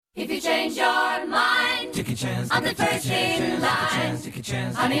change your mind. I'm the first in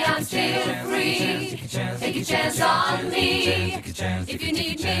line. Honey, I'm still free. Take a chance on me. If you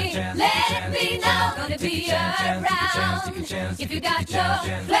need me, let me know. Gonna be around. If you got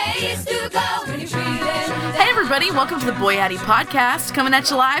no place to go when you're feeling down. Hey everybody, welcome to the Boy Addy Podcast. Coming at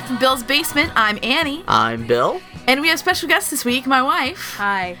you live from Bill's basement. I'm Annie. I'm Bill. And we have a special guest this week, my wife.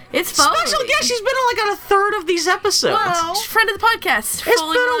 Hi. It's Foley. Special guest. She's been on a third of these episodes. Whoa. She's a friend of the podcast. It's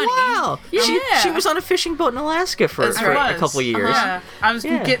Foley been a Ronnie. while. Yeah. She was on a fishing boat in Alaska for a couple of years. Yeah. I was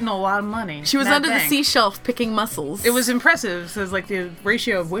getting a lot of money. She was That under the thing. seashelf picking mussels. It was impressive. So it's like the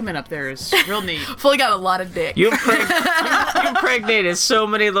ratio of women up there is real neat. Foley got a lot of dick. You impregnated so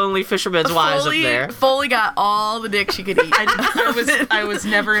many lonely fishermen's wives up there. Foley got all the dick she could eat. I was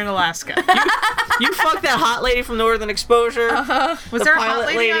never in Alaska. You fucked that hot lady from Northern Exposure. Was there a hot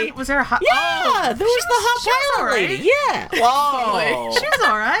lady? Was there a hot? Yeah, there was the hot pilot lady. Yeah. Whoa. She was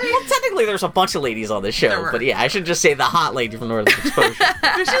all right. Well, technically, there's a bunch of ladies on this There show, were. but yeah, I should just say the hot lady from Northern Exposure.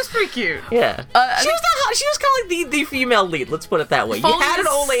 She was pretty cute. Yeah. She was kind of like the female lead. Let's put it that way. Foley's- You had an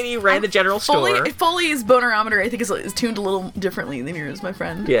old lady who ran the general store. Foley's bonerometer, I think, is tuned a little differently than yours, my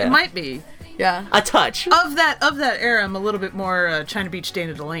friend. Yeah. It might be. Yeah. A touch. Of that era, I'm a little bit more China Beach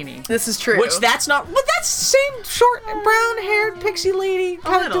Dana Delaney. This is true. Which that's not. But that's same short, brown-haired pixie lady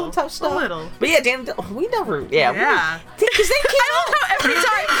kind of little, doing tough stuff. a little. But yeah, Dan, we never. Yeah. Because they came I love how every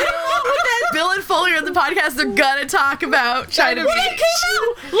time Bill and Foley are on the podcast, they're gonna talk about China Well, they Beach. came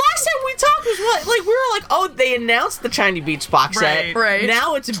out. Last time we talked was what? Like we were like, oh, they announced the China Beach box set. Right.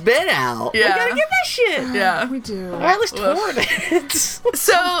 Now it's been out. Yeah. We gotta get that shit. Yeah. We do. Or at least toward it.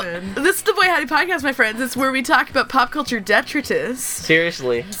 So, Something. this is the Boy Howdy Podcast, my friends. It's where we talk about pop culture detritus.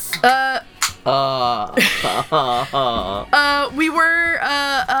 Seriously. We were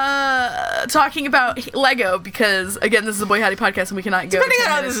talking about Lego because, again, this is the Boy Howdy Podcast and we cannot go Depending 10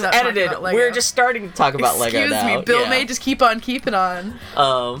 on how minutes this is without talking edited, about Lego. we're just starting to talk about Lego now. Excuse me, Bill Yeah. may just keep on keeping on.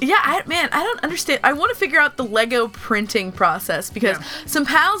 I don't understand. I want to figure out the Lego printing process because some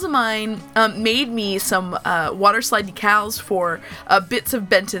pals of mine made me some water slide decals for bits of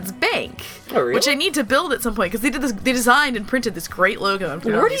Benton's Bank, which I need to build at some point because they designed and printed this great logo. And put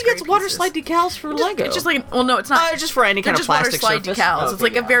it Where on do these you get great water pieces. slide decals for Lego? It's just like, well, no, it's not. Just for any kind of plastic water slide surface? decals. Okay, It's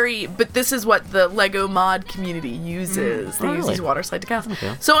like yeah. but this is what the Lego mod community uses. They use really? these water slide decals.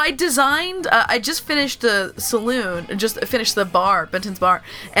 Okay. So I designed, I just finished the saloon, just finished the bar, Benton's Bar,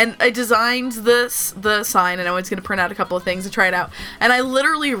 and I designed the sign, and I was going to print out a couple of things to try it out. And I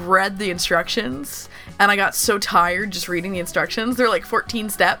literally read the instructions, and I got so tired just reading the instructions. They're like 14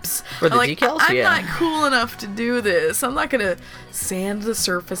 steps. For the I'm like, decals? I'm Yeah. not cool enough to do this. I'm not going to sand the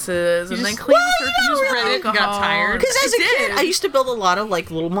surfaces and then clean the surfaces just with read it and got alcohol. tired? Because as I a kid, did. I used to build a lot of like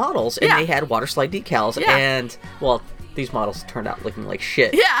little models, and Yeah. they had water slide decals, Yeah. and well, these models turned out looking like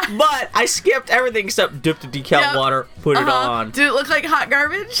shit. Yeah. But I skipped everything except dipped the decal Yep. in water, put it Uh-huh. on. Did it look like hot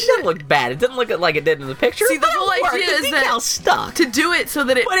garbage? It didn't look bad. It didn't look like it did in the picture. See, the but it whole worked. idea the is that decal stuck. To do it so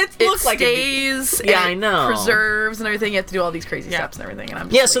that it, But it looks like stays, yeah, and I know. it preserves and everything. You have to do all these crazy steps and everything. And I'm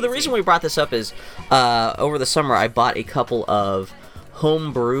just Yeah, so the lazy. reason we brought this up is over the summer I bought a couple of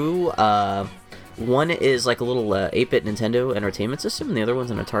homebrew. One is like a little 8-bit Nintendo Entertainment System, and the other one's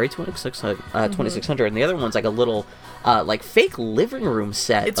an Atari 2600, and the other one's like a little like fake living room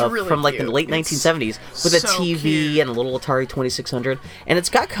set It's really from like cute. the late 1970s with a so TV cute. and a little Atari 2600, and it's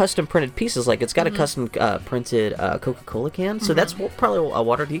got custom printed pieces. Like it's got a custom printed Coca-Cola can, so that's probably a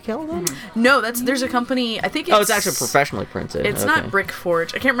water decal then? No, there's a company. I think Oh, it's actually professionally printed. It's Okay. not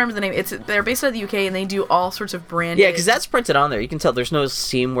Brickforge. I can't remember the name. They're based out of the UK and they do all sorts of branded. Yeah, because that's printed on there. You can tell there's no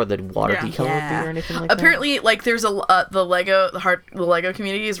seam where the water Yeah. decal would be or anything like that. Apparently, like there's the Lego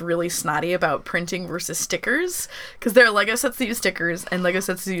community is really snotty about printing versus stickers because there are Lego sets that use stickers and Lego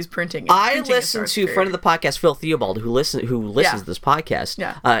sets that use printing. And I printing listen is to a friend of the podcast, Phil Theobald, who listens to this podcast.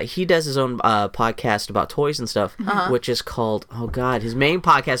 Yeah. He does his own podcast about toys and stuff, Uh-huh. which is called, oh god, his main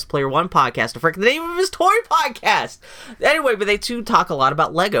podcast, Player One Podcast. I forget the name of his toy podcast. Anyway, but they too talk a lot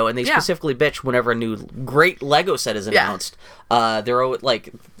about Lego, and they specifically bitch whenever a new great Lego set is announced. They're always like,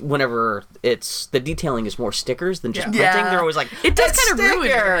 whenever the detailing is more stickers than just printing, they're always like, it does "It's kind of ruin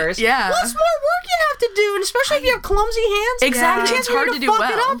it." stickers." Yeah. What's more work you have to do, and especially if you have clumsy hands. Exactly, the it's chance for hard you to do fuck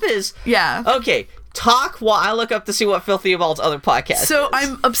well. it up is Yeah. okay. talk while I look up to see what Filthy Evolved's other podcast So is.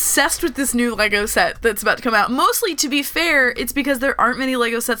 I'm obsessed with this new Lego set that's about to come out. Mostly, to be fair, it's because there aren't many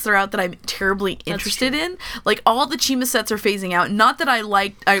Lego sets that are out that I'm terribly interested in. Like, all the Chima sets are phasing out. Not that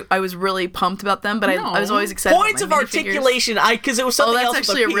I was really pumped about them, but I was always excited Points about my of minifigures. articulation, because it was something that's else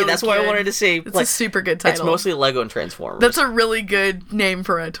actually a with really That's why I good- wanted to say. It's a super good title. It's mostly Lego and Transformers. That's a really good name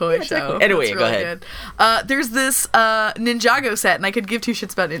for a toy show. exactly. Anyway, That's go really ahead. Good. There's this Ninjago set, and I could give two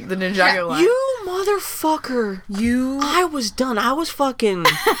shits about the Ninjago line. You motherfucker. I was done. I was fucking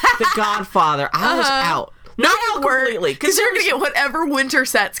the Godfather. I was out. Not out completely. Because you're going to get whatever winter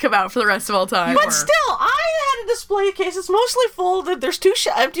sets come out for the rest of all time. But still, I had a display case. It's mostly full. There's two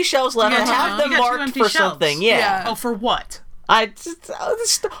empty shelves left. I have them marked for something. Yeah. Oh, for what? I got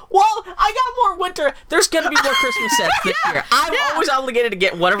more winter. There's gonna be more Christmas sets this year. I'm always obligated to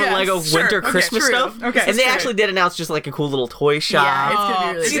get whatever Lego winter Christmas true. stuff. Okay, and they actually did announce just like a cool little toy shop. Yeah, it's gonna be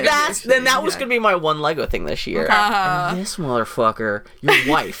really See, good. that was gonna be my one Lego thing this year. And this motherfucker, your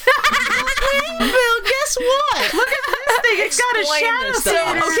wife. Bill, guess what? Look at this thing. It's got a shadow.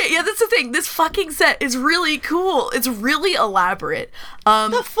 Okay, yeah, that's the thing. This fucking set is really cool. It's really elaborate.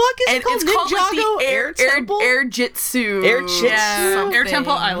 The fuck is it called? It's called like Ninjago the Air Temple? Airjitzu. Airjitzu? Air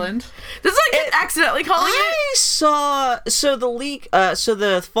Temple Island. This is like accidentally calling it. I saw the leak. So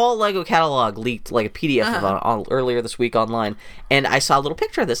the fall Lego catalog leaked like a PDF of on earlier this week online, and I saw a little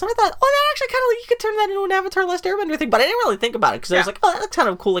picture of this, and I thought, oh, that actually kind of you could turn that into an Avatar: Last Airbender thing. But I didn't really think about it because I was like, oh, that's kind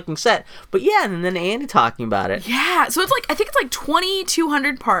of a cool looking set. But yeah, and then Andy talking about it. Yeah, so it's like I think it's like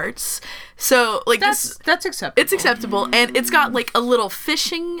 2,200 parts. So like That's acceptable. It's acceptable, and it's got like a little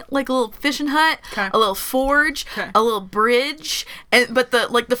fishing hut, a little forge, a little bridge, but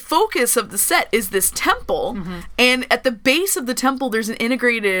the focus of the set is this temple, and at the base of the temple there's an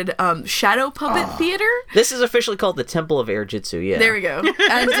integrated shadow puppet theater. This is officially called the Temple of Airjitzu. Yeah, There we go.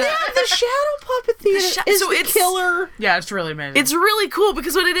 And the shadow puppet theater is so the it's killer. Yeah, it's really amazing. It's really cool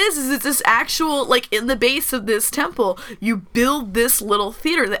because what it is it's this actual, like, in the base of this temple, you build this little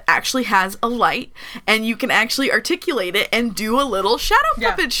theater that actually has a light, and you can actually articulate it and do a little shadow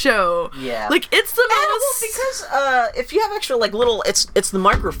puppet show. Yeah. Like, it's the most... because if you have extra, like, little... It's the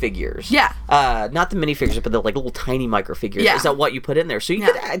micro figures. Yeah. Not the minifigures, but the, like, little tiny micro figures. Yeah. Is that what you put in there? So you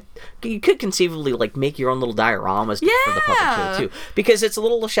could conceivably, like, make your own little dioramas for the puppet show, too. Because it's a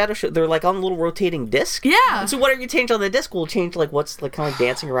little shadow show. They're, like, on a little rotating disc. Yeah. And so whatever you change on the disc will change, like, what's, like, kind of like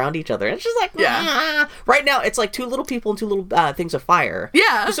dancing around each other. And it's just like... Right now, it's, like, two little people and two little things of fire.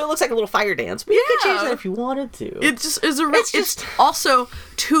 Yeah. So it looks like a little fire dance. But you could change that if you wanted to. It just is it's also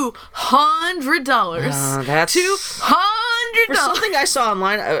 $200. That's... $200. For something I saw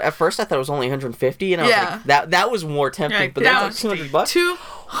online, at first I thought it was only $150, and I was like, that was more tempting, but that's like $200.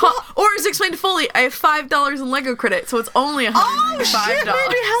 Or as explained fully, I have $5 in Lego credit, so it's only $105. Oh shit,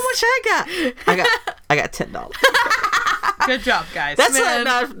 baby! How much I got $10. Good job, guys. That's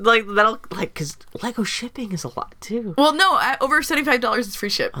because Lego shipping is a lot too. Well, no, over $75 is free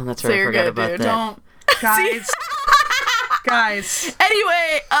ship. Oh, that's so right. I you're forgot good, about dude. that. Guys. Guys.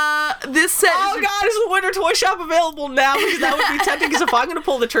 Anyway, this set. Oh god, is the Winter Toy Shop available now? Because that would be tempting. Because if I'm gonna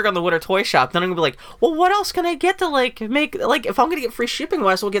pull the trigger on the Winter Toy Shop, then I'm gonna be like, well, what else can I get to make if I'm gonna get free shipping, I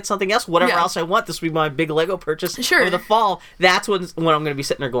might as well get something else. Whatever else I want. This will be my big Lego purchase over the fall. That's when I'm gonna be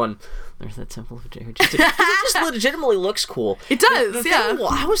sitting there going, there's that Temple of Airjitzu. It just legitimately looks cool. It does, Well,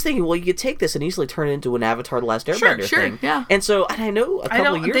 I was thinking, well, you could take this and easily turn it into an Avatar: The Last Airbender thing. Yeah. And so, and I know a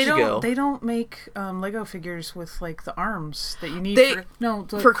couple of years ago, they don't make Lego figures with like the arms that you need for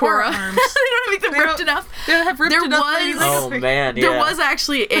Korra arms. they don't make them ripped enough. They don't have ripped enough. There was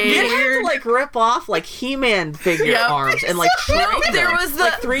actually they had to like rip off like He-Man figure arms and like shrink them. There was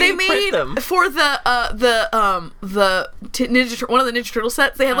they made them for the one of the Ninja Turtle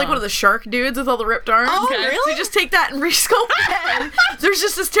sets. They had like one of the shark dudes with all the ripped arms. Oh, really? So you just take that and resculpt the head. There's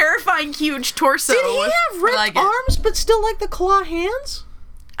just this terrifying huge torso. Did he have ripped arms but still like the claw hands?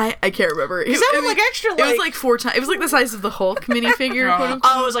 I can't remember. It was like extra. It was like 4 times. It was like the size of the Hulk minifigure.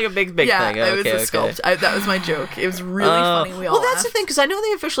 Oh, it was like a big thing. It was a sculpt. That was my joke. It was really funny. We all that's laughed. the thing, because I know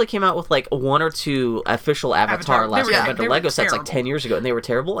they officially came out with like 1 or 2 official Avatar Last Airbender Lego sets like 10 years ago, and they were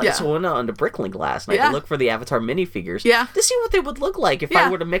terrible. And so I went on to Bricklink last night to look for the Avatar minifigures to see what they would look like if I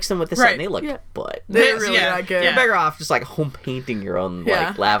were to mix them with this set, and they look but they're really not good. You're better off just like home painting your own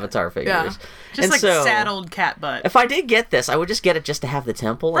like Avatar figures. Just like saddled cat butt. If I did get this, I would just get it just to have the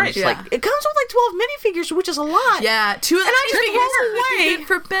temple. And just like it comes with like 12 minifigures, which is a lot. Yeah, 2 of the minifigures.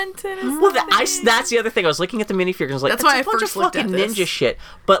 for Benton. Well, that's the other thing. I was looking at the minifigures. I was like, that's why a bunch of fucking ninja shit.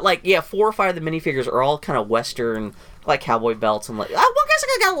 But like, 4 or 5 of the minifigures are all kind of Western, like cowboy belts and like. One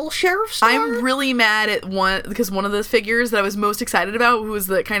guy's got a little sheriff star. I'm really mad at one because one of the figures that I was most excited about, who was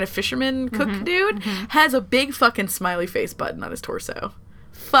the kind of fisherman cook dude, has a big fucking smiley face button on his torso.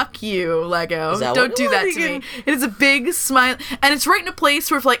 Fuck you, Lego. Don't do that to me. It is a big smile, and it's right in a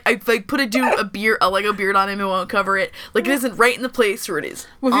place where if like I put a Lego beard on him, it won't cover it. Like it isn't right in the place where it is.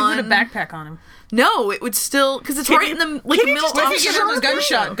 Well, if you put a backpack on him. No, it would still because it's right in the middle. What if you get him a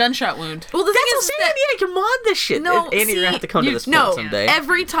gunshot wound? Well, the thing is that I can mod this shit. No, Andy, you're gonna have to come to this point someday.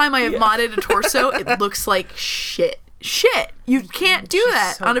 Every time I have modded a torso, it looks like shit. You can't do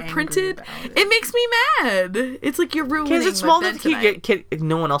that on a printed. It makes me mad. It's like you're ruining. Because it's small enough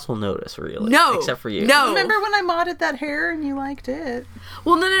no one else will notice, really. No, except for you. No, remember when I modded that hair and you liked it?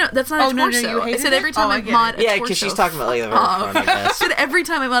 Well, no, that's not a torso. No, I said every time I mod a torso. Yeah, because she's talking about like the very front, I guess. I said every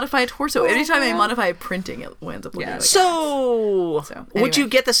time I modify a torso, every time I modify a printing, it ends up looking like So would you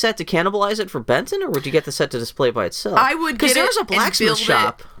get the set to cannibalize it for Benton, or would you get the set to display by itself? I would get it there's a blacksmith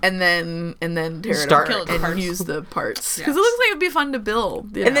shop, and then tear it apart and use the parts because it looks like it would be fun to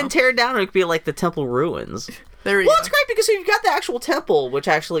build, and then tear it down. It could be like the temple ruins. There you go. It's great because you've got the actual temple, which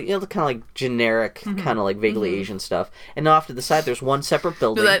actually kind of like generic, kind of like vaguely Asian stuff, and off to the side there's one separate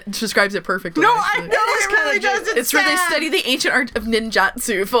building. No, that describes it perfectly. No, I know it really does. It's where they study the ancient art of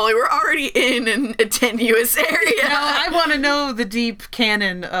ninjutsu. Foley, we're already in a tenuous area. No, I want to know the deep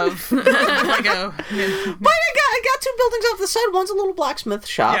canon of Lego. But I got 2 buildings off the side. One's a little blacksmith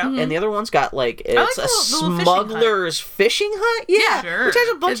shop, and the other one's got like it's a smuggler's fishing hut. Yeah, sure. Which has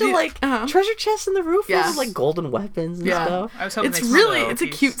a bunch of like treasure chests in the roof with like golden weapons and stuff. I was hoping it's a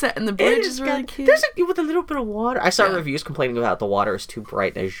cute set, and the bridge is really cute. There's with a little bit of water. I saw reviews complaining about the water is too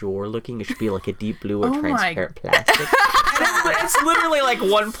bright and azure looking. It should be like a deep blue or transparent plastic. It's literally like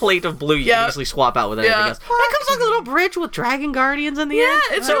one plate of blue you can easily swap out with anything else. But it comes like a little bridge with dragon guardians in the end.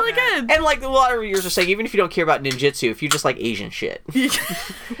 Yeah, it's really good. And like a lot of reviewers are saying, even if you don't care about ninjutsu, if you just like Asian shit.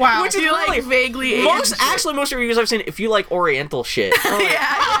 Wow. Which is really like vaguely Asian most reviews I've seen, if you like Oriental shit.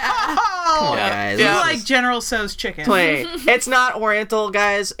 Yeah. Come on, guys. You like General Tso's chicken. It's not Oriental,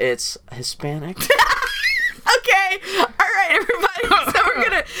 guys. It's Hispanic. Okay. All right, everybody. So we're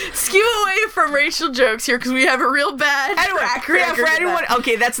going to skew away from racial jokes here because we have a real bad track record. For anyone,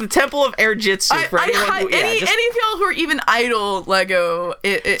 okay, that's the Temple of Airjitzu. Any of y'all who are even idle Lego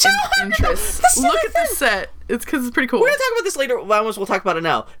interests, look at the set. It's because it's pretty cool. We're going to talk about this later. We'll talk about it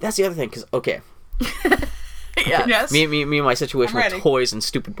now. That's the other thing, because, okay. Yes. Me and my situation with toys and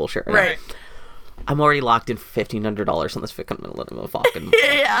stupid bullshit. Right. I'm already locked in for $1,500 on this fucking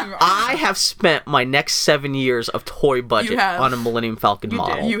Yeah. I have spent my next 7 years of toy budget on a Millennium Falcon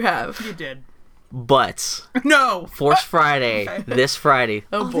model. You have. You did. But no, Force Friday, this Friday.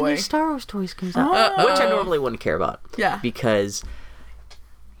 Oh boy, the new Star Wars toys comes out, which I normally wouldn't care about. Yeah, because.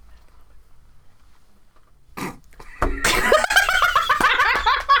 And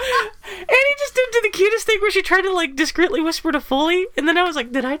he just did the cutest thing where she tried to like discreetly whisper to Foley, and then I was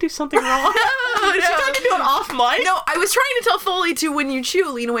like, "Did I do something wrong?" No. She tried to do it off mic. No, I was trying to tell Foley to, when you chew,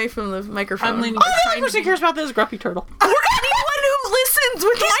 lean away from the microphone. I'm leaning. The only person who cares about this is Grumpy Turtle. Or anyone who listens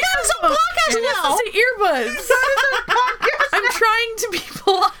with microphone. Podcast now. Listens to earbuds. I'm trying to be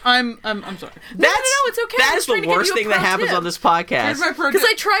polite. I'm sorry. No, it's okay. That is the worst thing that happens on this podcast. Because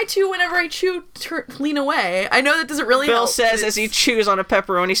I try to, whenever I chew, lean away. I know that doesn't really help. Bill says as he chews on a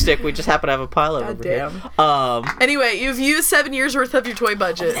pepperoni stick, we just happen to have a pile of over here. Anyway, you've used 7 years worth of your toy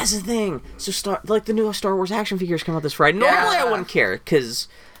budget. That's the thing. So the new Star Wars action figures come out this Friday. Normally I wouldn't care, because...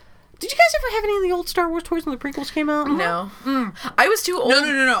 Did you guys ever have any of the old Star Wars toys when the prequels came out? No. I was too old.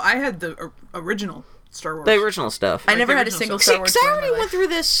 No. I had the original Star Wars. The original stuff. I never had a single Star Wars toy. I already went through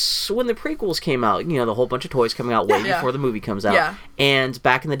this when the prequels came out. You know, the whole bunch of toys coming out way before the movie comes out. Yeah. And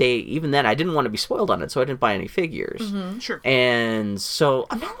back in the day, even then, I didn't want to be spoiled on it, so I didn't buy any figures. Mm-hmm. Sure. And so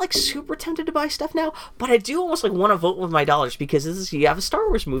I'm not like super tempted to buy stuff now, but I do almost like want to vote with my dollars, because you have a Star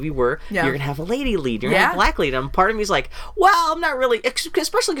Wars movie where you're gonna have a lady lead, you're gonna have a black lead, and part of me is like, well, I'm not really,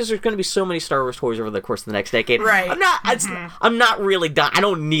 especially because there's gonna be so many Star Wars toys over the course of the next decade. Right. I'm not really done. I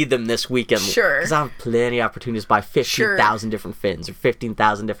don't need them this weekend. Sure. Because I have plenty of opportunities to buy 15,000 different fins or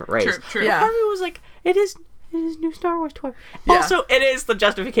 15,000 different rays. True. Yeah. Part of me was like, it is new Star Wars toy. Yeah. Also, it is the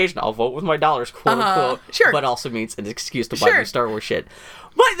justification. I'll vote with my dollars, quote unquote. Sure. But also means an excuse to buy new Star Wars shit.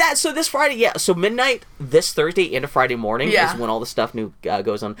 But so this Friday, so midnight this Thursday into Friday morning is when all the stuff new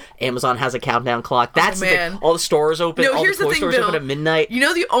goes on. Amazon has a countdown clock. That's the thing. All the stores open. No, all here's the toy the thing, stores Bill. open at midnight. You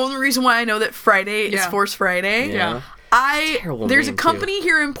know the only reason why I know that Friday is Force Friday? Yeah. There's a company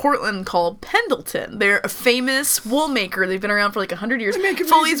here in Portland called Pendleton. They're a famous wool maker. They've been around for like 100 years.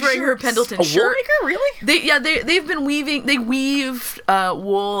 Foley's wearing her Pendleton shirt. A wool maker, really? They've been weaving. They weave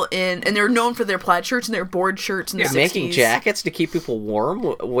wool in, and they're known for their plaid shirts and their board shirts in the 60s. Making jackets to keep people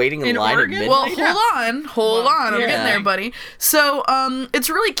warm, waiting in line at midnight. Well, hold on, I'm getting there, buddy. So, it's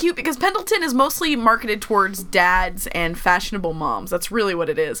really cute because Pendleton is mostly marketed towards dads and fashionable moms. That's really what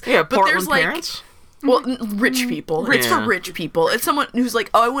it is. Yeah, but Portland there's like parents? Well, rich people. It's for rich people. It's someone who's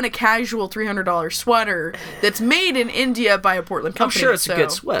like, oh, I want a casual $300 sweater that's made in India by a Portland company. I'm sure it's a good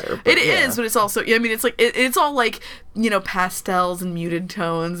sweater. It is, but it's also, I mean, it's like, it's all like, pastels and muted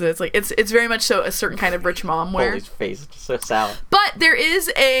tones. It's like, it's very much so a certain kind of rich mom wear. Foley's face is so sour. But there's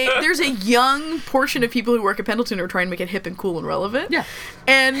a young portion of people who work at Pendleton who are trying to make it hip and cool and relevant. Yeah.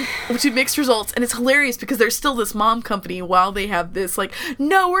 And to mixed results. And it's hilarious because there's still this mom company while they have this, like,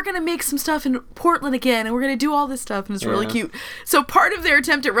 no, we're going to make some stuff in Portland again, and we're gonna do all this stuff, and it's really cute. So part of their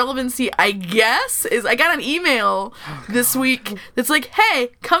attempt at relevancy, I guess, is I got an email this week that's like,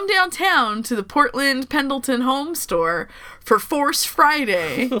 hey, come downtown to the Portland Pendleton home store for Force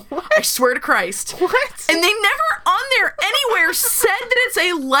Friday. I swear to Christ. What? And they never on there anywhere said that it's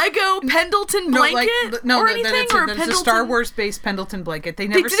a Lego Pendleton blanket or anything, or a Pendleton. It's a Star Wars-based Pendleton blanket. They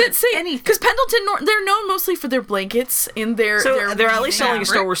never said anything. Because Pendleton, they're known mostly for their blankets in their. So they're at least selling a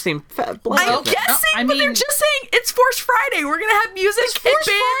Star Wars themed blanket. I'm guessing, but they're just saying it's Force Friday. We're gonna have music, and bands,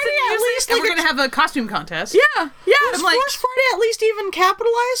 and music, and we're gonna have a costume contest. Yeah. Is Force Friday at least even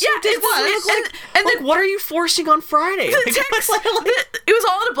capitalized? Yeah, it was. And then what are you forcing on Friday? It was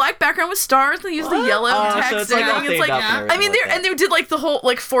all in a black background with stars. They used the yellow text. So it's like, I mean, they did like the whole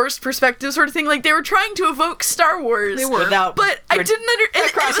like forced perspective sort of thing. Like they were trying to evoke Star Wars. They were, but I didn't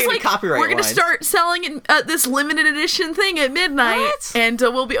understand. It was like, copyright we're gonna lines. start selling this limited edition thing at midnight, and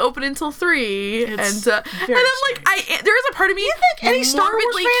we'll be open until 3. And I'm like, there is a part of me. You think any Star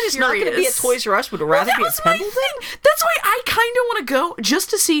Wars fan is not going to be at Toys R Us, but rather be at Pendleton? That's why I kind of want to go just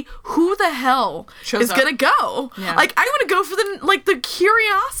to see who the hell is going to go. Yeah. Like I want to go for the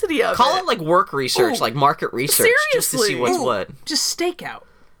curiosity of it. Call it like work research, like market research, seriously, just to see what's what. Just stakeout.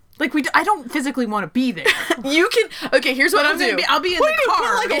 Like I don't physically want to be there. You can. Okay, here's what I'll do. I'll be in the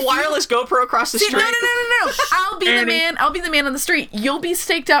car. Put like a wireless GoPro across the street. No. I'll be the man. I'll be the man on the street. You'll be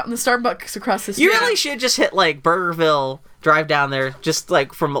staked out in the Starbucks across the street. You really should just hit like Burgerville. Drive down there just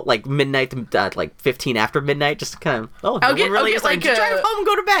like from like midnight to like 15 after midnight, just kind of drive home and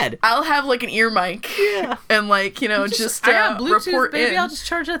go to bed. I'll have like an ear mic, and like just I got Bluetooth, report baby. in. I'll just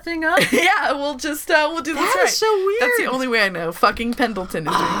charge that thing up. Yeah, we'll do this right. That is so weird. That's the only way I know. Fucking Pendleton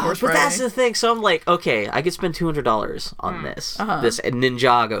is doing Force Friday. But that's the thing. So I'm like, okay, I could spend $200 on this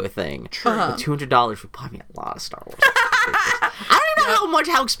Ninjago thing. But $200 would buy me a lot of Star Wars. I don't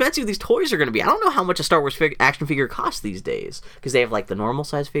know how expensive these toys are going to be. I don't know how much a Star Wars action figure costs these days, because they have like the normal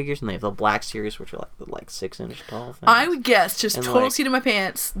size figures and they have the Black Series, which are like 6-inch tall things. I would guess, just and total seat of my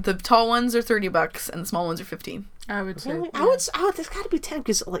pants, the tall ones are $30 and the small ones are $15. I would say. Really? Yeah. There's got to be 10,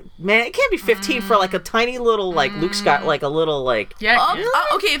 because like, man, it can't be 15 for like a tiny little like Luke Scott, like a little like. Yeah.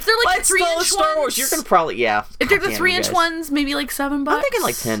 Okay, if they're like 3-inch ones, Star Wars, you're gonna probably If they're the 3-inch ones, maybe like $7. I'm thinking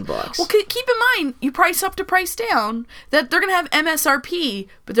like $10. Well, keep in mind, you price up to price down. That they're gonna have MSRP,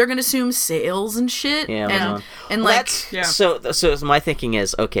 but they're gonna assume sales and shit. Yeah. And like. So my thinking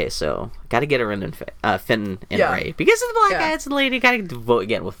is, okay, so got to get her in Finn and Ray because of the black guy. It's the lady. Got to vote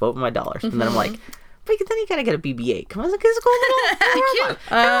again with vote my dollars, and then I'm like. But then you gotta get a BB-8. Come on, it's a cool little robot.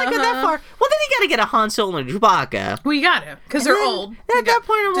 I don't like that far. Well, then you gotta get a Han Solo and Chewbacca. Well, you gotta, because they're old. At that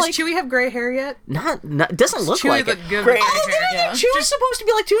point, I'm like, does Chewie have gray hair yet? Not doesn't look like it. Gray hair. Chewie's supposed to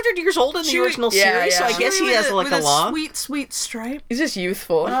be like 200 years old in the original series, so I guess he has like a long, sweet stripe. He's just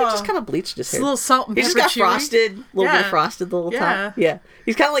youthful. He just kind of bleached his hair. A little salt and pepper. He just got frosted, a little bit frosted the whole time. Yeah.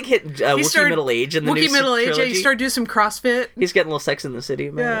 He's kind of like hit Wookiee middle age in the new trilogy. Yeah, he started doing some CrossFit. He's getting a little Sex in the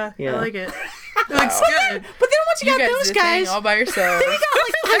City. Yeah, I like it. It looks good. But then once you got those guys all by yourself.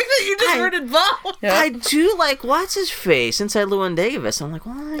 You just weren't involved. Yeah. I do like what's his face inside Llewyn Davis. I'm like,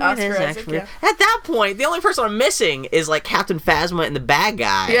 well, it is actually. At that point, the only person I'm missing is like Captain Phasma and the bad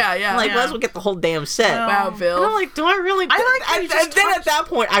guy. Yeah. I'm like, might as well get the whole damn set. Wow, Bill. And I'm like, do I really? And then at that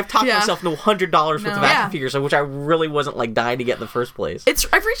point, I've talked myself into $100 worth of action figures, which I really wasn't like dying to get in the first place.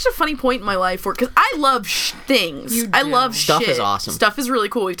 I've reached a funny point in my life where, because I love things. I love stuff. Shit. Is awesome. Stuff is really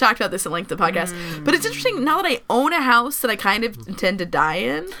cool. We've talked about this in like the podcast, but it's interesting now that I own a house that I kind of intend to die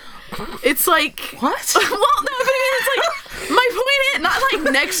in. It's like what? Well, no, but I mean, it's like my point is not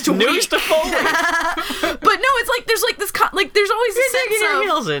like next week. News to Foley. But no, it's like there's like this there's always a sense digging your of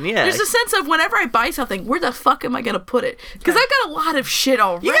heels in, yeah. There's a sense of whenever I buy something, where the fuck am I gonna put it? Because I've got a lot of shit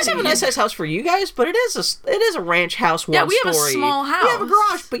already. You guys have a nice size house for you guys, but it is a ranch house. One we have story. a small house. You have a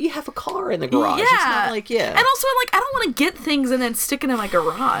garage, but you have a car in the garage. Yeah, it's not like And also, like, I don't want to get things and then stick it in my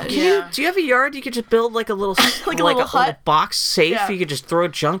garage. Do you have a yard? You could just build like a little like a little hut? little box safe. Yeah. You could just throw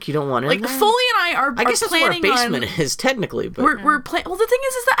junk you don't want in Like there. Foley and I are. I guess that's what a planning basement is technically, but We're planning. Well, the thing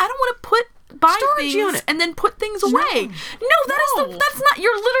is that I don't want to buy storage things unit. and then put things away. No, that's not.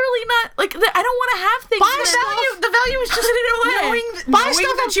 You're literally not like. I don't want to have things. Buy stuff. The value is just Put it away. buy knowing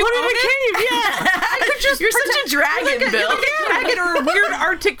stuff that and you put it in own a cave. Yeah. I could just You're such a dragon, Bill. like a dragon or a weird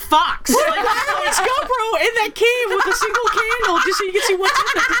Arctic fox. Like, Let's go, bro, in that cave with a single candle, just so you can see what's in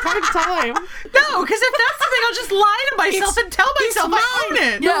it from time to time. no, because if that's the thing, I'll just lie to myself and tell myself I own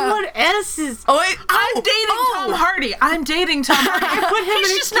it. Yeah. No one else's. Oh, wait. I'm dating Tom Hardy. I'm dating Tom Hardy. Put him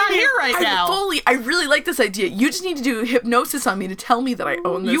He's in a just not cave. here right now. I really like this idea. You just need to do hypnosis on me to tell me that I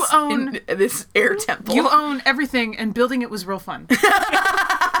own this. You own- this air temple. You own everything, and building it was real fun.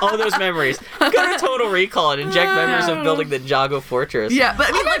 All those memories. Go to Total Recall and inject memories of building the Jago Fortress. Yeah, but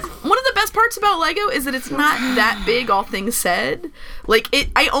I mean, like, one of the best parts about Lego is that it's not that big, all things said. Like,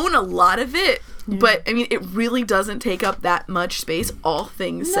 I own a lot of it, but, I mean, it really doesn't take up that much space, all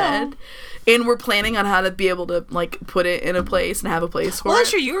things said. And we're planning on how to be able to, like, put it in a place and have a place for Well, it.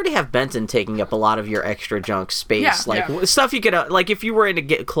 that's true. You already have Benton taking up a lot of your extra junk space. Yeah. Like, stuff you could, like, if you were into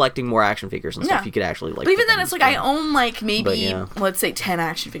collecting more action figures and stuff, Yeah. you could actually, like... But even put then, them it's in like I stuff. own like maybe But, yeah. let's say 10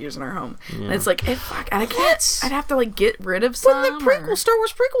 action figures in our home, and it's like, fuck, and I can't. I'd have to like get rid of some. When the Star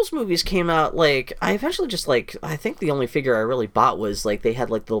Wars prequels movies came out, like, I eventually just, like, I think the only figure I really bought was, like, they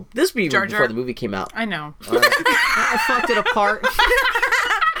had, like, this movie Jar Jar? before the movie came out. I know. I fucked it apart.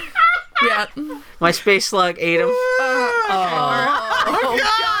 Yeah. My space slug ate him. Oh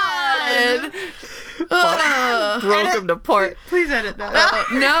God. Broke him apart. Please edit that.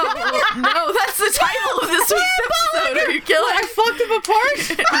 No, that's the title of this week's episode. Are you killing? I fucked him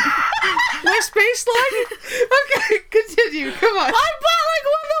apart. My space slug. Okay, continue. Come on. I bought like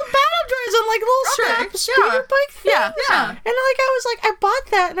one of those battle droids on like a little strap speeder bike thing. Yeah. And like I was like, I bought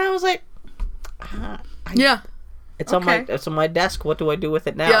that, and I was like, Yeah. it's on my desk. What do I do with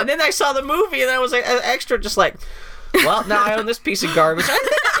it now? Yeah. And then I saw the movie, and I was like, extra, just like, well, now I own this piece of garbage. I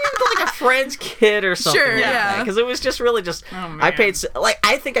think I gave it to like a friend's kid or something. Sure, like yeah. Because it was just really just. I paid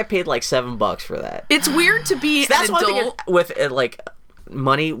I think I paid like $7 for that. It's weird to be That's an one adult. thing with like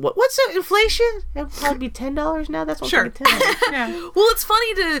money. What's the inflation? It'll probably be $10 now. That's what Sure. $10. Yeah. Well, it's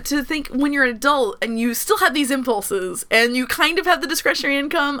funny to think when you're an adult and you still have these impulses and you kind of have the discretionary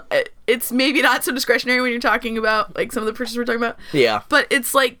income. It's maybe not so discretionary when you're talking about like some of the purchases we're talking about. Yeah. But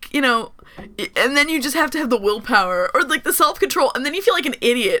it's like, you know, and then you just have to have the willpower or like the self-control, and then you feel like an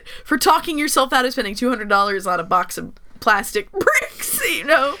idiot for talking yourself out of spending $200 on a box of plastic bricks, you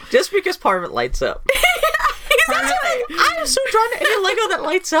know? Just because part of it lights up. Exactly. I'm so drawn to any Lego that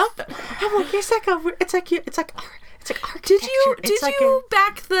lights up. I'm like, it's like architecture. Did you It's like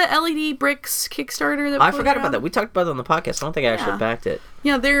back the LED bricks Kickstarter that I put forgot it about out? that. We talked about it on the podcast. I don't think I actually backed it.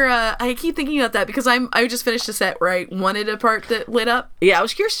 Yeah, they're. I keep thinking about that because I just finished a set where I wanted a part that lit up. Yeah, I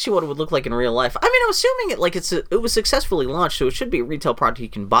was curious to see what it would look like in real life. I mean, I'm assuming it was successfully launched, so it should be a retail product you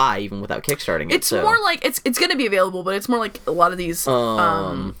can buy even without kickstarting it. It's more like it's going to be available, but it's more like a lot of these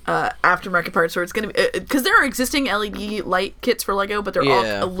aftermarket parts where it's going to be because there are existing LED light kits for Lego, but they're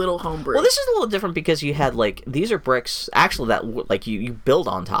all a little homebrew. Well, this is a little different because you had like these are bricks actually that like you build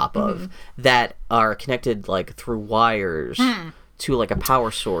on top of that are connected like through wires. To like a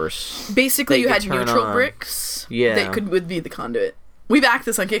power source. Basically, you had turn neutral on. bricks. Yeah. That would be the conduit. We backed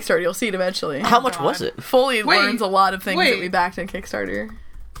this on Kickstarter. You'll see it eventually. How much was it? Foley learns a lot of things that we backed on Kickstarter.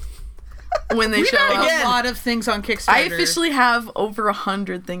 When they show up. a lot of things on Kickstarter. I officially have over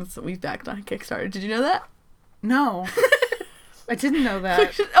 100 things that we've backed on Kickstarter. Did you know that? No. I didn't know that.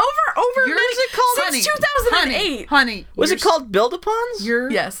 over Yours many, is called since 2008. Honey. Was it called Build-A-Pons? You're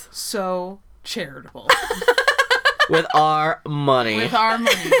Yes. so charitable. With our money. With our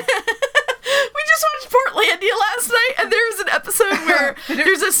money. We just watched Portlandia last night, and there was an episode where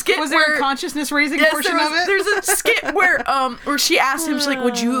there's a skit Was where there a consciousness raising yes, portion of it? there's a skit where she asked him, she's like,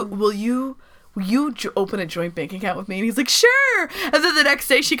 will you will you open a joint bank account with me? And he's like, sure. And then the next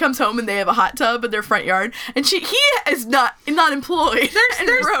day she comes home and they have a hot tub in their front yard, and he is not employed.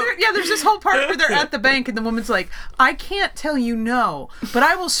 There's this whole part where they're at the bank and the woman's like, I can't tell you no, but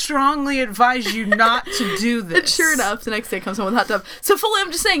I will strongly advise you not to do this. And sure enough, the next day comes home with a hot tub. So fully,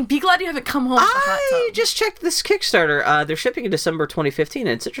 I'm just saying, be glad you haven't come home with a hot tub. I just checked this Kickstarter. They're shipping in December 2015,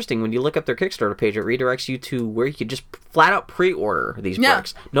 and it's interesting. When you look up their Kickstarter page, it redirects you to where you could just flat out pre-order these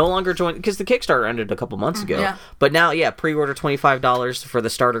bricks. No longer join, because the Kickstarter ended a couple months ago. Yeah. But now, pre-order $25 for the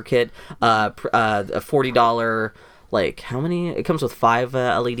starter kit, a $40, like, how many? It comes with 5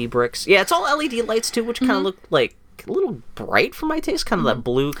 LED bricks. Yeah, it's all LED lights, too, which kind of look like a little bright for my taste, kind of that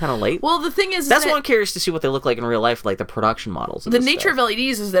blue kind of light. Well, the thing is that's why I'm curious to see what they look like in real life, like the production models. The nature of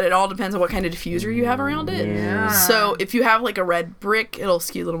LEDs is that it all depends on what kind of diffuser you have around it. Yeah. So if you have like a red brick, it'll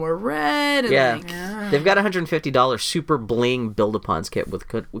skew a little more red. And They've got a $150 super bling build-upons kit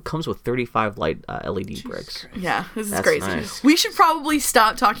it comes with 35 light LED bricks. Yeah, this is That's crazy. nice. We should probably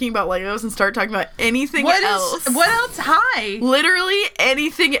stop talking about Legos and start talking about anything else. What else? Hi. Literally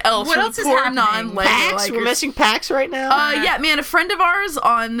anything else. What from else is poor happening? non-Lego PAX? likers. We're missing PAX right now? Yeah, man, a friend of ours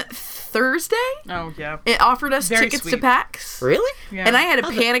on Thursday Oh, yeah. it offered us Very tickets to sweet. PAX. Really? Yeah. And I had a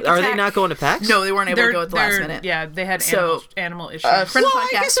panic attack. Are they not going to PAX? No, they weren't able to go at the last minute. Yeah, they had So, animal issues. friend of the Well, I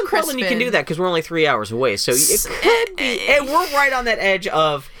podcast, guess in Portland you can Crispin. do that because we're only 3 hours away. So it could be. And we're right on that edge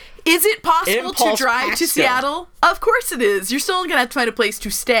of. Is it possible to Impulse drive PAX to still. Seattle? Of course it is. You're still going to have to find a place to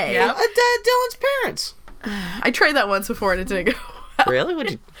stay. Yeah. Dylan's parents. I tried that once before and it didn't go. Really?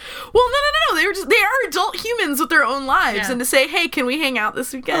 What'd you... Well, no. They are adult humans with their own lives, Yeah. and to say, "Hey, can we hang out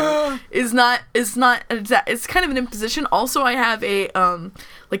this weekend?" is not. It's kind of an imposition. Also, I have a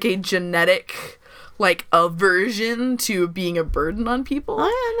genetic aversion to being a burden on people. Oh, yeah,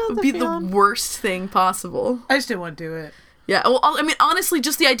 I know would the be feeling. the worst thing possible. I still won't do it. Yeah, well, I mean, honestly,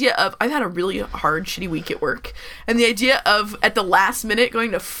 just the idea of I've had a really hard, shitty week at work, and the idea of at the last minute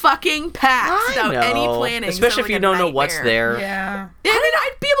going to fucking PAX without any planning, especially if you don't know what's there. Yeah. Yeah, I mean,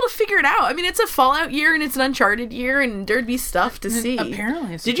 I'd be able to figure it out. I mean, it's a Fallout year and it's an Uncharted year, and there'd be stuff to see.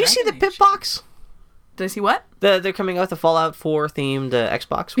 Apparently, it's Did you see the Pip box? Did I see what? They're coming out with a Fallout 4 themed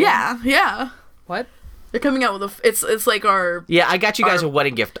Xbox one. Yeah. What? They're coming out with it's like our... Yeah, I got you guys a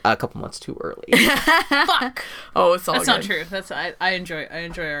wedding gift a couple months too early. Fuck. Oh, it's all That's good. not true. I enjoy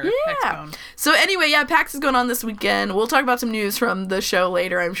our X-Bone. So anyway, yeah, PAX is going on this weekend. We'll talk about some news from the show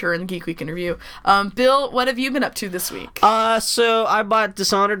later, I'm sure, in the Geek Week in Review. Bill, what have you been up to this week? So I bought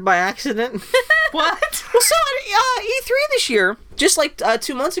Dishonored by accident. What? Well, so at E3 this year, just like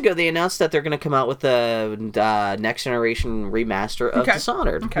 2 months ago, they announced that they're going to come out with the next generation remaster of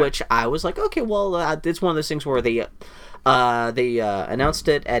Dishonored, which I was like, okay, well, it's one of those things where they announced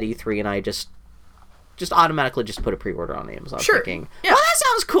it at E3, and I just automatically just put a pre-order on Amazon, thinking, well, that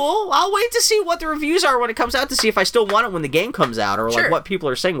sounds cool. I'll wait to see what the reviews are when it comes out to see if I still want it when the game comes out, or like what people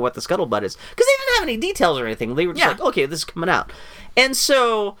are saying, what the scuttlebutt is, because they didn't have any details or anything. They were just like, okay, this is coming out, and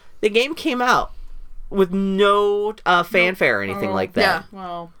so the game came out with no fanfare or anything like that. Yeah.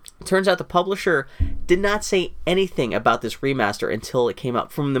 Well, Turns out the publisher did not say anything about this remaster until it came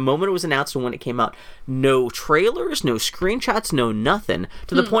out. From the moment it was announced to when it came out, no trailers, no screenshots, no nothing.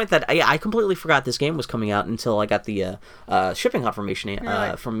 To the point that I completely forgot this game was coming out until I got the shipping confirmation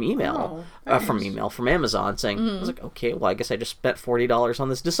from from Amazon saying, I was like, okay, well, I guess I just spent $40 on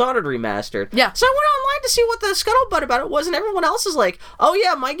this Dishonored remastered. Yeah. So I went online to see what the scuttlebutt about it was, and everyone else is like, oh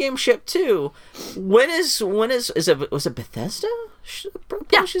yeah, my game shipped too. Was it Bethesda?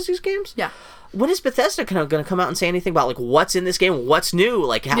 Publishes these games? Yeah. When is Bethesda going to come out and say anything about, like, what's in this game? What's new?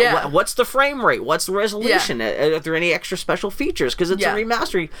 Like, what's the frame rate? What's the resolution? Are there any extra special features? Because it's a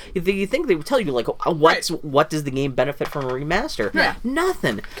remaster. You think they would tell you, like, what does the game benefit from a remaster? Yeah.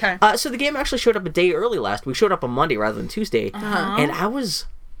 Nothing. Okay. So the game actually showed up a day early last week. Showed up on Monday rather than Tuesday. And I was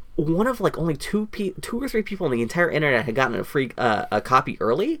one of like only two or three people on the entire internet had gotten a free a copy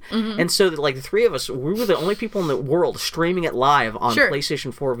early, and so like the three of us, we were the only people in the world streaming it live on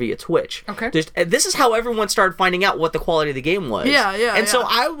PlayStation 4 via Twitch. Okay. This is how everyone started finding out what the quality of the game was. And so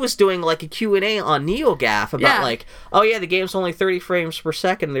I was doing like a Q&A on NeoGAF about like, oh yeah, the game's only 30 frames per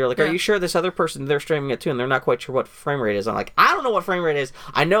second. They're like, are you sure this other person, they're streaming it too, and they're not quite sure what frame rate is. I'm like, I don't know what frame rate is.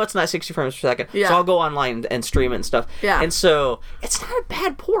 I know it's not 60 frames per second, so I'll go online and stream it and stuff. And so it's not a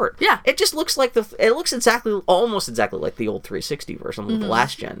bad port. port. Yeah. It just looks like almost exactly like the old 360 version of the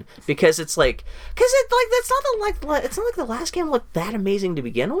last gen, because it's like it's not like the last game looked that amazing to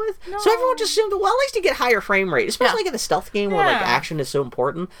begin with. No. So everyone just assumed, well, at least you get higher frame rate, especially like in a stealth game where like action is so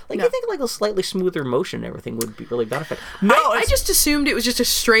important. Like you think like a slightly smoother motion and everything would be really benefit. No, I just assumed it was just a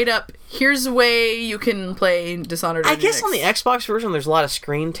straight up, here's a way you can play Dishonored. I guess on the Xbox version there's a lot of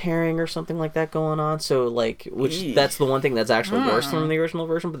screen tearing or something like that going on, so like, which that's the one thing that's actually worse than the original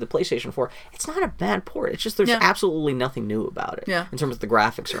version. But the PlayStation 4, it's not a bad port. It's just there's absolutely nothing new about it in terms of the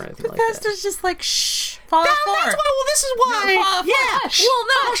graphics or anything like that. Bethesda's just like, shh, Fallout 4. That's why, well, this is why. Hush. Well,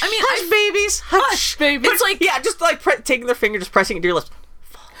 no, Hush, I mean, hush, babies. Hush, babies. It's like, just like taking their finger, just pressing it to your lips.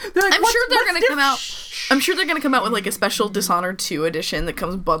 Like, I'm sure they're gonna come out. I'm sure they're gonna come out with like a special Dishonored 2 edition that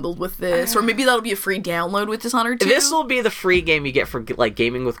comes bundled with this, or maybe that'll be a free download with Dishonored 2. This will be the free game you get for like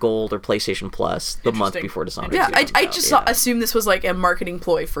Gaming with Gold or PlayStation Plus the month before Dishonored 2 comes I out. just assumed this was like a marketing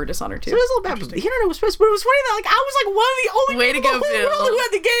ploy for Dishonored 2. So it was a little bad, but the internet was pissed. But it was funny that like I was like one of the only Way to people go, in the whole Bill. world who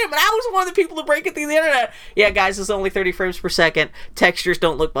had the game, and I was one of the people to break it through the internet. Yeah, guys, it's only 30 frames per second. Textures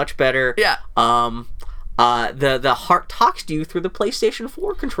don't look much better. Yeah. The heart talks to you through the PlayStation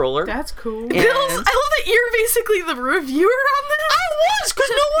 4 controller. That's cool. Bills, I love that you're basically the reviewer on this. I was, because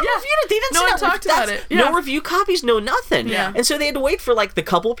no one reviewed it. They didn't No one talked about it. Yeah. No review copies, no nothing. Yeah. And so they had to wait for like the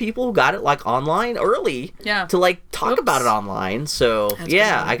couple people who got it like online early to like talk about it online. So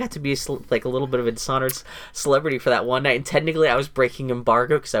I got to be like a little bit of a Dishonored celebrity for that one night. And technically I was breaking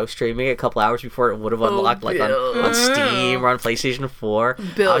embargo because I was streaming it a couple hours before it would have unlocked like on Steam or on PlayStation 4.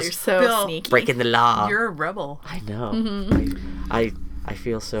 Bill, you're so sneaky. Breaking the law. You're a rebel. I know. I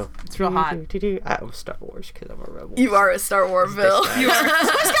feel so. It's real hot. I'm Star Wars because I'm a rebel. You are a Star Wars, Bill. You are.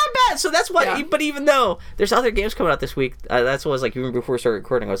 So it's not bad. So that's why. Yeah. But even though there's other games coming out this week, that's what I was like. Even before we started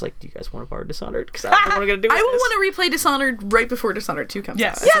recording, I was like, "Do you guys want to borrow Dishonored? Because I don't know what I'm gonna do." I will want to replay Dishonored right before Dishonored 2 comes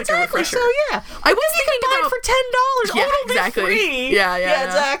out. Yeah, exactly. So yeah, I was thinking about it for $10. Yeah, it'll exactly. be free. Yeah,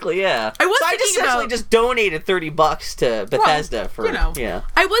 exactly. Yeah. I just essentially just donated $30 to Bethesda for Yeah.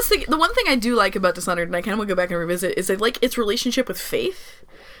 I was thinking the one thing I do like about Dishonored, and I kind of want to go back and revisit, is I like its relationship with faith.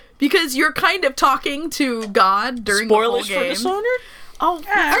 Because you're kind of talking to God during Spoilers the whole game. For Dishonored? Oh,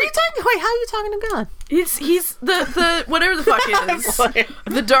 are you talking? Wait, how are you talking to God? He's the whatever the fuck is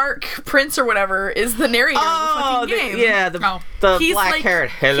the Dark Prince or whatever is the narrator of the fucking game. The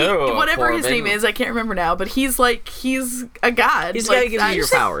black-haired whatever Corbin. his name is, I can't remember now. But he's a god. He's gotta give you your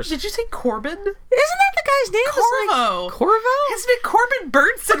powers. Did you say Corbin? Isn't that the guy's name? Corvo. Corvo? His name Corbin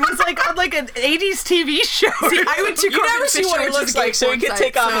Burnson was like on like an 80s TV show. See, I went to you never see what he looks like, so he can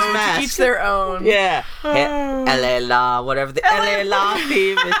take off his mask. Each their own. Yeah. LA La, whatever the LA La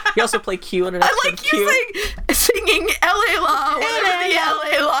theme is. He also played Q in an episode. I like you singing LA La, whatever the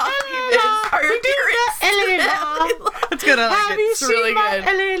LA La theme is. Are you LA La? It's good. I like Have it. you It's seen really my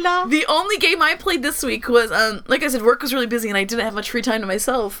good. LA La? The only game I played this week was, like I said, work was really busy and I didn't have much free time to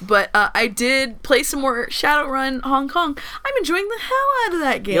myself. But I did play some more Shadowrun Hong Kong. I'm enjoying the hell out of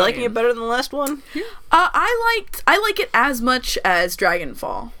that game. You liking it better than the last one? I like it as much as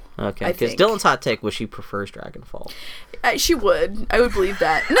Dragonfall. Okay, because Dylan's hot take was she prefers Dragonfall. She would. I would believe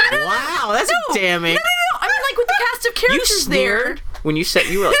that. No, wow, that's damning. No. I mean, like with the cast of characters you sneered when you said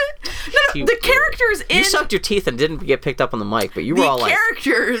you were. No, the characters in. You sucked your teeth and didn't get picked up on the mic, but you were all like. The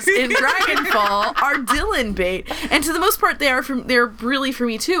characters in Dragonfall are Dylan bait, and to the most part, they're really for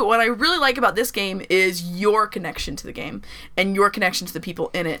me too. What I really like about this game is your connection to the game and your connection to the people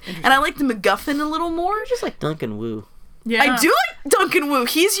in it, and I like the MacGuffin a little more. You're just like Duncan Wu. Yeah. I do like Duncan Wu.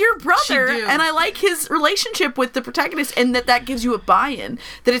 He's your brother, and I like his relationship with the protagonist, and that gives you a buy-in.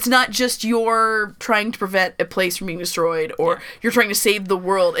 That it's not just you're trying to prevent a place from being destroyed, or you're trying to save the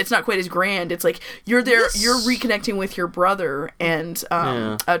world. It's not quite as grand. It's like you're there, you're reconnecting with your brother, and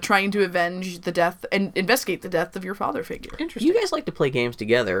trying to avenge the death and investigate the death of your father figure. Interesting. You guys like to play games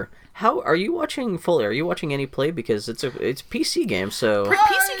together. How are you watching fully? Are you watching any play because it's a PC game? So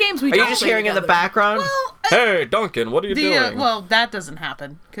PC games, we are you just hearing in the background? Well, hey, Duncan, what are you doing? Well, that doesn't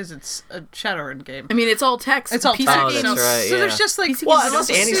happen because it's a Shadowrun game. I mean, it's all text. It's all PC text. Oh, games. that's right. So there's just like unless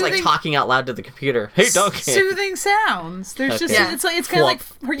Annie's like talking out loud to the computer. Hey, Duncan. Soothing sounds. There's just it's kind of like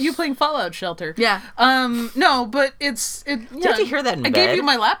you playing Fallout Shelter. Yeah. No, but it's. Did you hear that in I bed? gave you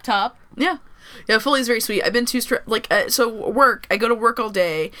my laptop. Yeah. Yeah, Foley's very sweet. I've been too I go to work all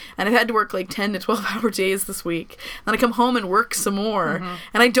day, and I've had to work like 10 to 12-hour days this week. Then I come home and work some more,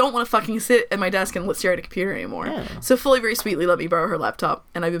 and I don't want to fucking sit at my desk and stare at a computer anymore. Yeah. So Foley very sweetly let me borrow her laptop,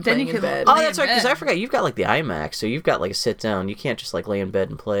 and I've been playing in bed. Oh, that's right, because I forgot, you've got like the iMac, so you've got like a sit down. You can't just like lay in bed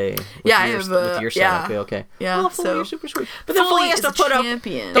and play with your setup. Okay. Yeah, oh, Foley, you're super sweet. But then Foley has to put up in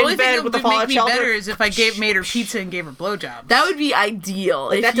the only bed thing with that the would Fallout make me shelter. better is if I made her pizza and gave her blowjobs. That would be ideal.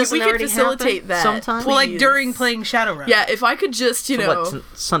 Like, if we could facilitate that sometimes. Well, like during playing Shadowrun. Yeah, if I could just,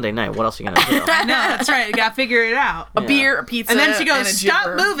 Sunday night, what else are you going to do? I know, that's right. You got to figure it out. A beer, a pizza, and then she goes, and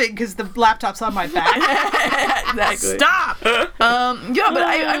stop moving, because the laptop's on my back. Exactly. Stop! Yeah, but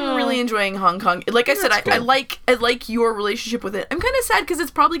I'm really enjoying Hong Kong. Like I said, cool. I like your relationship with it. I'm kind of sad because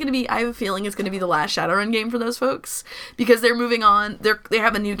it's probably going to be, I have a feeling it's going to be the last Shadowrun game for those folks, because they're moving on. They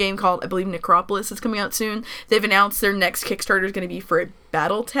have a new game called, I believe, Necropolis that's coming out soon. They've announced their next Kickstarter is going to be for a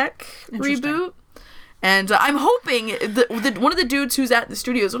BattleTech reboot. And I'm hoping that one of the dudes who's at the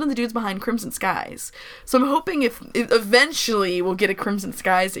studio is one of the dudes behind Crimson Skies. So I'm hoping if eventually we'll get a Crimson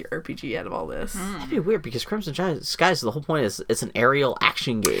Skies RPG out of all this. That'd be weird, because Crimson Skies, the whole point is it's an aerial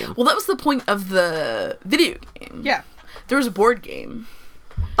action game. Well, that was the point of the video game. Yeah. There was a board game.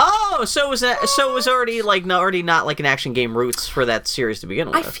 Oh, so it was already not like an action game roots for that series to begin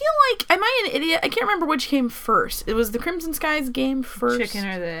with. I feel like, am I an idiot? I can't remember which came first. It was the Crimson Skies game first. Chicken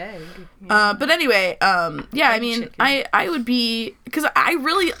or the egg. But anyway, I mean, chicken. I would be, because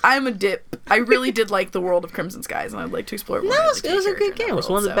I'm a dip. I really did like the world of Crimson Skies, and I'd like to explore more. It was a good game. It was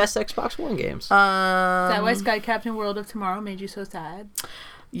one of the best Xbox One games. Is that why Sky Captain World of Tomorrow made you so sad?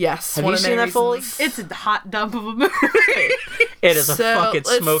 Yes. Have you seen that, Foley? It's a hot dump of a movie. It is a fucking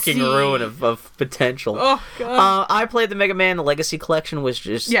smoking ruin of potential. Oh, God. I played the Mega Man Legacy Collection, which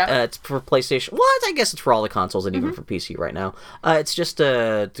is it's for PlayStation. Well, I guess it's for all the consoles and even for PC right now. It's just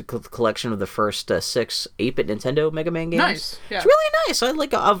a collection of the first 6 8-bit Nintendo Mega Man games. Nice. Yeah. It's really nice.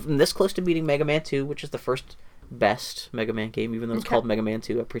 I'm this close to beating Mega Man 2, which is the first best Mega Man game, even though it's called Mega Man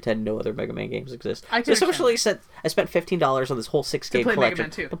 2. I pretend no other Mega Man games exist. I spent $15 on this whole 6-game collection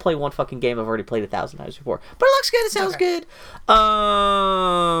to play one fucking game I've already played 1,000 times before. But it looks good. It sounds good.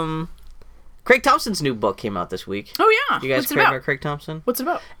 Craig Thompson's new book came out this week. Oh yeah, you guys care about Craig Thompson? What's it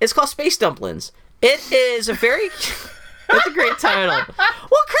about? It's called Space Dumplings. It is a very that's a great title. Well,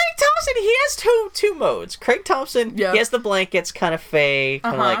 Craig Thompson, he has two modes. Craig Thompson, he has the blankets, kind of fey,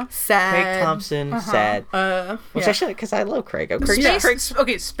 kind of like sad. Craig Thompson, sad. Which I should, because I love Craig.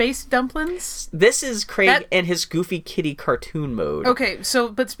 Space Dumplings? This is Craig and his Goofy Kitty cartoon mode. Okay,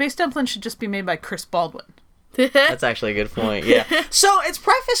 but Space Dumplings should just be made by Chris Baldwin. That's actually a good point, yeah. So it's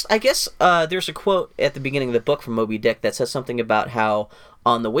prefaced, I guess, there's a quote at the beginning of the book from Moby Dick that says something about how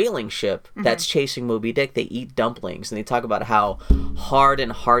on the whaling ship that's chasing Moby Dick, they eat dumplings, and they talk about how hard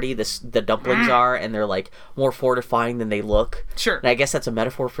and hearty the dumplings are, and they're like more fortifying than they look. Sure. And I guess that's a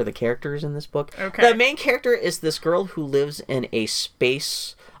metaphor for the characters in this book. Okay. The main character is this girl who lives in a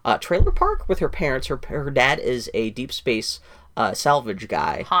space trailer park with her parents. Her dad is a deep space salvage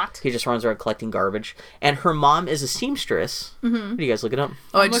guy. Hot. He just runs around collecting garbage. And her mom is a seamstress. What are you guys looking up?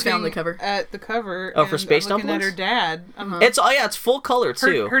 I just found the cover. At the cover. Oh, for Space Dumplings? Dumplings? At her dad. It's full color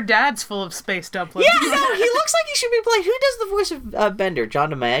too. Her dad's full of Space Dumplings. Yeah, no, he looks like he should be playing. Who does the voice of Bender?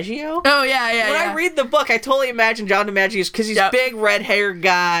 John DiMaggio? Oh yeah. When I read the book, I totally imagine John DiMaggio because he's a big red haired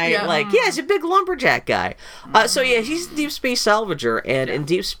guy. He's a big lumberjack guy. So yeah, he's a deep space salvager, and in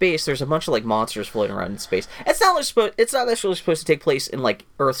deep space, there's a bunch of like monsters floating around in space. It's not necessarily supposed to take place in like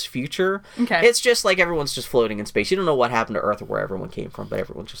Earth's future. Okay. It's just like everyone's just floating in space. You don't know what happened to Earth or where everyone came from, but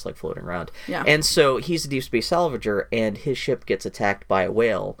everyone's just like floating around. Yeah. And so he's a deep space salvager, and his ship gets attacked by a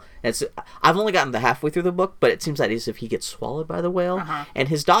whale. And I've only gotten to halfway through the book, but it seems that as if he gets swallowed by the whale. And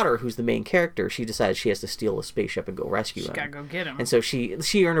his daughter, who's the main character, she decides she has to steal a spaceship and go rescue him. She gotta go get him. And so she and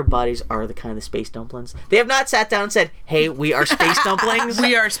her buddies are the kind of space dumplings. They have not sat down and said, "Hey, we are space dumplings."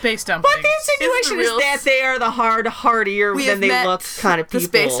 We are space dumplings. But the insinuation is that they are the hardier than they look kind of people. The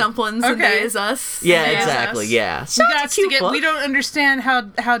space dumplings, and they is us. Yeah, exactly. Yeah. So we don't understand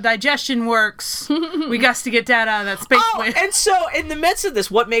how digestion works. We got to get that out of that space. And so in the midst of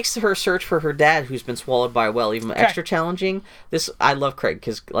this, what makes her search for her dad, who's been swallowed by a whale, even extra challenging? I love Craig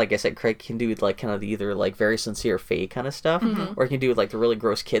because, like I said, Craig can do like kind of either like very sincere fae kind of stuff, or he can do like the really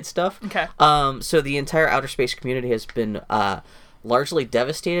gross kid stuff. Okay. So the entire outer space community has been largely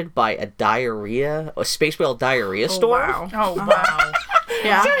devastated by a space whale diarrhea storm. Oh wow.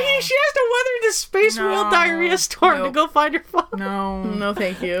 Yeah. So she has to weather this space whale diarrhea storm to go find her father. No,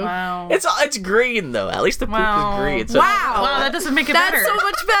 thank you. Wow. It's green though. At least the poop is green. So wow, that doesn't make it better. That's so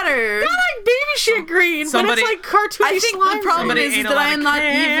much better. God, I like baby shit green, but it's like cartoony I think slime. the problem green. is that I am not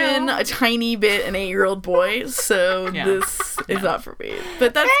even a tiny bit an 8-year-old boy, so this is not for me.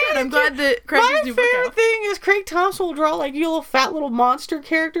 But that's good. I'm glad that Craig is new book out. My favorite thing is Craig Thompson will draw like little fat little monster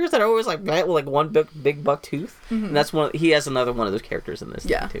characters that are always like with like one big buck tooth, and that's he has another one of those characters in this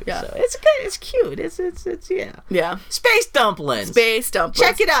thing too. Yeah. So it's good. It's cute. It's yeah. Space dumplings.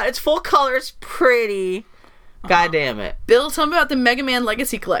 Check it out. It's full color. It's pretty. God damn it. Bill, tell me about the Mega Man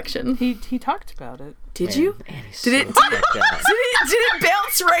Legacy Collection. He talked about it. Did you? Did it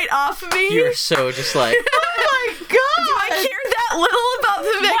bounce right off of me? You're so just like, oh my god! Do I care that little about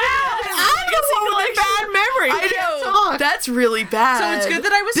the Mega Man Legacy Collection? Bad memory. I know. That's really bad. So it's good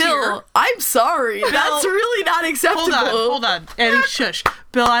that I was Bill, here. I'm sorry. That's really not acceptable. Hold on. Eddie, shush.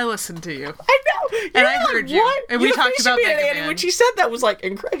 Bill, I listened to you. I know. And I heard you. What? And we talked about Mega Annie Man. when she said that was like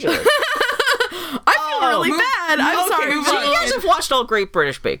incredulous. I feel really bad. I'm sorry. So you guys have watched all Great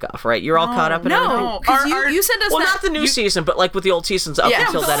British Bake Off, right? You're all caught up in everything? No, because you sent us not the new season, but like with the old seasons up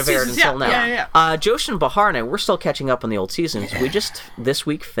until that have aired until now. Yeah. Josh and Bahar and I, we're still catching up on the old seasons. We just, this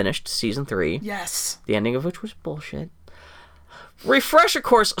week, finished season 3. Yes. The ending of which was bullshit. Refresh, of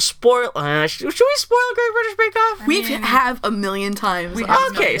course, spoil... should we spoil Great British Bake Off? We have a million times.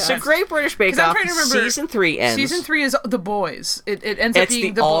 Okay, so Great British Bake Off, season 3 ends. Season 3 is The Boys. It ends up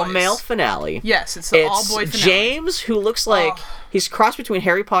being The Boys. It's the all-male finale. Yes, it's the all-boy finale. James, who looks like... He's crossed between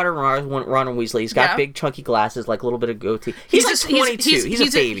Harry Potter and Ron and Weasley. He's got big chunky glasses, like a little bit of goatee. He's like 22. He's a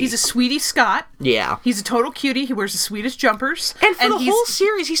baby. He's a sweetie Scott. Yeah. He's a total cutie. He wears the sweetest jumpers. And for the whole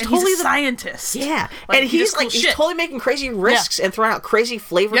series, he's totally a scientist. Yeah. Like, and he's totally making crazy risks and throwing out crazy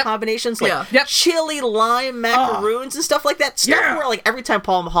flavor combinations, like chili, lime, macaroons, and stuff like that. Stuff where like every time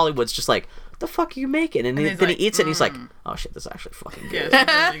Paul Hollywood's just like, the fuck are you making? And then he eats it and he's like, oh shit, this is actually fucking good. Yeah,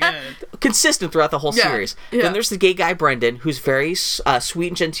 it's really good. Consistent throughout the whole series. Yeah. Then there's the gay guy Brendan, who's very sweet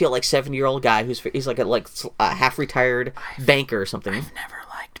and genteel, like 70-year-old guy he's like a half retired banker or something. I've never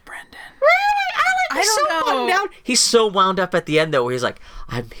liked Brendan. Really? I don't know. He's so wound up at the end though, where he's like,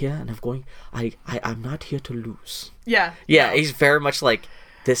 I'm here and I'm not here to lose. Yeah. Yeah, he's very much like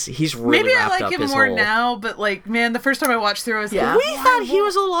this. He's really maybe I wrapped like up him his more whole... now, but like, man, the first time I watched through, I was like, we thought he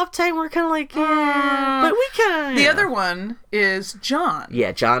was a little uptight. We're kind of like, but we kind of. The other one is John.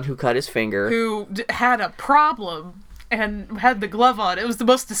 Yeah, John, who cut his finger, who had a problem and had the glove on. It was the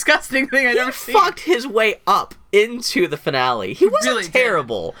most disgusting thing I'd ever seen. He fucked his way up into the finale. He wasn't really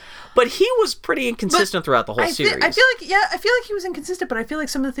terrible. But he was pretty inconsistent throughout the whole series. I feel like he was inconsistent, but I feel like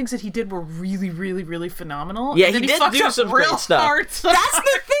some of the things that he did were really, really, really phenomenal. Yeah, and then he did do some great stuff. That's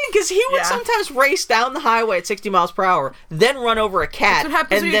the thing, because he would sometimes race down the highway at 60 miles per hour, then run over a cat. That's what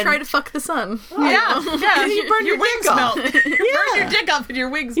happens when you try to fuck the sun. Yeah, you burn your wings dick melt. off. You burn your dick off and your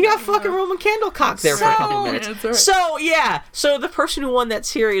wings You melt. got fucking Roman candle cock there for a couple minutes. Right. So the person who won that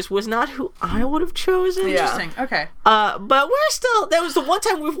series was not who I would have chosen. Interesting. Okay. But we're still... That was the one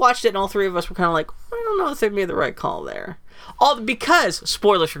time we've watched it and all three of us were kind of like, I don't know if they made the right call there. Because,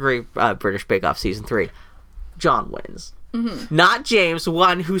 spoilers for Great British Bake Off Season 3, John wins. Mm-hmm. Not James,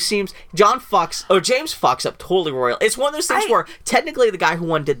 one who seems... James fucks up totally royal. It's one of those things where technically the guy who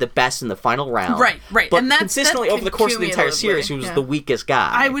won did the best in the final round. Right. But and that's consistently over the course of the entire series, he was the weakest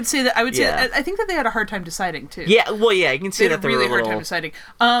guy. I would say that. I think that they had a hard time deciding, too. Yeah, well, yeah, you can see that they had a really hard time deciding.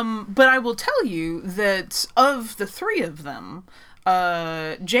 But I will tell you that of the three of them...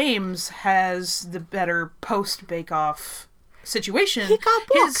 James has the better post-Bake-Off situation. He got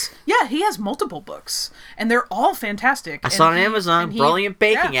books. He has multiple books, and they're all fantastic. I saw on Amazon, Brilliant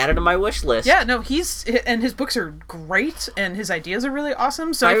Baking, added to my wish list. Yeah, no, his books are great, and his ideas are really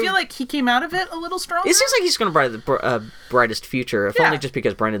awesome, so I feel like he came out of it a little stronger. It seems like he's going to brighten the brightest future, if only just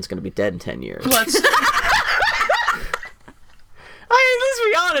because Brendan's going to be dead in 10 years. Let's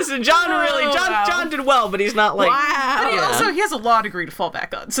be honest, and John did well, but he's not like... Wow. But he has a law degree to fall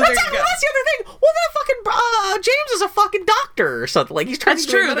back on, so there you go. That's the other thing. Well, that fucking... James is a fucking doctor or something. Like, he's trying to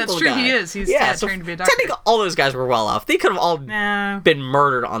be a medical guy. He is. He's trained to be a doctor. Technically, all those guys were well off. They could have all been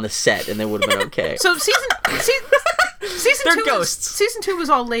murdered on the set, and they would have been okay. So season They're two ghosts. Season 2 was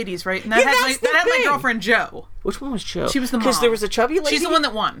all ladies, right? And that had my girlfriend Jo. Which one was Jo? She was the mom. Because there was a chubby lady? She's the one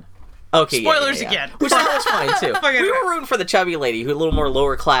that won. Okay, spoilers again. Which that was fine too. We were rooting for the chubby lady, who a little more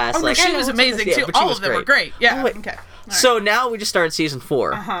lower class. Oh, she was amazing too. All of them were great. Yeah. Okay. So now we just started season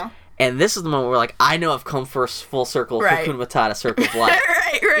 4. And this is the moment where like, I know I've come for full circle, Hakuna Matata, circle of life.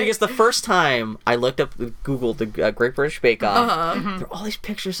 right. Because the first time I Googled the Great British Bake Off, there were all these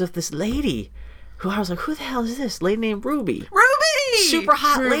pictures of this lady who I was like, who the hell is this? Lady named Ruby. Super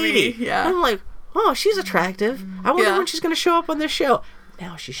hot lady. Yeah. And I'm like, oh, she's attractive. I wonder when she's going to show up on this show.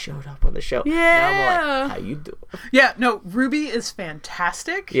 now she showed up on the show. Yeah. Now I'm like, how you doing? Yeah, no, Ruby is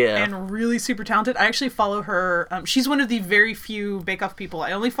fantastic and really super talented. I actually follow her. She's one of the very few Bake Off people.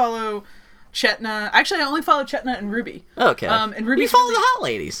 I only follow Chetna. Actually, I only follow Chetna and Ruby. Okay. And Ruby. You follow the hot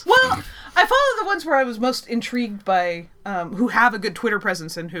ladies. Well, I follow the ones where I was most intrigued by, who have a good Twitter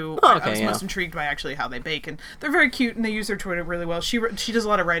presence and who I was most intrigued by actually how they bake. And they're very cute and they use their Twitter really well. She does a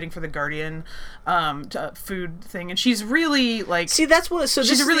lot of writing for The Guardian, food thing. And she's really like... See, that's what... So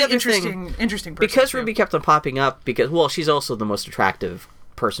she's a really interesting person. Because too. Ruby kept on popping up because, well, she's also the most attractive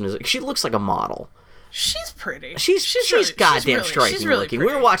person. She looks like a model. She's pretty. She's goddamn striking she's really looking.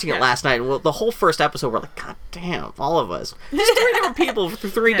 pretty. We were watching it last night, and the whole first episode, we're like, God damn, all of us. There's 3 different people with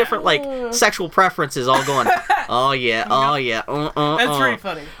 3 different like sexual preferences, all going, oh yeah, oh yeah, That's pretty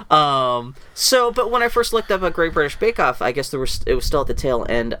funny. So, but when I first looked up at Great British Bake Off, I guess it was still at the tail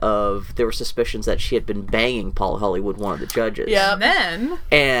end of there were suspicions that she had been banging Paul Hollywood, one of the judges. Yeah.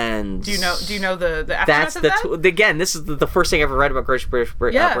 And do you know the aftermath of that? Again, this is the first thing I ever read about Great British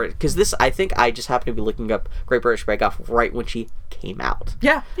Bake Off, because this, I think I just happened to be looking up Great British Bake Off right when she came out.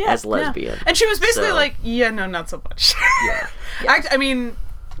 Yeah. As lesbian. And she was basically like, yeah, no, not so much. Yeah. I mean,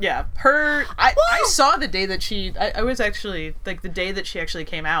 yeah, I saw the day that she, I was actually, like, the day that she actually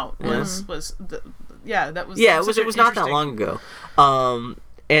came out it was not that long ago.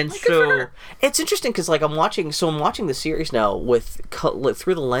 And like, so it's interesting because like I'm watching the series now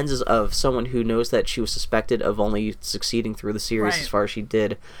through the lenses of someone who knows that she was suspected of only succeeding through the series as far as she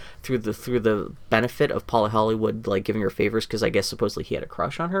did through the benefit of Paul Hollywood like giving her favors because I guess supposedly he had a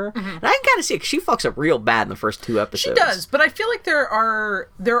crush on her. And I can kind of see it 'cause she fucks up real bad in the first 2 episodes. She does, but I feel like there are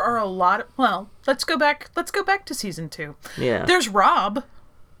a lot of, well, let's go back to season 2. Yeah. There's Rob.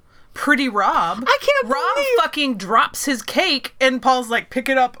 Pretty Rob. I can't believe Rob fucking drops his cake and Paul's like, pick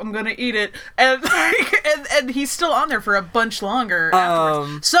it up, I'm gonna eat it. And and he's still on there for a bunch longer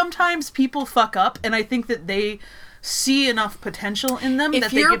afterwards. Sometimes people fuck up and I think that they see enough potential in them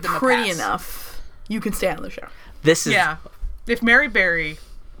that they give them a pass. If you're pretty enough, you can stay on the show. This is If Mary Berry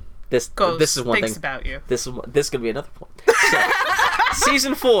this is one thinks thing about you. This is gonna be another point. So,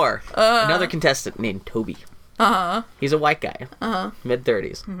 season 4, another contestant named Toby. He's a white guy,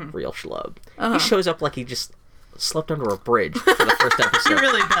 mid-30s, real schlub. He shows up like he just slept under a bridge for the first episode. He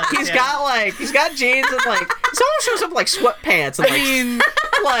really does. He's got jeans and like he almost shows up like sweatpants and like I mean,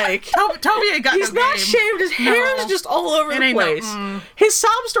 like Toby ain't got he's no not game. shaved. His hair is just all over the place. His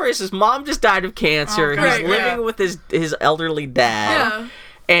sob story is his mom just died of cancer. He's living with his elderly dad. Yeah.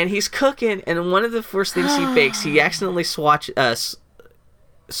 And he's cooking, and one of the first things he bakes, he accidentally swaps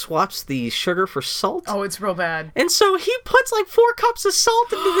the sugar for salt. Oh, it's real bad. And so he puts like 4 cups of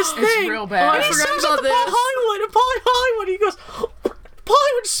salt into this thing. It's real bad. And he serves it to Paul Hollywood, and Paul Hollywood, he goes, Paul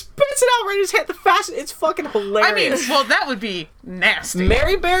Hollywood spits it out right in his hand. It's fucking hilarious. I mean, well, that would be nasty.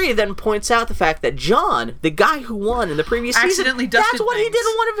 Mary Berry then points out the fact that John, the guy who won in the previous accidentally season, that's what he did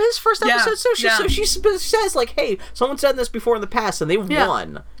in one of his first episodes. So she says like, hey, someone's done this before in the past and they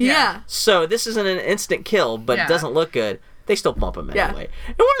won. Yeah. So this isn't an instant kill, but it doesn't look good. They still bump him anyway.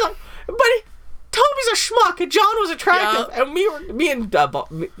 And we're like, but Toby's a schmuck, and John was attractive, and me and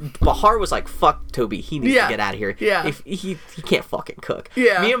Bahar was like, fuck Toby, he needs to get out of here. Yeah. If he can't fucking cook.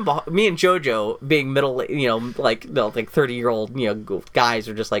 Yeah. Me and JoJo, being middle, like 30-year-old, guys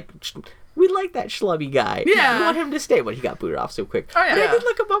are just like, we like that schlubby guy. Yeah. We want him to stay, but he got booted off so quick. Oh, yeah. And I did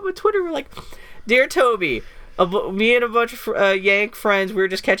look him up on Twitter, we're like, Dear Toby, me and a bunch of Yank friends, we were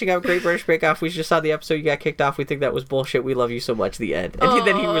just catching up Great British Bake Off. We just saw the episode you got kicked off. We think that was bullshit. We love you so much. The end. And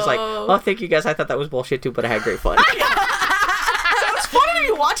then he was like, oh, thank you guys. I thought that was bullshit too, but I had great fun. So it's funny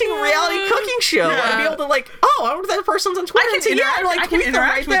to be watching a reality cooking show and be able to like, oh, I wonder if that person's on Twitter. I can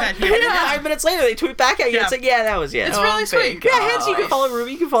interact with that. And then 5 minutes later, they tweet back at you and say, yeah, that was it. It's really sweet. Yeah, hence you can follow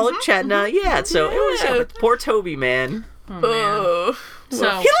Ruby, you can follow Chetna. Yeah, so it was but poor Toby, man. Oh. So he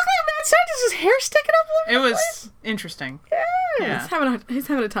looked like Matt Santos. His hair sticking up. It was interesting. Yeah. He's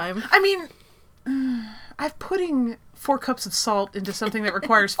having a time. I mean, I'm putting 4 cups of salt into something that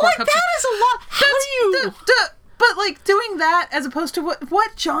requires 4 cups. That is a lot. How do you? But like doing that as opposed to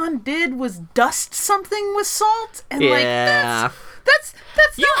what John did was dust something with salt and like that's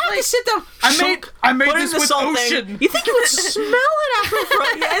you not have like, to sit down. I made put this in the with salt ocean. Thing. You think you would smell it after?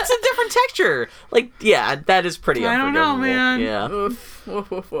 Yeah, it's a different texture. Like, yeah, that is pretty. I don't know, man. Yeah. Oof.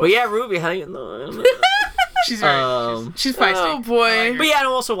 But yeah, Ruby, how do you know? She's right. She's feisty. Oh boy. But yeah, I'm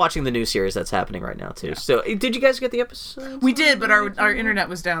also watching the new series that's happening right now too. Yeah. So, did you guys get the episode? We did, but our internet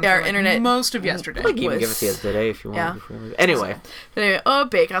was down. Yeah, for our internet most of yesterday. I can even give it to you today if you want. Yeah. Anyway,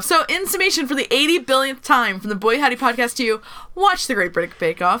 Bake Off. So, in summation, for the 80 billionth time from the Boy Howdy podcast to you, watch the Great British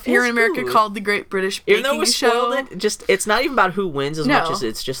Bake Off here in America, called the Great British Baking Show. Even though we spoiled it, it's not even about who wins as much as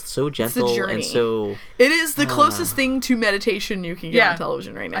it's just so gentle and so. It is the closest thing to meditation you can get on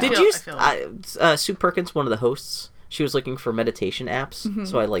television right now. Did you? Sue Perkins, one of the hosts. She was looking for meditation apps,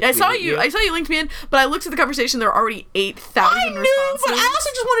 so I saw you linked me in, but I looked at the conversation. There are already 8,000 responses. But I also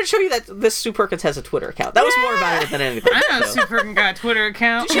just wanted to show you that this Sue Perkins has a Twitter account. That was more about it than anything. I know Sue Perkins got a Twitter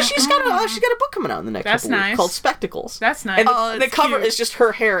account. She's got a book coming out in the next couple weeks called Spectacles. That's nice. And the cover is just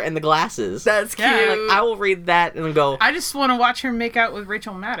her hair and the glasses. That's cute. I will read that and go. I just want to watch her make out with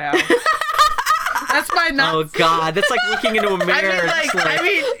Rachel Maddow. That's my not. Oh God, that's like looking into a mirror.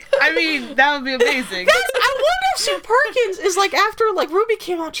 I mean, that would be amazing. I wonder if Sue Perkins is like after Ruby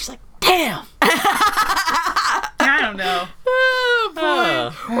came out, she's like, damn. I don't know. Oh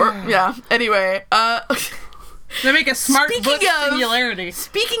boy. Anyway, they make a smart book singularity.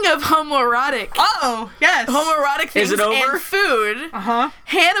 Speaking of homoerotic. Oh, yes. Homoerotic things is it over? and food. Uh-huh.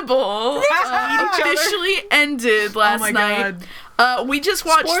 Hannibal officially ended last night. God. We just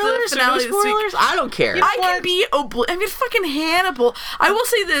watched the finale this week. I don't care. I can be fucking Hannibal. I will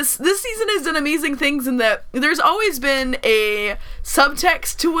say this season has done amazing things in that there's always been a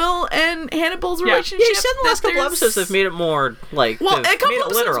subtext to Will and Hannibal's relationship. Yeah, you said the last couple episodes have made it more a couple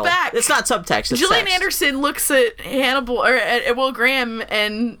episodes literal. back. It's not subtext, it's Gillian text. Anderson looks at Hannibal or at Will Graham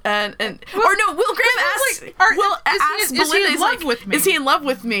and Will Graham asks is he in love with me? Is he in love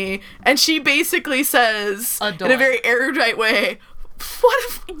with me? And she basically says in a very erudite way,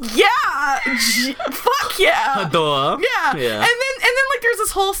 fuck yeah. Duh. Yeah. And then there's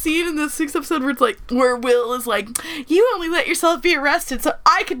this whole scene in the 6th episode where Will is like, you only let yourself be arrested so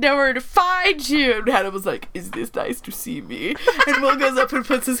I could know where to find you. And Hannah was like, is this nice to see me? And Will goes up and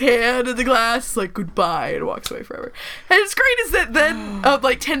puts his hand in the glass, like, goodbye, and walks away forever. And it's great is that then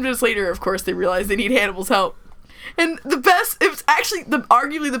 10 minutes later, of course, they realize they need Hannibal's help. And it's actually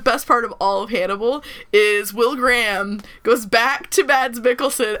arguably the best part of all of Hannibal is Will Graham goes back to Mads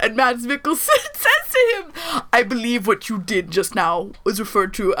Mikkelsen, and Mads Mikkelsen says to him, I believe what you did just now was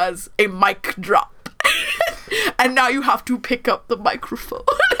referred to as a mic drop. And now you have to pick up the microphone.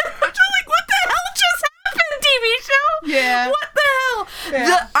 I'm just like, what the hell just happened, TV show? Yeah. What the hell?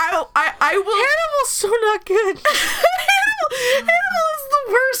 Yeah. I will. Hannibal's so not good. Hannibal is the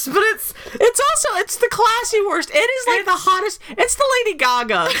worst, but it's the classy worst. It is like the hottest. It's the Lady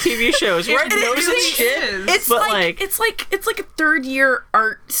Gaga TV shows where it knows its shit. It's like a third year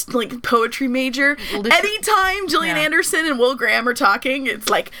art poetry major. Anytime Gillian Anderson and Will Graham are talking, it's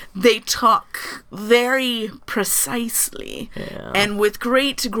like they talk very precisely and with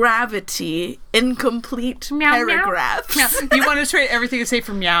great gravity in complete paragraphs. Meow. You want to trade everything to say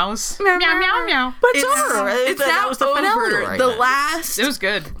for meows? Meow, meow, meow. But it's over. It's now was the finale over. Right The now. last. It was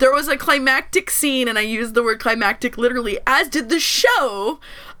good. There was a climactic scene, and I used the word climactic literally, as did the show.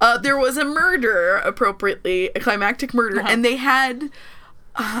 There was a murder, appropriately, a climactic murder, and they had.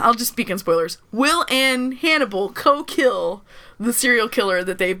 I'll just speak in spoilers. Will and Hannibal co-kill the serial killer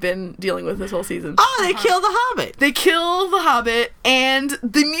that they've been dealing with this whole season. Oh, they kill the Hobbit. They kill the Hobbit, and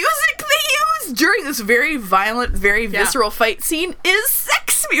the music they use during this very violent, very visceral fight scene is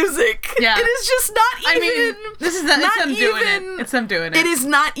sex music. Yeah. It is just not even... it's them doing it. It's them doing it. It is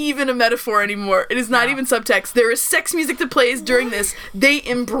not even a metaphor anymore. It is not even subtext. There is sex music that plays during this. They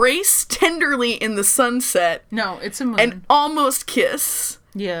embrace tenderly in the sunset. No, it's a moon. And almost kiss.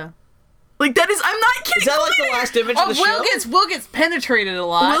 Yeah. Like, that is, I'm not kidding. Is that like the last image of the show? Will gets penetrated a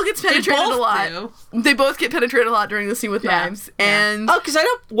lot. Will gets penetrated a lot. They both get penetrated a lot during the scene with knives. And because I know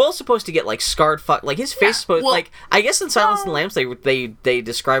Will's supposed to get like scarred like his face supposed I guess in Silence of the Lambs they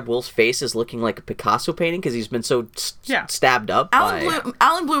describe Will's face as looking like a Picasso painting because he's been so stabbed up.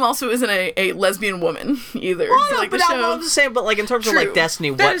 Alan Bloom also isn't a lesbian woman either. Well, no, but I'm just saying, but like in terms of like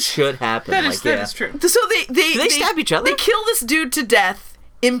Destiny, what should happen? That is true. So they stab each other? They kill this dude to death.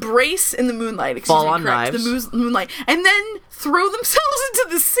 Embrace in the moonlight, fall on knives, the moonlight, and then throw themselves into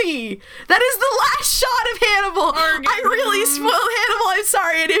the sea. That is the last shot of Hannibal. I really spoiled Hannibal. I'm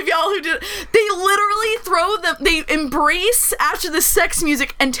sorry, any of y'all who did. They literally throw them. They embrace after the sex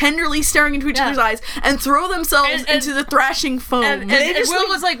music and tenderly staring into each other's eyes, and throw themselves into the thrashing foam. And Will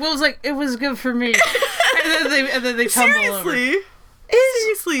was like, it was good for me. and then they tumble over.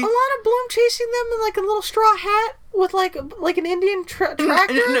 Seriously. A lot of Bloom chasing them in like a little straw hat. with like an Indian tractor?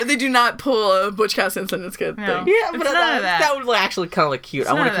 No, they do not pull a Butch Cassidy and Sundance Kid thing. Yeah, but that would actually kind of look cute.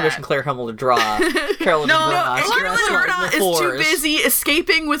 I want to commission Claire Hummel to draw Carolyn DeVernas. Carolyn DeVernas is too busy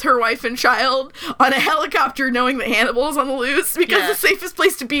escaping with her wife and child on a helicopter, knowing that Hannibal is on the loose, because the safest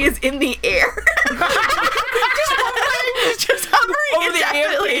place to be is in the air. Just hovering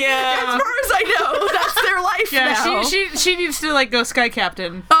indefinitely. As far as I know, that's their life now. She needs to like go Sky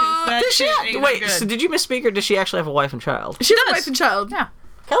Captain. So did you misspeak, or does she actually have a wife and child? She has a wife and child. Yeah.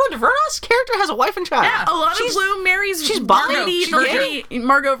 Carolyn DeVernas' character has a wife and child. Yeah, a lot of Bloom marries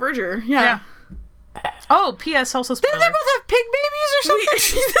Margot Verger. Yeah. Oh, P.S. also spoiler. Did they both have pig babies or something?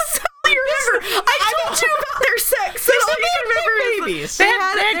 That's all you remember. I told you about their sex. That's all you remember. Babies. They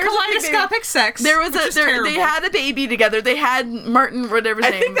had kaleidoscopic sex. There was they had a baby together. They had Martin, whatever's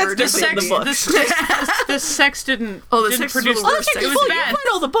name. I think that's just in the books. The sex didn't. Oh, the sex produce. It was bad. You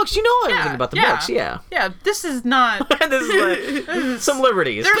read all the books. You know everything about the books. Yeah. Yeah. This is not. This is some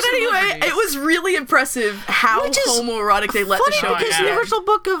liberties. But anyway, it was really impressive how homoerotic they let the show. Because the original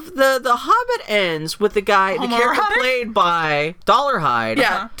book of the Hobbit ends with the guy, the character played by Dollarhide.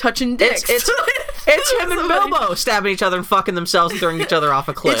 Yeah, touching dicks. It's him and Bilbo stabbing each other and fucking themselves and throwing each other off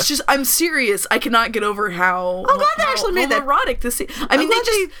a cliff. It's just, I'm serious. I cannot get over how. I'm glad they actually made that erotic this scene. I mean,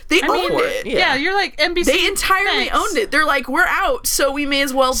 they owned it. Yeah, you're like NBC. They entirely owned it. They're like, we're out, so we may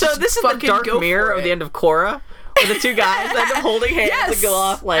as well. So this is the dark mirror of the end of Korra. The two guys end up holding hands and go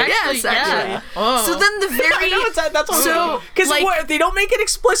off like actually. Oh. So then the very that's what because like, they don't make it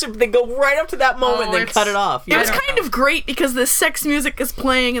explicit, but they go right up to that moment and then cut it off. It was kind of great because the sex music is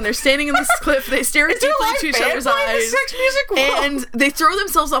playing and they're standing on this cliff. They stare deeply into each other's eyes. Sex music and they throw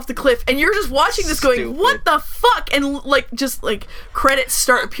themselves off the cliff, and you're just watching this going, what the fuck? And credits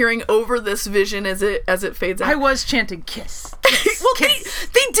start appearing over this vision as it fades out. I was chanting kiss. Well, kiss.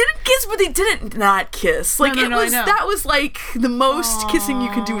 They didn't kiss, but they didn't not kiss. Like that was like the most kissing you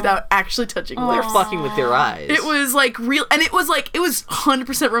can do without actually touching. They're fucking with their eyes. It was like real, and it was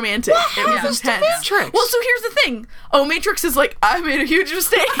 100% romantic. It was intense. Matrix? Well, so here's the thing. Oh, Matrix is like, I made a huge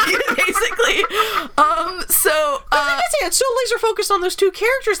mistake, basically. It's so laser focused on those two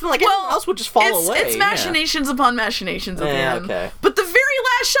characters, and like everyone else would just fall away. It's machinations upon machinations at the end. Okay. But the very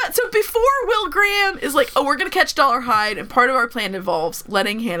last shot. So before Will Graham is like, oh, we're gonna catch Dollarhide, and part of our plan involves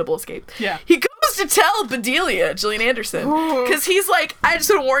letting Hannibal escape. Yeah. He goes to tell Bedelia, Gillian Anderson, because he's like, I just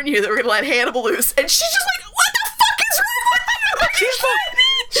want to warn you that we're gonna let Hannibal loose, and she's just like, what the fuck is wrong with you? She's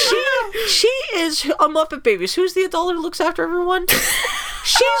like, she is a Muppet Baby. Who's the adult who looks after everyone?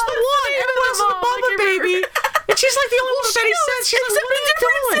 She's the one. Everyone's the Muppet Baby. And she's like the only one that he says. She's like, what are you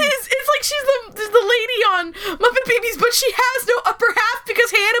doing? It's like she's the lady on Muppet Babies, but she has no upper half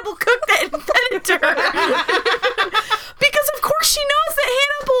because Hannibal cooked it and fed it to her. Because of course she knows that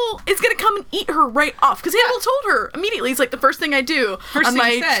Hannibal is going to come and eat her right off. Because Hannibal told her immediately, he's like, the first thing I do on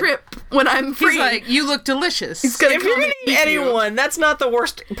my trip when I'm free. He's like, you look delicious. He's gonna if you're going to eat anyone, that's not the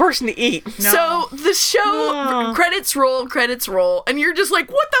worst person to eat. No. So the show, credits roll, and you're just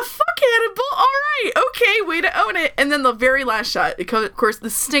like, what the fuck, Hannibal? All right, okay, way to own it. And then the very last shot, of course, the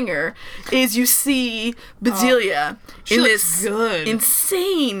stinger, is you see Bedelia in this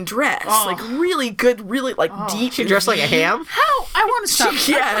insane dress. Like, really good, really, like, deep. She dressed like a ham? How? I want to stop.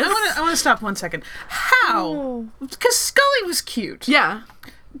 Yes. I want to stop 1 second. How? Because Scully was cute. Yeah.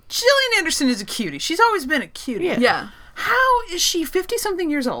 Gillian Anderson is a cutie. She's always been a cutie. Yeah. How is she 50-something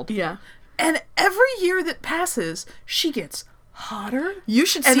years old? Yeah. And every year that passes, she gets hotter. You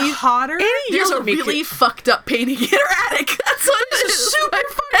should and see hotter. There's a really fucked up painting in her attic. That's what it is. Super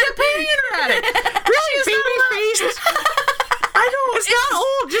fucked up painting in her attic. Really baby faced. I don't. It's not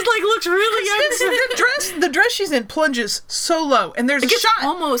old. Just like looks really young. The dress she's in plunges so low, and there's a shot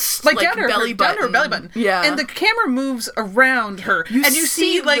almost like down her belly button. Yeah, and the camera moves around her, and you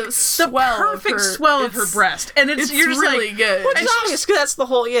see like the perfect swell of her breast, and it's you're just really like, good. Well, it's obvious because that's the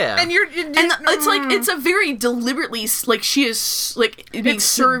whole and it's like it's a very deliberately like she is like being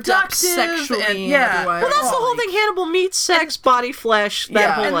served up sexually. And otherwise. Well, that's the whole thing. Hannibal meets sex, body, flesh,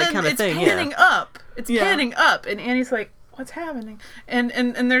 that whole like kind of thing. It's panning up. It's panning up, and Annie's like, what's happening? And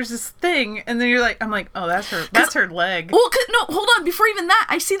there's this thing, and then you're like, I'm like, oh, that's her leg. Well, no, hold on. Before even that,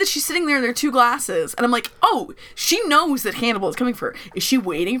 I see that she's sitting there in their two glasses, and I'm like, oh, she knows that Hannibal is coming for her. Is she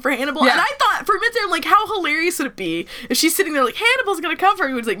waiting for Hannibal? Yeah. And I thought for a minute there, I'm like, how hilarious would it be if she's sitting there like, Hannibal's gonna come for her?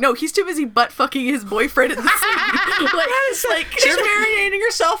 He was like, no, he's too busy butt fucking his boyfriend in the scene. Like she's marinating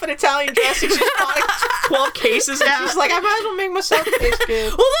herself an Italian dress and she's buying 12 cases and she's like, I might as well make myself taste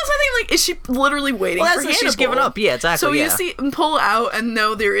good. Well, that's the thing. Like, is she literally waiting for Hannibal? She's giving up. Yeah, exactly. So you see him pull out, and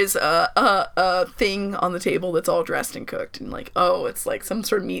no, there is a thing on the table that's all dressed and cooked, and like, oh, it's like some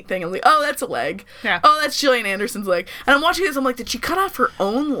sort of meat thing. I'm like, oh, that's a leg. Yeah. Oh, that's Gillian Anderson's leg. And I'm watching this. I'm like, did she cut off her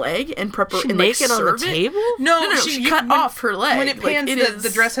own leg and prep her and like naked on the table? No, she cut off her leg. When it pans, the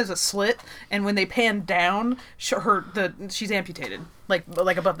dress has a slit, and when they pan down, she's amputated, like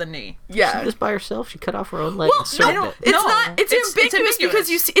above the knee. Yeah, she just by herself. She cut off her own leg. Well, no, it's not. It's ambiguous because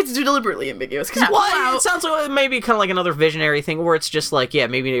you see, it's deliberately ambiguous. Because it sounds like maybe kind of like another visionary thing where it's just like, yeah,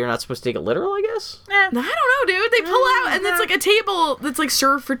 maybe you're not supposed to take it literal. I guess. I don't know, dude. They pull out, and it's like a table that's like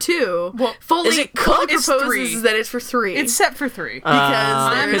served for two. Well, is it cooked? It's proposes that it's for three. It's set for three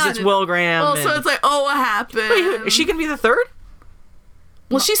because it's Will Graham. Well, so it's like, oh, what happened? Wait, is she gonna be the third?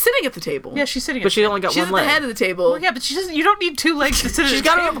 Well, she's sitting at the table. Yeah, she's sitting. But she only got she's one leg. She's at the head of the table. Well, yeah, but she doesn't. You don't need two legs to sit at the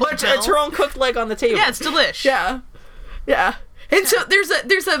table. She's got it's her own cooked leg on the table. Yeah, it's delish. Yeah. And so there's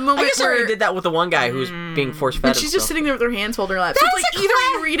a moment I guess where I already did that with the one guy who's being force fed. And she's just sitting there with her hands folded in her lap. So it's like either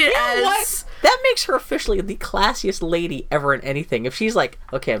you read it as what? That makes her officially the classiest lady ever in anything. If she's like,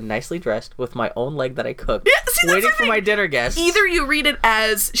 okay, I'm nicely dressed with my own leg that I cooked, waiting for my dinner guests. Either you read it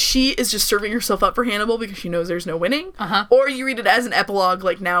as she is just serving herself up for Hannibal because she knows there's no winning, or you read it as an epilogue,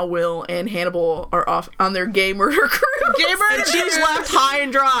 like now Will and Hannibal are off on their gay murder cruise. Gay murder, and she's left high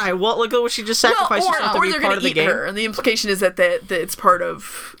and dry. Well, look at what she just sacrificed herself to be part of the game. Her, and the implication is that it's part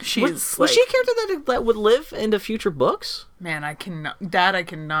of. Was she a character that would live into future books? Man, I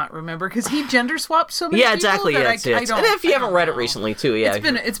cannot remember because he gender swapped so many. Yeah, exactly. People Yeah, and if you haven't read it recently, too, yeah,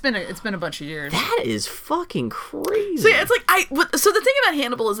 it's been a bunch of years. That is fucking crazy. So yeah, it's like so the thing about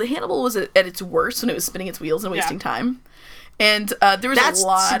Hannibal is that Hannibal was at its worst when it was spinning its wheels and wasting time. And there was a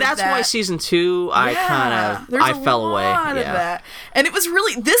lot of that. That's why season 2, I fell away. Of that. And it was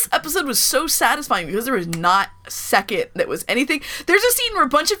really, this episode was so satisfying because there was not a second that was anything. There's a scene where a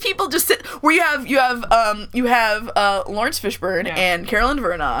bunch of people just sit, where you have Lawrence Fishburne and Carolyn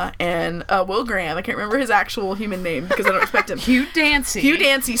Verna and Will Graham. I can't remember his actual human name because I don't respect him. Hugh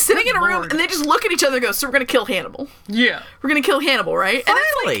Dancy sitting in a room and they just look at each other and go, so we're going to kill Hannibal. Yeah. We're going to kill Hannibal, right?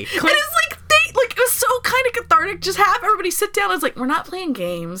 Finally. And it's like it was so kind of cathartic. Just have everybody sit down. I was like, we're not playing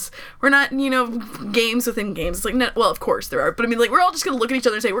games. We're not, games within games. It's like, no, well, of course there are. But I mean, like, we're all just going to look at each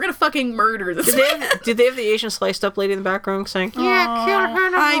other and say, we're going to fucking murder this. Did they have the Asian sliced up lady in the background saying, yeah, kill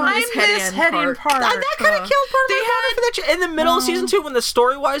Hannibal? I miss Hetty and Park. That kind of killed part of my for that in the middle of season 2 when the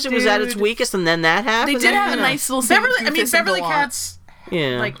story-wise it was at its weakest and then that happened. They did have a nice little scene Beverly Cats.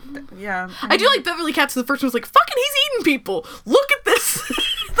 Yeah. I do like Beverly Cats. The first one was like, fucking, he's eating people. Look at this.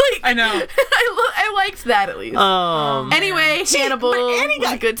 I know. I liked that at least. Anyway, Hannibal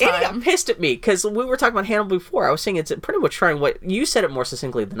was a good time. Annie got pissed at me because we were talking about Hannibal before. I was saying it's pretty much trying what you said it more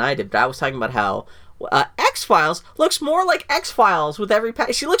succinctly than I did, but I was talking about how X-Files looks more like X-Files with every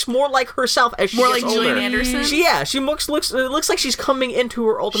she looks more like herself as she more gets like older. Gillian Anderson. She looks it looks like she's coming into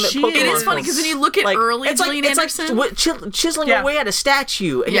her ultimate Pokemon. It is funny because when you look at early Gillian Anderson, it's like chiseling away at a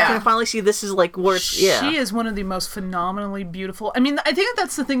statue, and you can finally see this is like where it's, she is one of the most phenomenally beautiful. I mean, I think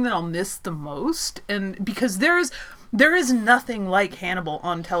that's the thing that I'll miss the most, and because there is nothing like Hannibal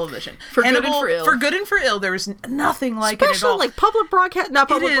on television. For good and for ill. For good and for ill, there is nothing like it at all. Especially like public broadcast, not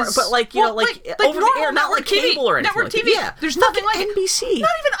public, but like over the air, not like TV, cable or anything. Network like TV. Yeah, there's nothing like NBC. Not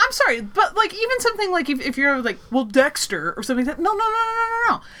even. I'm sorry, but like even something like if you're like Dexter or something like that.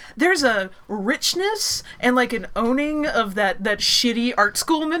 No. There's a richness and like an owning of that shitty art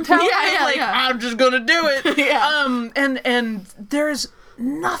school mentality. I'm just gonna do it. And there's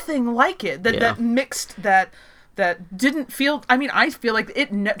nothing like it that mixed that didn't feel. I mean, I feel like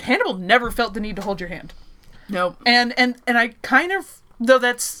Hannibal never felt the need to hold your hand. Nope. And I kind of, though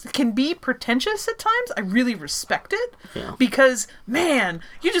that's can be pretentious at times, I really respect it because man,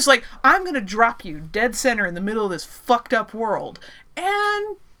 you just like, I'm gonna drop you dead center in the middle of this fucked up world,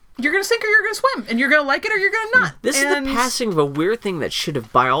 and you're gonna sink or you're gonna swim, and you're gonna like it or you're gonna not. This is the passing of a weird thing that should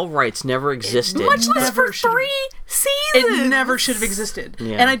have, by all rights, never existed. Much less for 3 seasons. It never should have existed.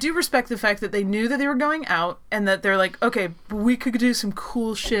 Yeah. And I do respect the fact that they knew that they were going out, and that they're like, okay, we could do some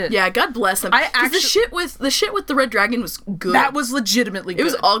cool shit. Yeah, God bless them. The shit with the Red Dragon was good. That was legitimately good. It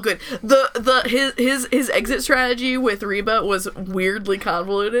was all good. His exit strategy with Reba was weirdly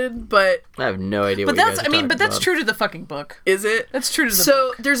convoluted, but I have no idea. But that's true to the fucking book. Is it? That's true to the book.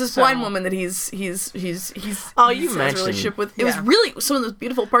 So there's this blind woman that he's you mentioned a relationship with. It was really some of the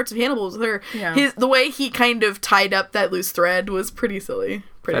beautiful parts of Hannibal was with her. Yeah. The way he kind of tied up that loose thread was pretty silly.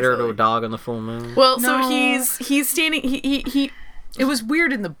 Fed her to a dog on the full moon. Well, so he's standing. It was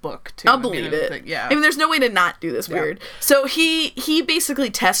weird in the book, too. I'll believe it. I mean, there's no way to not do this weird. So he basically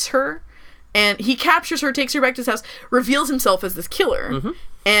tests her, and he captures her, takes her back to his house, reveals himself as this killer,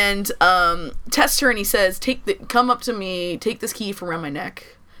 and tests her, and he says, come up to me, take this key from around my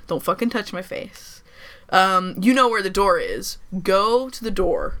neck. Don't fucking touch my face. You know where the door is. Go to the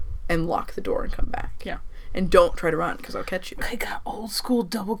door and lock the door and come back. Yeah. And don't try to run, because I'll catch you. I got old school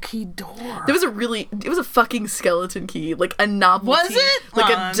double key door. It was a fucking skeleton key, like a novelty. Was it?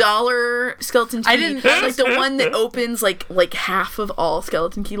 Like $1 skeleton key. I didn't. Like the one that opens like half of all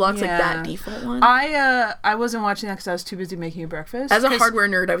skeleton key locks, like that default one. I wasn't watching that because I was too busy making breakfast. As a hardware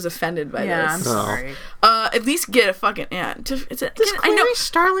nerd, I was offended by this. I'm sorry. At least get a fucking Does Clary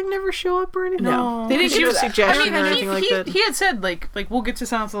Starling never show up or anything? No, they didn't give a suggestion or anything like that. He had said like we'll get to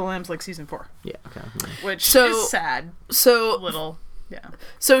Silence of the Lambs like season 4. Yeah. Okay. Which is sad. So little. Yeah.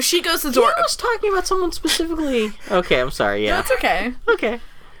 So she goes to the door. I was talking about someone specifically. Okay, I'm sorry. Yeah. That's okay. Okay.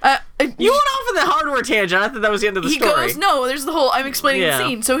 You went off on the hardware tangent. I thought that was the end of the story. He goes, no, there's the whole, I'm explaining the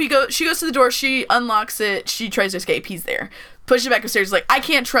scene. So she goes to the door, she unlocks it, she tries to escape, he's there. Pushes it back upstairs, like, I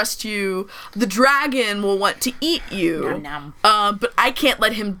can't trust you. The dragon will want to eat you. But I can't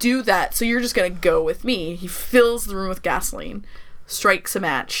let him do that, so you're just gonna go with me. He fills the room with gasoline, strikes a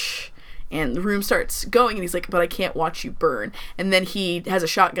match, and the room starts going, and he's like, but I can't watch you burn. And then he has a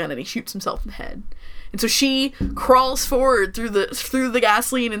shotgun, and he shoots himself in the head. And so she crawls forward through the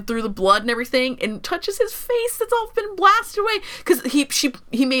gasoline and through the blood and everything, and touches his face that's all been blasted away, because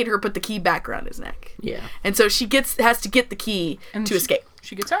he made her put the key back around his neck. Yeah. And so she has to get the key to escape.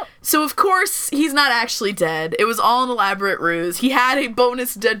 She gets out. So of course he's not actually dead. It was all an elaborate ruse. He had a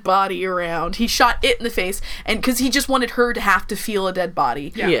bonus dead body around. He shot it in the face, and because he just wanted her to have to feel a dead body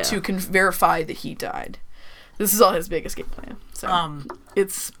to verify that he died. This is all his big escape plan. So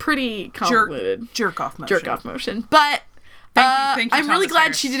it's pretty convoluted. Jerk off motion. But thank you, I'm really Thomas glad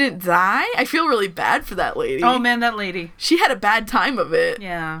Harris. she didn't die. I feel really bad for that lady. Oh man, that lady. She had a bad time of it.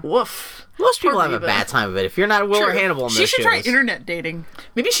 Yeah. Woof. Most people have a bad time of it. If you're not Will or Hannibal in those She should try shows. internet dating.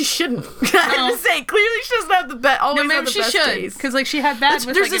 Maybe she shouldn't. I'm just saying, clearly she doesn't have the best. No, maybe she should. Because like she had bad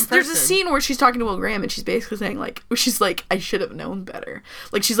with there's a scene where she's talking to Will Graham and she's basically saying I should have known better.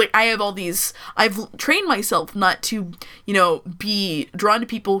 Like she's like, I've trained myself not to, be drawn to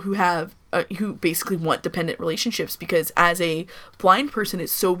people who have who basically want dependent relationships, because as a blind person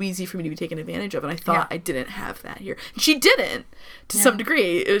it's so easy for me to be taken advantage of, and I thought I didn't have that here. And she didn't, to some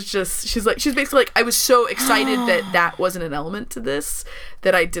degree. It was just she's basically like, I was so excited that wasn't an element to this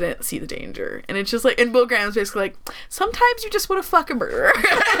that I didn't see the danger. And it's just like, and Will Graham's basically like, sometimes you just want to fuck a murderer.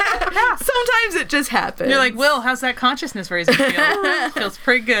 Sometimes it just happens. You're like, Will, how's that consciousness raising feel? Feels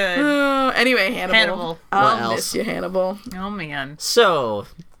pretty good. Anyway, Hannibal. I'll miss you, Hannibal. Oh man. So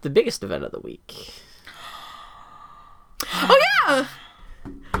the biggest event of the week. Oh yeah!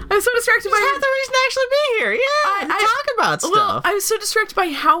 I was so distracted by the reason to actually be here. Yeah, talk about stuff. Well, I was so distracted by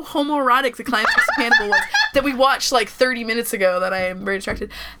how homoerotic the climax of Hannibal was that we watched like 30 minutes ago that I am very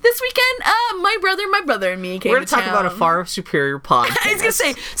distracted. This weekend, my brother and me came to town. We're going to talk about a far superior podcast. I was going to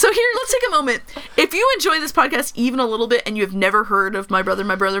say, so here, let's take a moment. If you enjoy this podcast even a little bit and you have never heard of My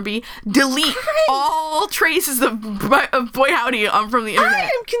Brother B, delete all traces of Boy Howdy from the internet. I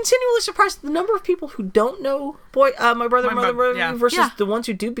am continually surprised at the number of people who don't know My Brother B versus the ones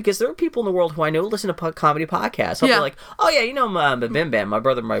who do, because there are people in the world who I know listen to comedy podcasts. I'll be like, oh yeah, Bim Bam, my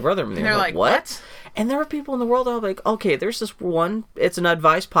brother. And they're like, what? And there are people in the world that are like, okay, there's this one, it's an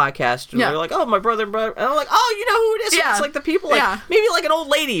advice podcast, and they're like, oh, my brother, and I'm like, oh, you know who it is? Yeah. It's like the people, maybe like an old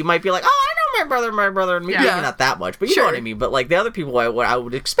lady might be like, oh, I know my brother, and maybe not that much, but you know what I mean. But like the other people I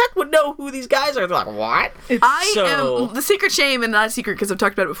would expect would know who these guys are. They're like, what? The secret shame, and not a secret because I've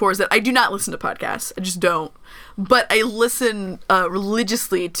talked about it before, is that I do not listen to podcasts. I just don't. But I listen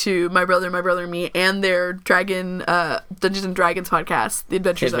religiously to My Brother and Me and their Dungeons and Dragons podcast, The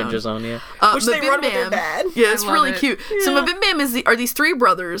Adventure Zone. Which they run with their dad. Yeah, it's really cute. Yeah. So Mabim Bam are these three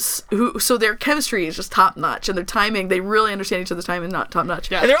brothers so their chemistry is just top notch, and their timing, they really understand each other's timing, not top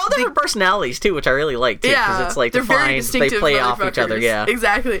notch. Yeah. And they're all different personalities too, which I really like too, because it's like they're very distinctive. They play off each other. Yeah,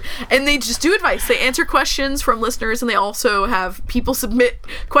 exactly. And they just do advice. They answer questions from listeners, and they also have people submit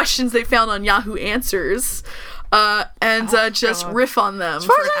questions they found on Yahoo Answers. Just riff on them. As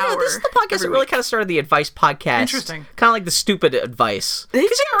far as I know, this is the podcast that really kind of started the advice podcast. Interesting. Kind of like the stupid advice. They've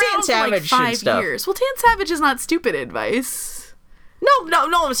been Dan around for Savage like 5 years. Well, Dan Savage is not stupid advice.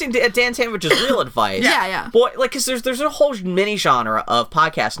 No, I'm saying Dan Sandwich's real advice. Yeah. Boy, like, because there's a whole mini genre of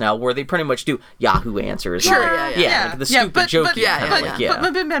podcasts now where they pretty much do Yahoo Answers. Sure, like the stupid jokey kind of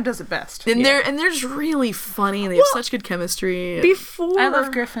But Mabim Bam does it best. And they're just really funny, and they have such good chemistry. I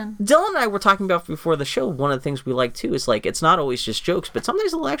love Griffin. Dylan and I were talking about before the show, one of the things we like too is, like, it's not always just jokes, but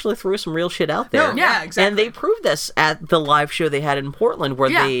sometimes they'll actually throw some real shit out there. No, yeah, exactly. And they proved this at the live show they had in Portland, where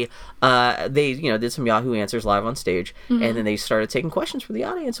they did some Yahoo Answers live on stage, and then they started taking questions from the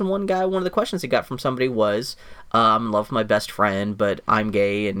audience. And one of the questions they got from somebody was, I'm in love with my best friend, but I'm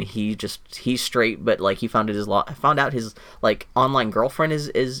gay, and he's straight, but like he found out his like online girlfriend is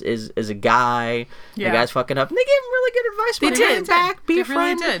a guy. The guy's fucking up, and they gave him really good advice. They did. Back, be a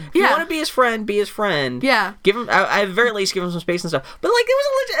friend. Really did. If you want to be his friend, be his friend. Yeah. Give him. I at the very least give him some space and stuff. But like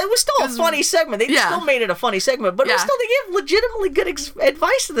it was still a funny segment. They still made it a funny segment, but it was still, they gave legitimately good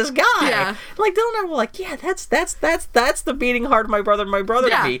advice to this guy. Yeah. Like Dylan and I were like, yeah, that's the beating heart of my brother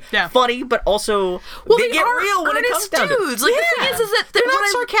to be. Yeah. Funny, but also they get real when it comes down to it. Like, the thing is that they're not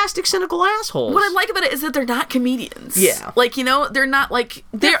sarcastic, cynical assholes. What I like about it is that they're not comedians. Yeah. Like, they're not like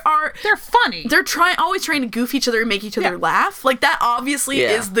they're funny. They're always trying to goof each other and make each other laugh. Like, that obviously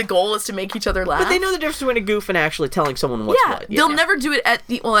is the goal, is to make each other laugh. But they know the difference between a goof and actually telling someone what's what. They'll never do it at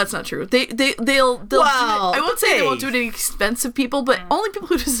the. Well, that's not true. They'll do it, I won't say they won't do it at the expense of people, but only people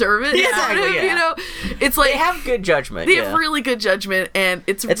who deserve it. It's like they have good judgment. They have really good judgment, and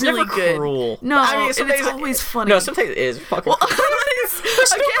it's really never good. Cruel. No, I mean, it's always funny. No, sometimes it is fucking. There's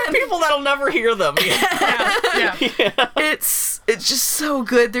stupid people that'll never hear them. It's just so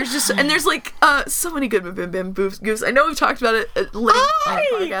good. There's like so many good Bim Bim goofs. I know we've talked about it on the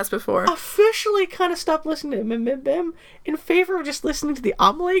podcast before. Officially kind of stopped listening to Bim Bim Bim in favor of just listening to the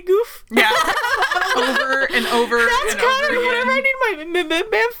omelet goof. Yeah. Over and over. That's kind of whenever I need my Bim Bim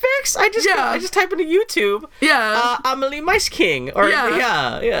Bam fix. I just type into YouTube. Yeah. Amelie Mice King. Or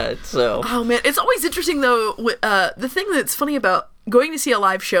so. Oh man, it's always interesting though. The thing that's funny about going to see a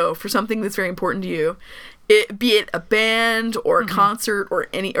live show for something that's very important to you, be it a band or a concert or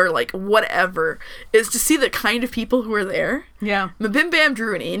like whatever, is to see the kind of people who are there. Yeah. Bim Bam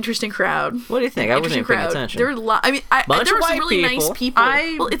drew an interesting crowd. What do you think? I wasn't even paying attention. There were a lot. I mean, there were some really nice people.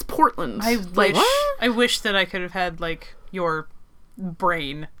 Well, it's Portland. I wish that I could have had like your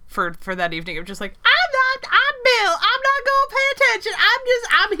brain for that evening of just like, I'm Bill. I'm not going to pay attention.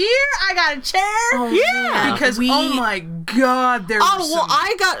 I'm here. I got a chair. Oh, yeah. Because, oh my God, there's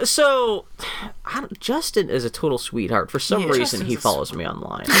Justin is a total sweetheart. For some reason, he follows me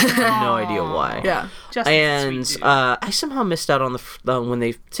online. I have no idea why. Yeah. And I somehow missed out on when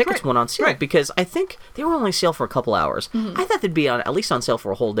the tickets went on sale because I think they were only on sale for a couple hours. I thought they'd be at least on sale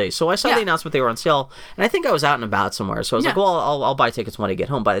for a whole day. So I saw the announcement they were on sale, and I think I was out and about somewhere. So I was like, well, I'll buy tickets when I get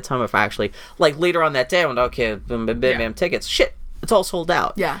home. By the time if I actually, like, later on that day, I went, okay, bam, tickets. Shit. It's all sold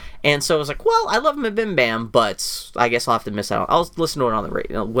out. Yeah. And so I was like, well, I love Bim Bam, but I guess I'll have to miss out. I'll listen to it on the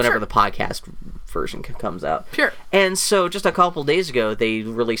radio whenever the podcast version comes out. Sure. And so just a couple days ago, they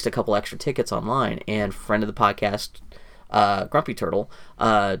released a couple extra tickets online, and friend of the podcast, Grumpy Turtle,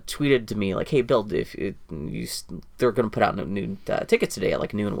 tweeted to me like, "Hey, Bill, if they're going to put out new tickets today at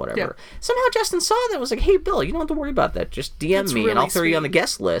like noon, whatever." Yeah. Somehow Justin saw that and was like, "Hey, Bill, you don't have to worry about that. Just DM me, and I'll throw you on the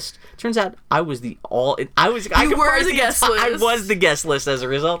guest list." Turns out I was the guest list. I was the guest list as a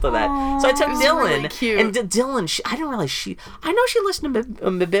result of that. So I took Dylan, really and Dylan. I didn't realize I know she listened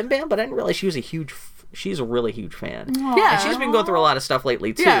to Bim Bam, but I didn't realize she was she's a really huge fan. Yeah. And she's been going through a lot of stuff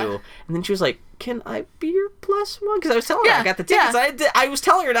lately, too. Yeah. And then she was like, can I be your plus one? Because I was telling her I got the tickets. Yeah. I was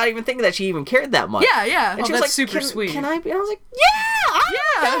telling her not even thinking that she even cared that much. Yeah, yeah. And she was like, super sweet. Can I be? And I was like,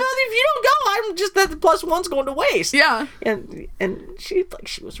 if you don't go, I'm just that the plus one's going to waste. Yeah. And she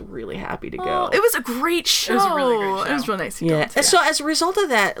was really happy to go. It was a great show. It was a really great show. It was really nice. Yeah. And so as a result of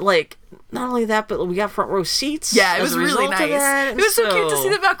that, like, not only that, but we got front row seats. Yeah, it was really nice. It was so cute to see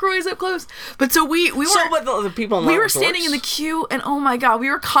the McElroys up close. But so we were. So but the people. We were standing in the queue, and oh my God, we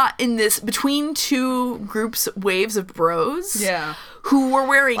were caught in this between two waves of bros. Yeah. Who were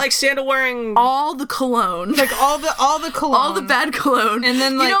wearing wearing all the cologne, like all the cologne, all the bad cologne, and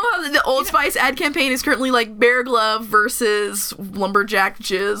then like, you know how the Old Spice ad campaign is currently like Bear Glove versus Lumberjack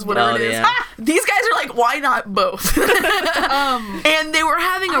Jizz, whatever it is. Yeah. These guys are like, why not both? And they were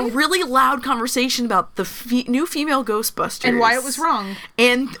having a really loud conversation about the new female Ghostbusters and why it was wrong,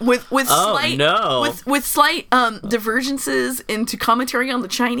 and with slight divergences into commentary on the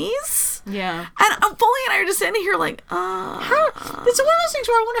Chinese. Yeah, and Foley and I are just standing here like, how It's one of those things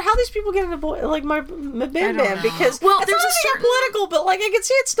where I wonder how these people get into like my Bam Bam, because well, there's a certain political, but like I can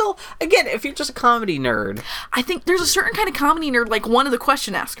see it still. Again, if you're just a comedy nerd, I think there's a certain kind of comedy nerd, like one of the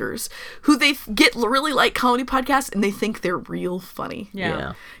question askers, who they get really like comedy podcasts and they think they're real funny.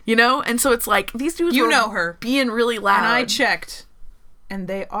 Yeah. You know, and so it's like these dudes know her being really loud. And I checked, and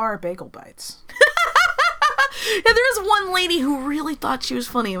they are bagel bites. Yeah, there was one lady who really thought she was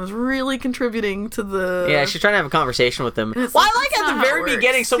funny and was really contributing to the... Yeah, she's trying to have a conversation with them. Well, I like at the very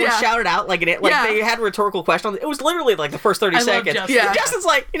beginning, someone shouted out, like they had a rhetorical question. It was literally like the first 30 seconds. Justin. Yeah. Justin's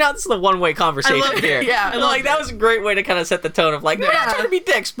like, this is the one-way conversation here. Yeah. Like, that was a great way to kind of set the tone of like, we're not trying to be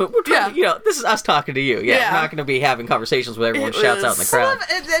dicks, but we're trying to, this is us talking to you. Yeah. We're not going to be having conversations where everyone shouts out in the crowd.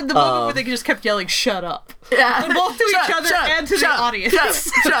 And the moment where they just kept yelling, shut up. Yeah. Both to each other and to the audience.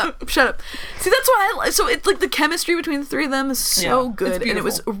 Shut up. See, that's what I like. So it's like the chemistry between the three of them is so good, and it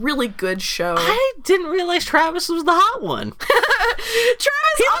was a really good show. I didn't realize Travis was the hot one.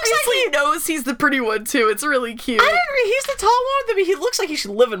 Travis obviously knows he's the pretty one too. It's really cute. He's the tall one. I mean, he looks like he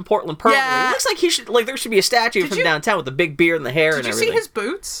should live in Portland permanently. Yeah. He looks like he should, like, there should be a statue of him downtown with the big beard and the hair and everything. Did you see his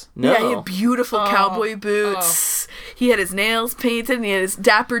boots? No. Yeah, he had beautiful cowboy boots. He had his nails painted, and he had his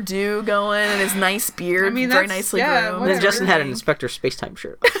dapper do going, and his nice beard, very nicely groomed. And then Justin had an Inspector Spacetime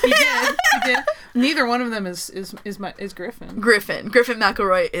shirt. He did. Neither one of them is Griffin. Griffin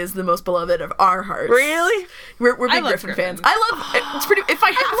McElroy is the most beloved of our hearts. Really? We're big Griffin fans. I love. It's pretty. If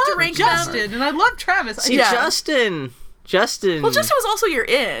I have to rank Justin, them, and I love Travis. See, Justin. Well, Justin was also your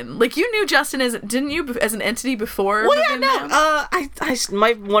in. Like, you knew Justin didn't you, as an entity before? Well, yeah, no.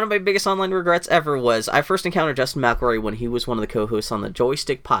 One of my biggest online regrets ever was I first encountered Justin McElroy when he was one of the co-hosts on the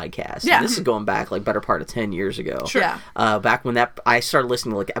Joystick podcast. Yeah. And this is going back, like, better part of 10 years ago. Sure. Yeah. Back when I started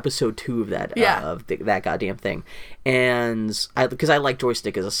listening to, like, episode 2 of that, of that goddamn thing. And because I like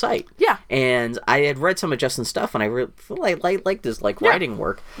Joystick as a site. Yeah. And I had read some of Justin's stuff, and I really liked his, like, writing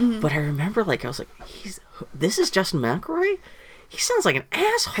work. Mm-hmm. But I remember, like, I was like, this is Justin McElroy? He sounds like an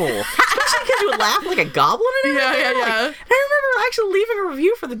asshole. Especially because he would laugh like a goblin and everything. Yeah. And I remember actually leaving a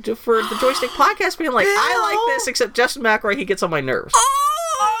review for the Joystick podcast being like, I like this, except Justin McElroy, he gets on my nerves.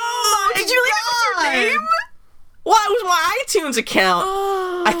 Oh! Did you leave it with your name? Well, it was my iTunes account.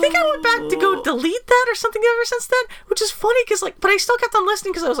 I think I went back to go delete that or something ever since then, which is funny because, like, but I still kept on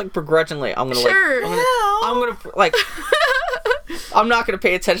listening because I was like, begrudgingly, I'm not gonna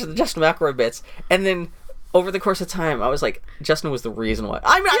pay attention to the Justin McElroy bits, and then over the course of time, I was like, Justin was the reason why.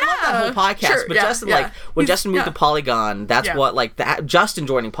 I mean, I love that whole podcast, but Justin, like, when Justin moved to Polygon, that's what, like, Justin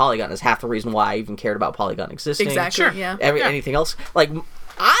joining Polygon is half the reason why I even cared about Polygon existing. Exactly. Anything else, like.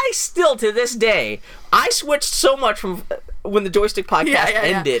 I still, to this day, I switched so much from when the Joystick podcast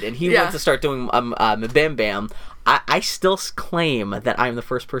ended and he went to start doing Bam Bam. I still claim that I'm the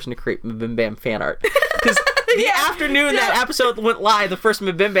first person to create Bam Bam fan art. Because the afternoon that episode went live, the first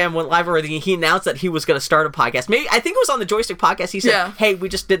Bam Bam went live already, he announced that he was going to start a podcast. Maybe I think it was on the Joystick podcast. He said, hey, we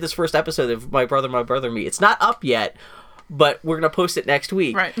just did this first episode of My Brother, Me. It's not up yet, but we're going to post it next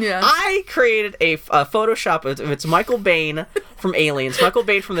week. Right. Yeah. I created a Photoshop of it's Michael Bain from Aliens, Michael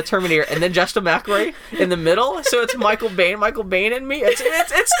Bain from the Terminator, and then Justin McElroy in the middle. So it's Michael Bain, and me. It's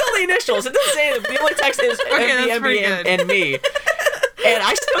still the initials. It doesn't say the only text is MB and me. And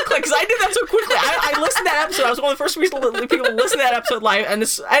I still click because I did that so quickly. I listened to that episode. I was one of the first people to listen to that episode live. And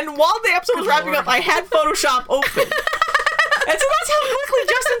while the episode was wrapping up, I had Photoshop open. And so that's how quickly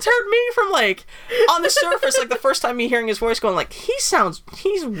Justin turned me from, like, on the surface, like, the first time me hearing his voice going, like, he's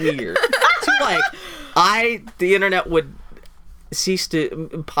weird, to, like, the internet would cease to,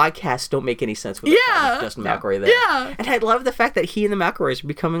 podcasts don't make any sense without Justin McElroy there. Yeah. And I love the fact that he and the McElroys are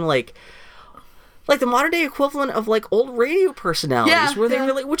becoming, like the modern day equivalent of, like, old radio personalities, where they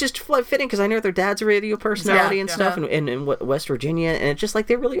really, which is fitting because I know their dad's a radio personality and stuff in West Virginia, and it's just like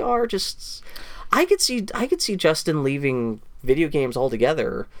they really are just. I could see Justin leaving video games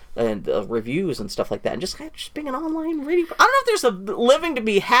altogether and reviews and stuff like that, and just being an online radio. I don't know if there's a living to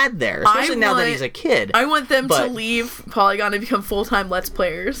be had there, especially now that he's a kid. I want them to leave Polygon and become full-time Let's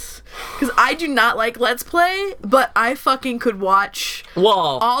Players, because I do not like Let's Play, but I fucking could watch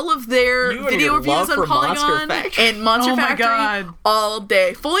all of their video reviews on Polygon and Monster Factory all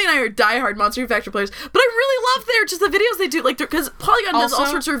day. Foley and I are diehard Monster Factory players, but I really love the videos they do, like, because Polygon does all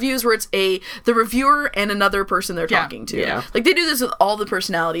sorts of reviews where it's the reviewer and another person they're talking to. Yeah. Like, they do this with all the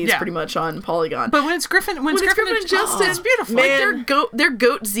personalities pretty much on Polygon. But when it's Griffin and Justin, it's beautiful. Man. Like, their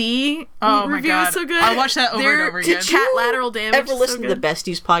Goat Z review is so good. I watch that over and over again. Cat lateral damage. Ever listen to the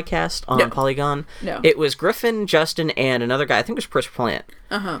Besties podcast on Polygon? No. It was Griffin, Justin, and another guy. I think it was Chris Plant.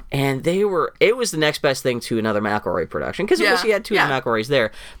 and it was the next best thing to another McElroy production, because he had two of the McElroys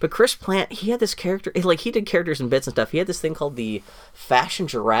there. But Chris Plant, he had this character, like, he did characters and bits and stuff. He had this thing called the Fashion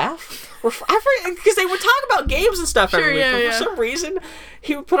Giraffe, because they would talk about games and stuff every week. But for some reason,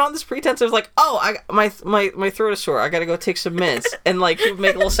 he would put on this pretense of like, oh, my throat is sore, I gotta go take some mints, and like he would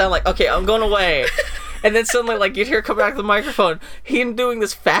make a little sound like, okay, I'm going away. And then suddenly, like, you'd hear come back to the microphone, him doing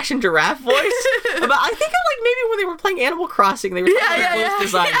this Fashion Giraffe voice. I think maybe when they were playing Animal Crossing, they were talking about voice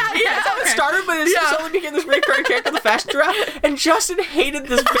design. That's how it started, but it suddenly became this recurring character, the Fashion Giraffe. And Justin hated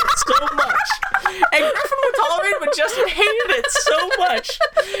this bit so much. And Griffin would tolerate it, but Justin hated it so much.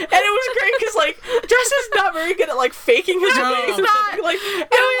 And it was great because, like, Justin's not very good at, like, faking his ways or something. Like,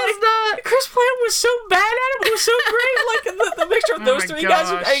 he's not. Chris Plant was so bad at it, but it was so great. Like, the mixture of those three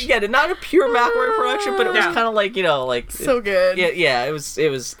guys. Again, not a pure McElroy production, but it was kind of like, you know, like, so good. Yeah, it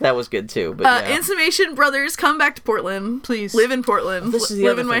was that was good too. But Insumation Brothers, come back to Portland, please. Live in Portland. This is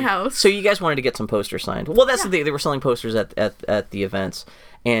live in my house. So you guys wanted to get some posters signed. Well, that's the thing. They were selling posters at the events,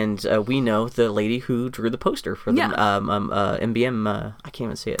 and we know the lady who drew the poster for the MBM. I can't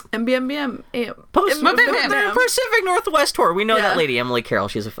even say it. MBM. The Pacific Northwest tour. We know that lady, Emily Carroll.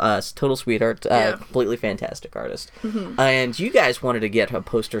 She's a total sweetheart, completely fantastic artist. And you guys wanted to get a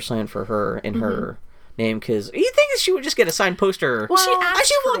poster signed for her in her name, because you think she would just get a signed poster. Well,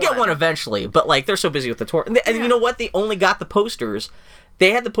 she will get one eventually, but like they're so busy with the tour. And you know what? They only got the posters.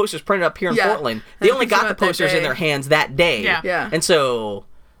 They had the posters printed up here in Portland. They only got the posters in their hands that day. Yeah. And so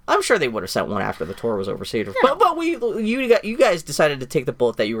I'm sure they would have sent one after the tour was over. But you guys decided to take the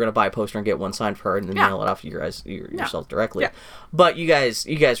bullet that you were going to buy a poster and get one signed for her and then mail it off to yourself directly. Yeah. But you guys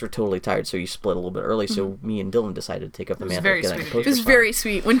were totally tired, so you split a little bit early. So me and Dylan decided to take up the mantle of getting the poster. It was very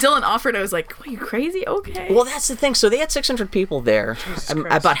sweet. When Dylan offered, I was like, "Are you crazy? Okay." Well, that's the thing. So they had 600 people there.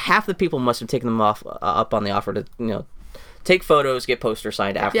 About half the people must have taken them up on the offer to take photos, get posters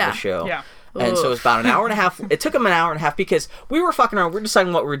signed after the show. Yeah. And so it was about an hour and a half. It took them an hour and a half because we were fucking around. We were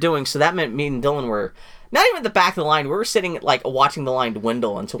deciding what we were doing. So that meant me and Dylan were not even at the back of the line. We were sitting, like, watching the line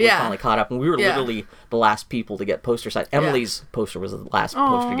dwindle until we finally caught up. And we were literally the last people to get posters signed. Emily's poster was the last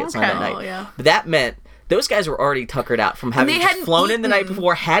poster to get signed that night. Yeah. But that meant those guys were already tuckered out from having flown in the night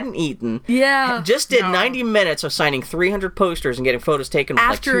before, hadn't eaten. Yeah. Just did 90 minutes of signing 300 posters and getting photos taken with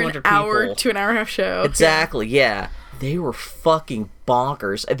like 200 people. After an hour to an hour and a half show. Exactly, yeah. They were fucking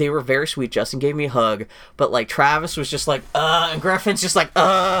bonkers. They were very sweet. Justin gave me a hug, but like Travis was just like, and Griffin's just like,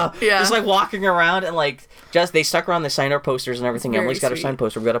 just like walking around, and like they stuck around. They signed our posters and everything. Emily's got her signed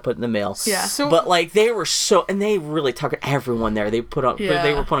poster. We got to put it in the mail. Yeah. But like they were and they really tuckered everyone there. They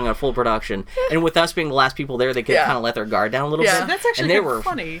they were putting on full production, and with us being the last people there, they could kind of let their guard down a little bit. That's actually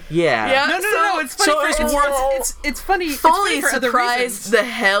funny. Yeah. No. It's funny. It's funny. Foley surprised the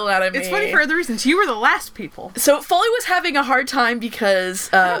hell out of me. It's funny for other reasons. You were the last people. So Foley was having a hard time because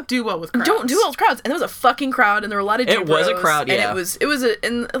don't do well with crowds. Don't do well with crowds, and there was a fucking crowd, and there were a lot of It was a crowd, and it was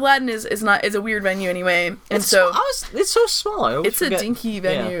and Aladdin is a weird venue anyway, and it's so it's so small. It's a dinky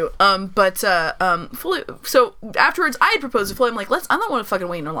venue. Foley. So afterwards, I had proposed to Foley. I'm like, I don't want to fucking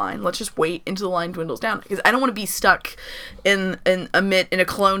wait in a line. Let's just wait until the line dwindles down because I don't want to be stuck in a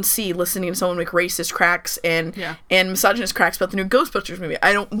Cologne sea listening to someone make racist cracks and misogynist cracks about the new Ghostbusters movie.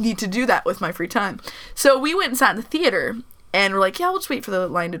 I don't need to do that with my free time. So we went and sat in the theater. And we're like, we'll just wait for the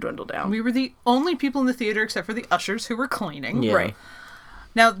line to dwindle down. We were the only people in the theater except for the ushers who were cleaning. Yeah. Right.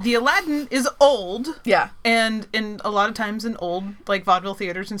 Now, the Aladdin is old. Yeah. And in a lot of times in old, like, vaudeville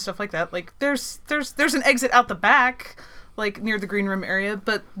theaters and stuff like that, like, there's an exit out the back, like, near the green room area,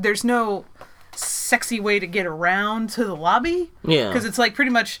 but there's no sexy way to get around to the lobby. Yeah. Because it's, like,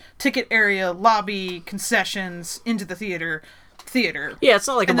 pretty much ticket area, lobby, concessions, into the theater. Yeah, it's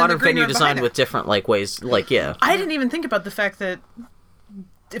not like a modern venue designed with different like ways. Like, I didn't even think about the fact that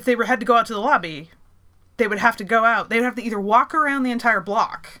if they had to go out to the lobby, they would have to go out. They would have to either walk around the entire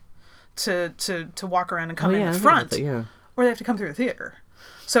block to walk around and come in the front, or they have to come through the theater.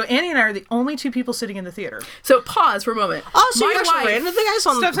 So Annie and I are the only two people sitting in the theater. So pause for a moment. Oh, so you actually ran into the guys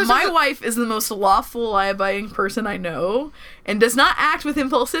on my wife is the most lawful, law-abiding person I know, and does not act with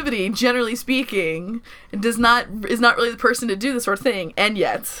impulsivity, generally speaking, and is not really the person to do this sort of thing. And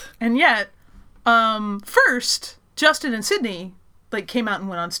yet, first Justin and Sydney came out and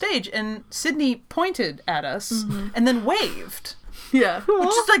went on stage, and Sydney pointed at us and then waved. Yeah, which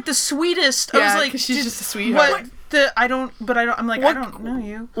is like the sweetest. Yeah, I was like, she's just a sweetheart. What? I don't know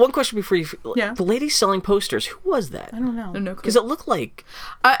you. One question before you. Yeah. The lady selling posters, who was that? I don't know. No, because it looked like.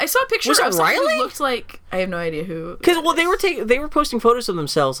 I saw a picture. Was it Riley? Who looked like. I have no idea who. Because they were posting photos of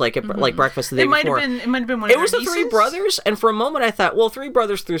themselves at breakfast the day before. It might have been one of their nieces. It was the three brothers, and for a moment I thought, well, three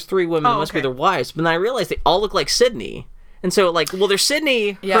brothers, there's three women, must be their wives. But then I realized they all look like Sydney. And so, like, well, there's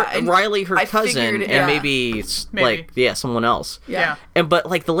Sydney, Riley, her cousin, and maybe someone else. Yeah. But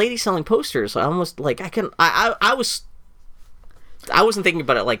like the lady selling posters, I almost like I wasn't thinking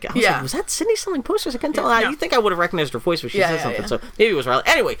about it. Like, I was like, was that Sydney selling posters? I couldn't tell. You think I would have recognized her voice when she said something? So maybe it was Riley.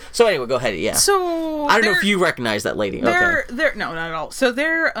 Anyway, go ahead. Yeah. So I don't know if you recognize that lady. No, not at all. So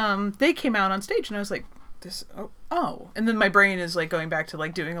they came out on stage, and I was like, this. Oh, and then my brain is like going back to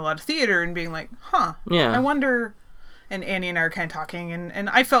like doing a lot of theater and being like, huh. Yeah. I wonder. And Annie and I are kind of talking, and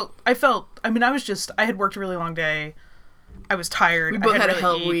I felt. I mean, I had worked a really long day. I was tired. We both had a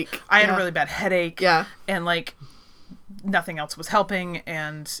hell week. I had a really bad headache. Yeah. And like, nothing else was helping,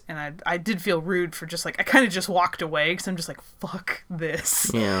 and I did feel rude for just like, I kind of just walked away because I'm just like, fuck this.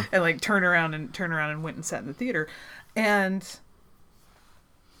 Yeah. And like turned around and went and sat in the theater, and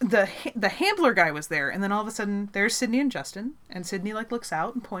the handler guy was there, and then all of a sudden there's Sydney and Justin, and Sydney like looks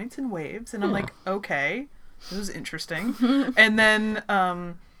out and points and waves, and I'm like, okay, this is interesting. And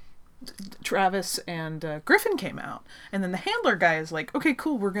then Travis and Griffin came out, and then the handler guy is like, okay,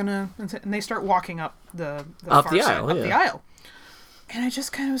 cool, we're gonna, and they start walking up the aisle. And I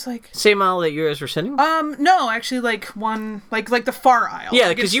just kind of was like, same aisle that you guys were sitting? No, actually, like one, like the far aisle. Yeah,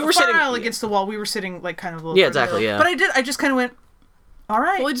 because you were sitting aisle against the wall. We were sitting like kind of a little. Yeah, exactly. Yeah. But I just kind of went, all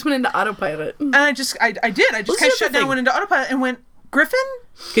right. Well, I just went into autopilot. And I just kind of shut down, went into autopilot, and went, Griffin?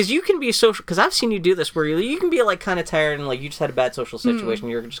 Because you can be social, because I've seen you do this where you can be like kind of tired and like you just had a bad social situation.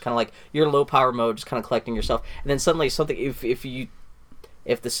 You're just kind of like, you're in low power mode, just kind of collecting yourself, and then suddenly something,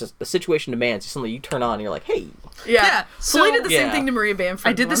 if the situation demands, suddenly you turn on and you're like, hey. Yeah. So I did the same thing to Maria Bamford.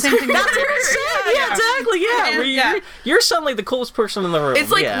 I did the same thing to Maria Bamford. Yeah, exactly. Yeah. You're suddenly the coolest person in the room.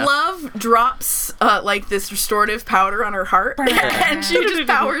 It's like love drops like this restorative powder on her heart, and she just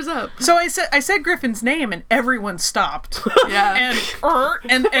powers up. So I said Griffin's name, and everyone stopped. Yeah.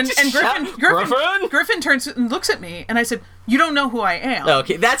 And Griffin turns and looks at me, and I said, you don't know who I am.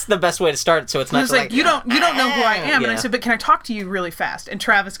 Okay, that's the best way to start. So it's not like you don't know who I am. And I said, but can I talk to you really fast? And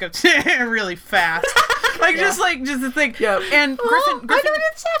Travis goes, really fast. Just the thing. Yeah. And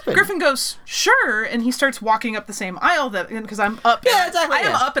Griffin goes, sure. And he starts walking up the same aisle because I'm up. Yeah, exactly. I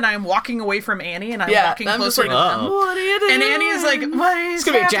am up, and I'm walking away from Annie, and I'm walking closer to them. What are you doing? And Annie is like, what is It's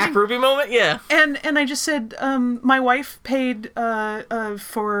gonna be a Jack Ruby moment. Yeah. And I just said, my wife paid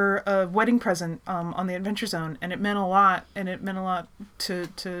for a wedding present on the Adventure Zone, and it meant a lot. And it meant a lot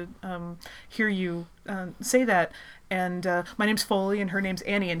to hear you say that. And my name's Foley, and her name's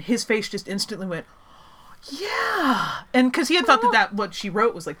Annie, and his face just instantly went, yeah. And because he had thought that what she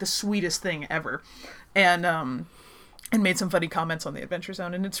wrote was like the sweetest thing ever, and made some funny comments on the Adventure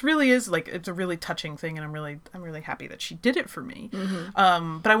Zone, and it's a really touching thing, and I'm really happy that she did it for me.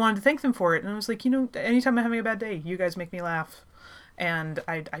 Mm-hmm. But I wanted to thank them for it, and I was like, anytime I'm having a bad day, you guys make me laugh. And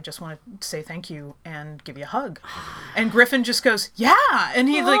I just want to say thank you and give you a hug. And Griffin just goes, yeah. And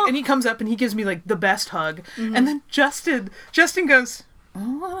he comes up and he gives me like the best hug. Mm-hmm. And then Justin goes, I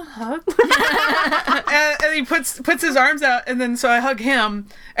want a hug. and he puts his arms out, and then so I hug him,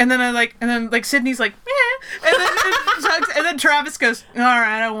 and then Sydney's like, and then Travis goes, all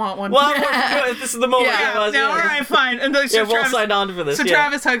right, I want one. Well, this is the moment. Yeah, all right, fine. And so Travis, we'll sign on for this. So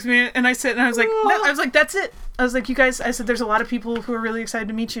Travis hugs me, and I sit, and I was like, that's it. I was like, you guys, I said, there's a lot of people who are really excited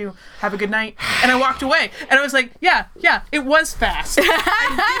to meet you. Have a good night. And I walked away. And I was like, yeah, it was fast.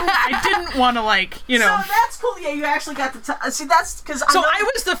 I didn't want to So that's cool. Yeah, you actually got to see, that's because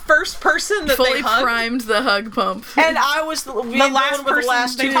I was the first person that fully they hugged. primed the hug pump. And I was the last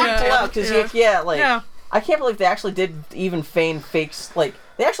person they talked to. I can't believe they actually did even feign fakes, like,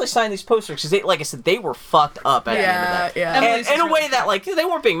 they actually signed these posters because they, like I said, they were fucked up at the end of that. Yeah. And in a way that, like, they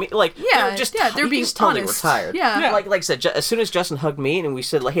weren't being, like, they're being totally honest. retired. Yeah. Like I said, as soon as Justin hugged me and we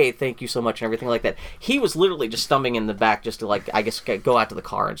said, like, hey, thank you so much and everything like that, he was literally just stumbling in the back just to, like, I guess, go out to the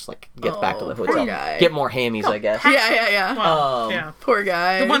car and just, like, get back to the hotel. Get more hammies, I guess. Yeah. Wow. Poor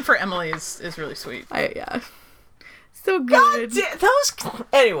guy. The one for Emily is really sweet. So good.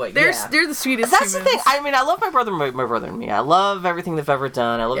 Anyway, they're the sweetest. That's humans. the thing. I mean, I love my brother and me. I love everything they've ever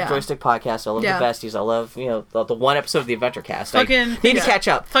done. I love the Joystick Podcast. I love the Besties. I love the one episode of the Adventure Cast. I need to catch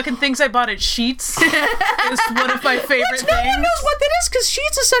up. Fucking things I bought at Sheetz is one of my favorite things. No one knows what that is because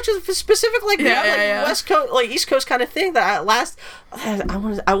Sheetz is such a specific West Coast, like East Coast kind of thing that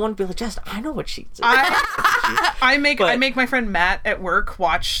I want to be like, Jess, I know what Sheets is. I make my friend Matt at work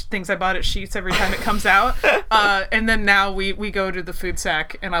watch things I bought at Sheets every time it comes out, and then now we go to the food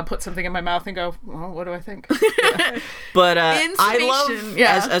sack and I'll put something in my mouth and go, well, what do I think? But I love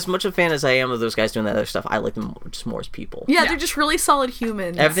as much a fan as I am of those guys doing that other stuff. I like them just more as people. Yeah, they're just really solid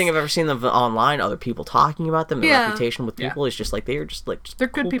humans. Everything I've ever seen them online, other people talking about them, their reputation with people is just like they're they're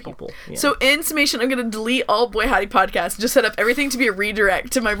good cool people. Yeah. So in summation, I'm gonna delete all Boy Howdy podcasts and just set up everything to be a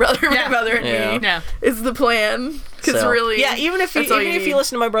redirect to my brother, my brother, and me. Yeah, is the plan. Because really, even if you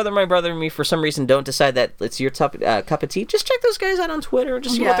listen to my brother, and me for some reason don't decide that it's your cup of tea, just check those guys out on Twitter.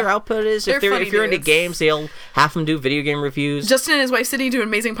 Just see what their output is. If you're into games, they'll have them do video game reviews. Justin and his wife Sydney do an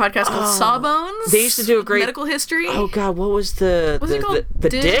amazing podcast called Sawbones. They used to do a great medical history. Oh God, what was the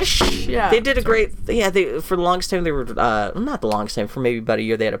dish? Yeah, they did a great. Yeah, they for the longest time they were not the longest time, for maybe about a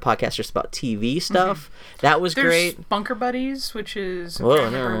year they had a podcast just about TV stuff. That was great. Bunker Buddies, which is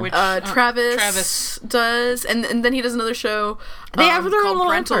Travis does, and then he does another show. They have their own called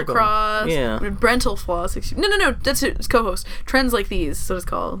Brental Cross. Yeah, Brental Floss. No, that's his co-host. Trends Like These, so it's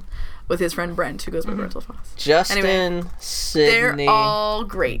called, with his friend Brent, who goes by Brental Floss. Justin, Sydney, they're all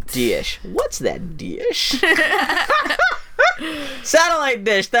great. Dish. What's that dish? Satellite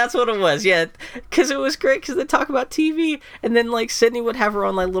dish, that's what it was. Yeah, because it was great because they talk about TV, and then like Sydney would have her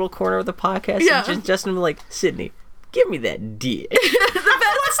own like little corner of the podcast, and Justin would be like, Sydney, give me that dish.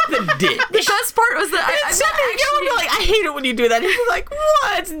 What's the dish? The best part was that I hate it when you do that. He's like,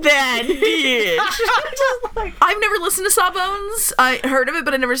 what's that dish? I've never listened to Sawbones. I heard of it,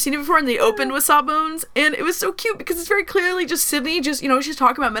 but I've never seen it before. And they opened with Sawbones, and it was so cute because it's very clearly just Sydney. Just she's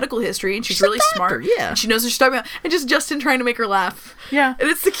talking about medical history, and she's really smart. Yeah, and she knows what she's talking about, and just Justin trying to make her laugh. Yeah, and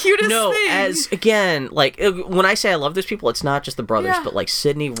it's the cutest thing. As again, like when I say I love those people, it's not just the brothers, but like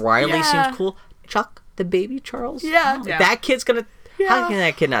Sydney Riley seems cool. Chuck, the baby Charles. Yeah, that kid's gonna. How can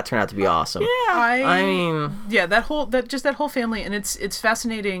that kid not turn out to be awesome? Yeah, I mean, that whole family, and it's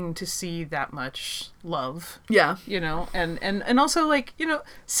fascinating to see that much love. Yeah, and also like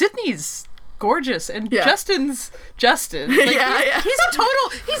Sydney's gorgeous, and Justin's Justin. Like, he's a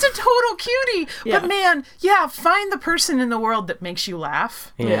total cutie. Yeah. But man, find the person in the world that makes you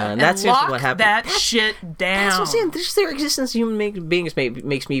laugh. Yeah, and that's lock what happened. That shit down. That's what I'm saying. Just their existence as human beings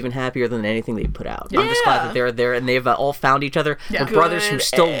makes me even happier than anything they put out. I'm just glad that they're there and they've all found each other. Yeah. Brothers who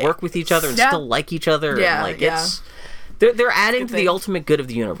still work with each other and still like each other. Yeah, and it's they're adding to the ultimate good of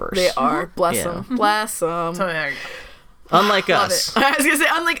the universe. They are. Bless them. Bless them. So there you go. Unlike us. I was gonna say,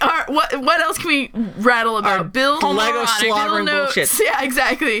 unlike our, what else can we rattle about? Lego slaughtering bullshit. Yeah,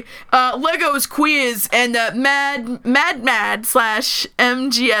 exactly. Lego's quiz and mad slash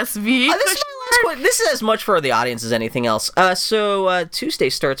MGSV. This is my last one. This is as much for the audience as anything else. So Tuesday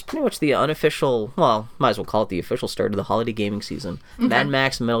starts pretty much the unofficial, well, might as well call it the official start of the holiday gaming season. Mad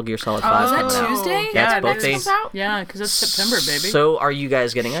Max and Metal Gear Solid 5. Is that Tuesday? That's both days. Yeah, because it's September, baby. So are you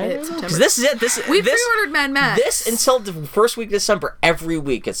guys getting it? Because this is it. We pre-ordered Mad Max. This until the first week of December, every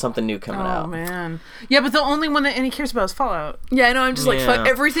week it's something new coming out. Oh man, yeah, but the only one that Annie cares about is Fallout. Yeah, I know. I'm just like, fuck.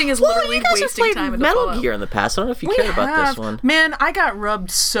 Everything is literally wasting time. Metal Gear in the past. I don't know if you cared about this one. Man, I got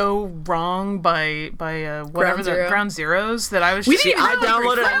rubbed so wrong by whatever the Ground Zeroes that I was. I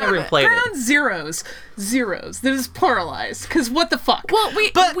downloaded it. I never played Ground Zeroes. That is pluralized. Because what the fuck? Well,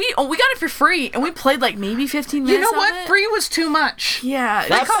 we got it for free, and we played like maybe 15 minutes. You know what? Free was too much. Yeah, it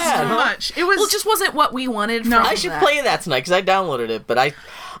cost too much. It was. Well, it just wasn't what we wanted. No, I should play that tonight because I downloaded it, but I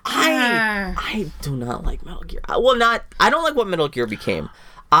do not like Metal Gear. I don't like what Metal Gear became.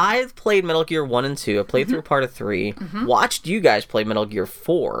 I've played Metal Gear 1 and 2. I played through part of 3. Watched you guys play Metal Gear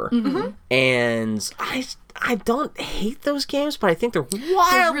 4. And I don't hate those games, but I think they're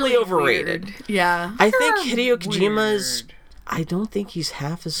wildly really overrated. Weird. Yeah. I think Hideo Kojima's... I don't think he's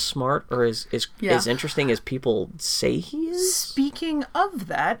half as smart or as interesting as people say he is. Speaking of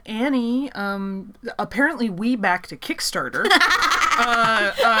that, Annie, apparently we backed a Kickstarter. You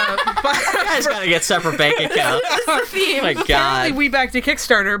guys gotta get separate bank accounts. That's the theme. Oh my God. Apparently we backed a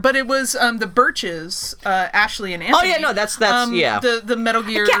Kickstarter, but it was the Birches, Ashley and Anthony. Oh yeah, no, that's the Metal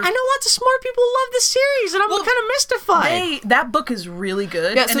Gear. Yeah, I know lots of smart people love this series, and I'm kind of mystified. That book is really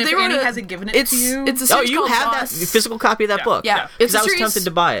good. Yeah, so and if Annie hasn't given it to you, it's a series you have that physical copy of that book. Yeah. Because I was tempted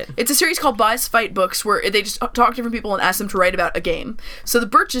to buy it. It's a series called Boss Fight Books where they just talk to different people and ask them to write about a game. So the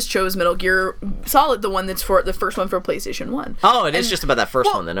Birches chose Metal Gear Solid, the one that's for the first one for PlayStation 1. Oh, it is just about that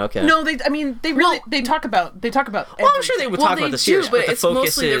first one then, okay. No, they talk about well, I'm sure they would talk about the series, but it's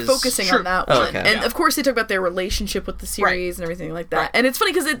mostly they're focusing on that one. Okay. And of course they talk about their relationship with the series and everything like that. Right. And it's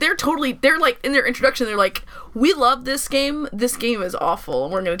funny because they're like, in their introduction, they're like, we love this game is awful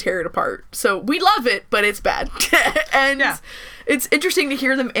and we're going to tear it apart. So we love it, but it's bad. And it's interesting to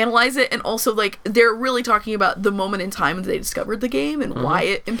hear them analyze it, and also like they're really talking about the moment in time that they discovered the game and why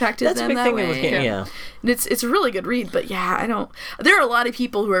it impacted them that way. And it's a really good read, but there are a lot of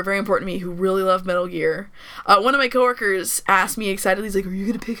people who are very important to me who really love Metal Gear. One of my coworkers asked me excitedly, he's like, "Are you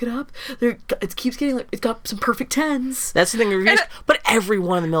gonna pick it up? It keeps getting like it's got some perfect 10s." That's the thing, but every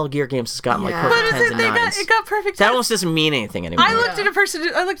one of the Metal Gear games has gotten like perfect 10s and 9s. It got perfect 10s. That almost doesn't mean anything anymore. I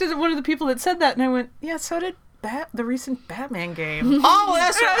looked at one of the people that said that, and I went, "Yeah, so did the recent Batman game." Oh,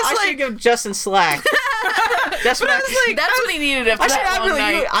 that's what I should give Justin slack. That's what I was like. That's what he needed after that long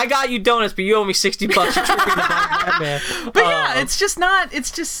night. I got you donuts, but you owe me $60 for tripping about Batman. But it's just not.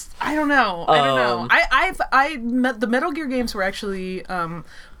 It's just I don't know. The Metal Gear games were actually.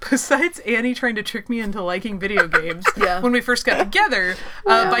 Besides Annie trying to trick me into liking video games when we first got together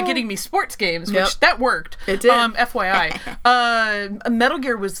by getting me sports games, which that worked. It did. FYI. Metal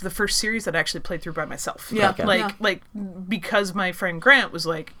Gear was the first series that I actually played through by myself. Yeah. Okay. Like because my friend Grant was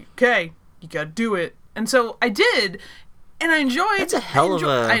like, okay, you gotta do it. And so I did. And I enjoyed. It's a hell of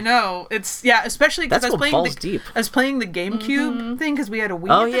a. I know. It's especially because I was playing the GameCube thing because we had a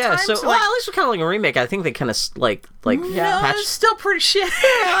Wii at the time. So at least we're kind of like a remake. I think they kind of it's still pretty shit.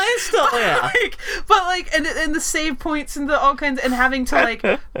 It's still and the save points and the all kinds and having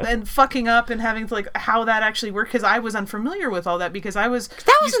to and fucking up and having to how that actually worked because I was unfamiliar with all that because I was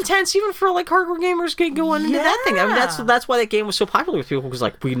intense even for hardcore gamers going into that thing. I mean that's why that game was so popular with people because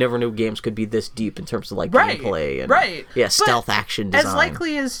we never knew games could be this deep in terms of gameplay and stealth action design. As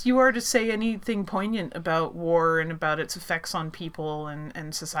likely as you are to say anything poignant about war and about its effects on people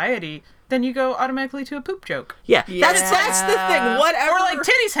and society, then you go automatically to a poop joke. Yeah. That's the thing. Whatever. Or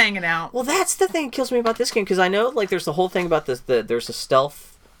titties hanging out. Well, that's the thing that kills me about this game because I know there's the whole thing about this. There's a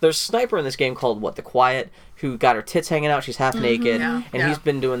stealth. There's a sniper in this game called The Quiet, who got her tits hanging out. She's half naked, he's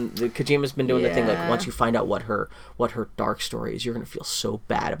been doing Kojima's been doing the thing once you find out what her dark story is, you're gonna feel so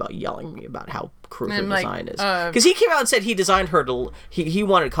bad about yelling at me about how crude her design is. Because he came out and said he designed her to. He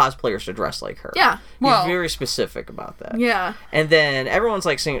wanted cosplayers to dress like her. Yeah, he's very specific about that. Yeah, and then everyone's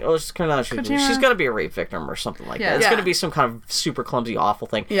saying, "Oh, she's gonna be a rape victim or something like that. It's gonna be some kind of super clumsy, awful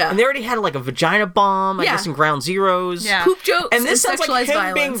thing." Yeah, and they already had a vagina bomb. I guess in Ground Zeroes. Yeah, poop jokes. And this sounds like him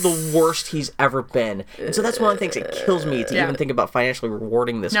violence. being the worst he's ever been. And so that's one of the things that kills me to even think about financially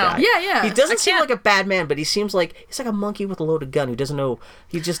rewarding this guy. Yeah. He doesn't seem like a bad man, but he seems like he's like a monkey with a loaded gun who doesn't know.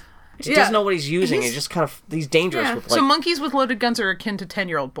 He doesn't know what he's using. He's just kind of he's dangerous. Yeah. With, so monkeys with loaded guns are akin to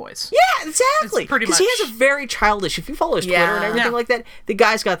 10-year-old boys. Yeah, exactly. Because he has a very childish. If you follow his Twitter and everything like that, the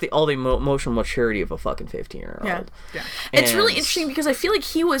guy's got all the emotional maturity of a fucking 15-year-old. Yeah. It's really interesting because I feel like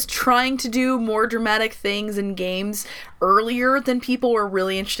he was trying to do more dramatic things in games earlier than people were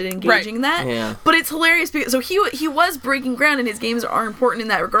really interested in engaging in that. Yeah. But it's hilarious because he was breaking ground and his games are important in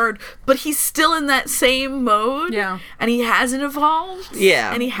that regard, but he's still in that same mode. Yeah. And he hasn't evolved.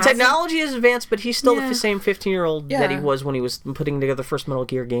 Yeah. And he hasn't. Technology has advanced, but he's still the same 15-year-old that he was when he was putting together the first Metal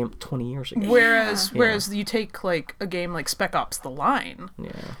Gear game 20 years ago. Whereas you take a game like Spec Ops: The Line,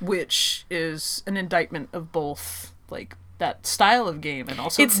 which is an indictment of both that style of game and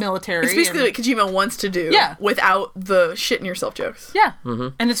also military. It's basically what Kojima wants to do without the shit in yourself jokes. Yeah. Mm-hmm.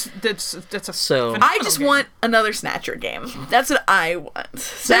 And that's a I just want another Snatcher game. That's what I want.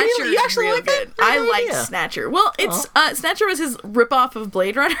 Snatcher you actually is real like good. that? I like Snatcher. Well, it's Snatcher was his ripoff of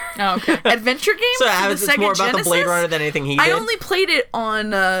Blade Runner. Oh, okay. Adventure game. So it's more about Genesis. the Blade Runner than anything he did? I only played it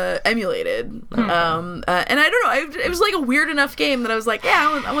on emulated. And I don't know. It was like a weird enough game that I was like,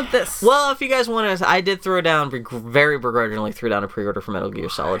 I want this. Well, if you guys want to, I did throw down, very begrudgingly threw down a pre-order for Metal Gear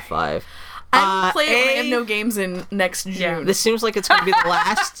Solid 5. I haven't played it when I have no games in next June. This seems like it's going to be the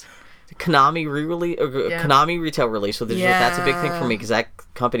last Konami re-release, or Konami retail release, so that's a big thing for me, because that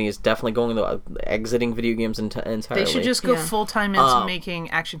company is definitely going to exiting video games entirely. They should just go full-time into making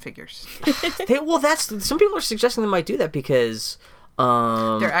action figures. Some people are suggesting they might do that, because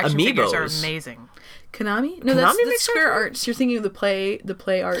their action Amiibos figures are amazing. Konami? No, Konami that's Square Arts. You're thinking of the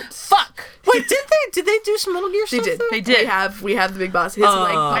play arts. Fuck! Wait, did they do some Metal Gear stuff? They did. We have the big boss. His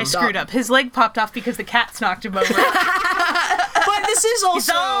leg popped I screwed up. His leg popped off because the cats knocked him over. But this is also... He's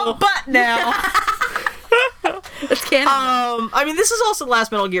all butt now. That's canon. I mean, this is also the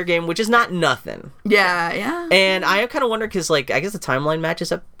last Metal Gear game, which is not nothing. Yeah. And I kind of wonder, because, I guess the timeline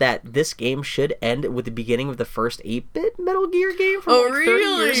matches up that this game should end with the beginning of the first 8-bit Metal Gear game from 30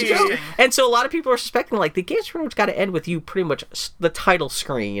 years years ago. And so a lot of people are suspecting, like, the game's pretty much got to end with you pretty much the title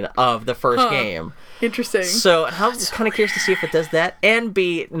screen of the first game. Interesting. So I'm kind of curious to see if it does that. And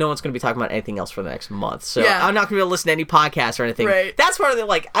B, no one's going to be talking about anything else for the next month. So I'm not going to be able to listen to any podcasts or anything. Right. That's part of the,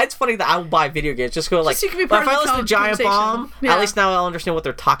 like, it's funny that I will buy video games just go, like, so you can be if part I of the listen to Giant Bomb, Yeah. at least now I'll understand what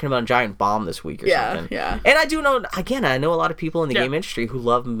they're talking about in Giant Bomb this week or something. Yeah. And I do know, again, I know a lot of people in the game industry who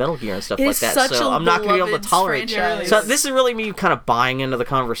love Metal Gear and stuff like that. So I'm not going to be able to tolerate it. So this is really me kind of buying into the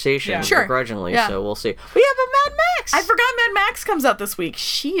conversation begrudgingly. So we'll see. But yeah, but Mad Max. I forgot Mad Max comes out this week.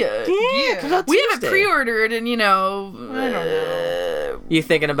 Shit. Yeah. We have it pre-ordered, and I don't know. You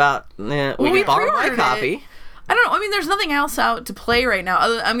thinking about? We can borrow my copy. I don't know. I mean, there's nothing else out to play right now.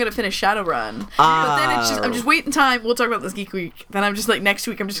 I'm gonna finish Shadowrun, but then I'm just waiting time. We'll talk about this Geek Week. Then I'm just like next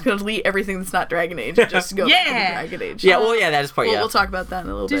week. I'm just gonna delete everything that's not Dragon Age and just go Dragon Age. Yeah, well, that is part. We'll talk about that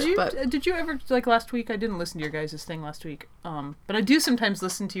in a little bit. Did you ever, like last week? I didn't listen to your guys' thing last week. But I do sometimes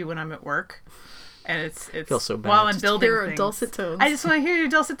listen to you when I'm at work. And it feels so bad. While I'm building things. Dulcet tones. I just want to hear your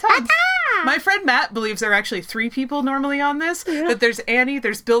dulcet tones. My friend Matt believes there are actually 3 people normally on this. That there's Annie,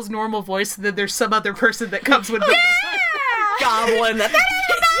 there's Bill's normal voice, and then there's some other person that comes with Bill. Goblin. He's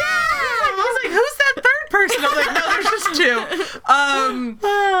like, who's that third person? I'm like, no, there's just 2.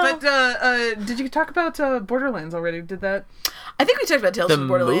 But did you talk about Borderlands already? Did that? I think we talked about Tales from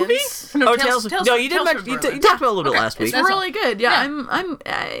Borderlands. No, Tales. No, you didn't. You talked about it a little bit last week. It's really good. Yeah,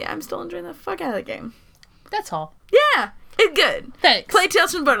 I'm still enjoying the fuck out of the game. That's all. Yeah, it's good. Thanks. Play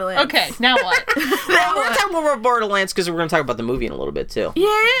Tales from Borderlands. Okay, now what? Well, we're going to talk more about Borderlands because we're going to talk about the movie in a little bit too.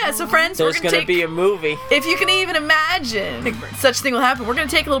 Yeah. So friends, there's going to be a movie. If you can even imagine such a thing will happen, we're going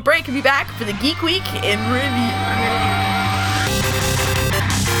to take a little break and be back for the Geek Week in review.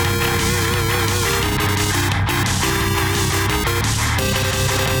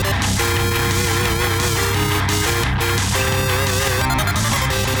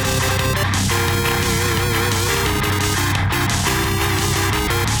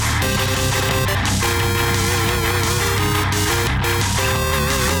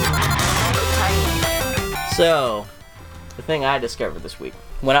 So, the thing I discovered this week,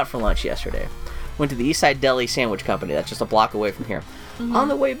 went out for lunch yesterday, went to the Eastside Deli Sandwich Company, that's just a block away from here. Mm-hmm. On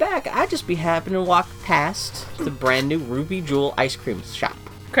the way back, I just happened to walk past the brand new Ruby Jewel ice cream shop.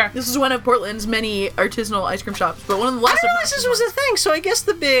 Okay. This is one of Portland's many artisanal ice cream shops, but one of the last. I didn't realize this was a thing. So I guess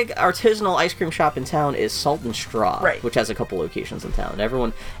the big artisanal ice cream shop in town is Salt and Straw, right? Which has a couple locations in town.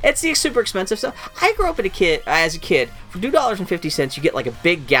 It's the super expensive stuff. I grew up as a kid. For $2.50, you get like a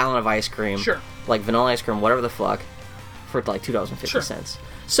big gallon of ice cream, like vanilla ice cream, whatever the fuck, for like $2.50.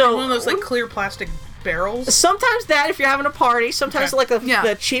 So and one of those like clear plastic barrels. Sometimes that if you're having a party, sometimes like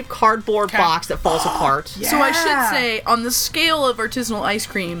the cheap cardboard box that falls apart. Yeah. So I should say, on the scale of artisanal ice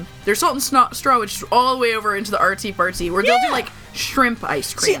cream, there's Salt and Straw, which is all the way over into the artsy fartsy, where they'll do like shrimp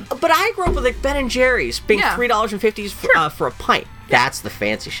ice cream. See, but I grew up with like Ben and Jerry's being $3.50 for a pint. That's the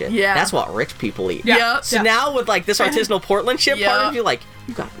fancy shit. Yeah. That's what rich people eat. Yeah. So now with like this artisanal Portland shit part of you, like,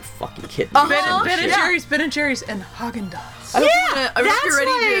 you gotta be fucking kidding me. Ben and Jerry's, and Haagen-Dazs. I hope you're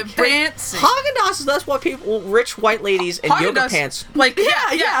ready to fancy. Haagen-Dazs, that's what people, rich white ladies in yoga pants. Like,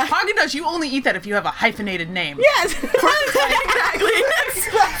 yeah. Haagen-Dazs, you only eat that if you have a hyphenated name. Yes. Exactly. That's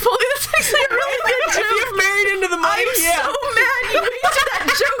actually a really good joke. If you've married into the money, I'm so mad you did that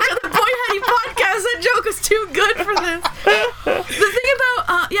joke on the Boy Honey podcast. That joke was too good for this. The thing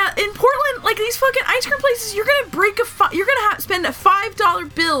about, in Portland, like these fucking ice cream places, you're gonna spend a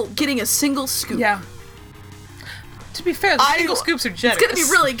 $5 bill getting a single scoop. Yeah. To be fair, the single scoops are generous. It's going to be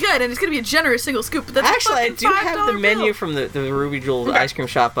really good, and it's going to be a generous single scoop. But that's actually, I do have the menu bill. from the Ruby Jewel ice cream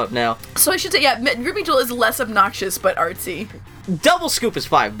shop up now. So I should say, Ruby Jewel is less obnoxious but artsy. Double scoop is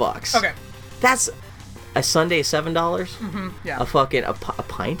 $5. Okay. That's a sundae $7. Mm-hmm. Yeah. A fucking a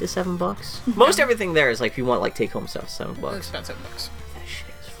pint is $7. Most everything there is like if you want like take home stuff, $7. It's about $7. That shit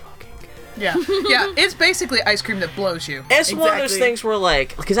is fucking good. Yeah. Yeah. It's basically ice cream that blows you. It's one of those things where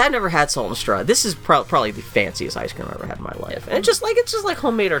like, because I've never had Salt and Straw. This is probably the fanciest ice cream I've ever had in my life, and it's just like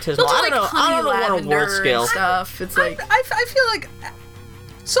homemade artisanal. I don't know what on a world scale stuff. It's like I feel like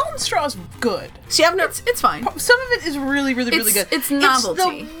Salt and Straw is good. See, I've never. It's fine. Some of it is really good. It's novelty.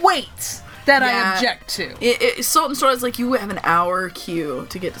 It's the weight that I object to. Salt and Straw is like you have an hour queue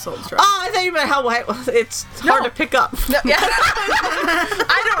to get to Salt and Straw. Oh, I thought you meant how it's hard to pick up. No, yeah.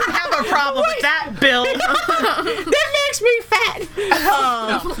 I don't have a problem with that, Bill. That makes me fat.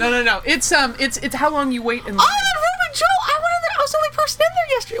 No. It's how long you wait in line. Oh, Ruby Jewel! I was the only person in there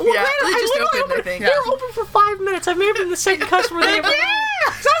yesterday. Well, they just opened, I think. They were open for 5 minutes. I may have been the second customer they ever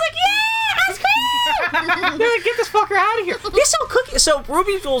had. So I was like, yeah, ice cream! like, get this fucker out of here. They sell cookies. So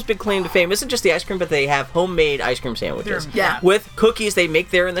Ruby Jewel's big claim to fame isn't just the ice cream, but they have homemade ice cream sandwiches. Yeah. With cookies they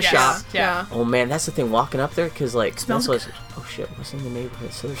make there in the shop. Yeah. Oh man, that's the thing. Walking up there, because like, Smells that's what oh shit, what's in the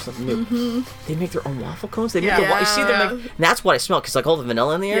neighborhood? So there's something new. Mm-hmm. They make their own waffle cones. They make Yeah. you see them make, and that's what I smell, because like all the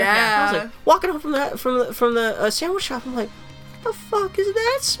vanilla in the air. Yeah. I was like walking home from the sandwich shop. I'm like, what the fuck is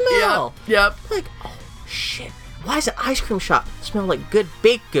that smell? Yep. Like, oh shit. Why is an ice cream shop smell like good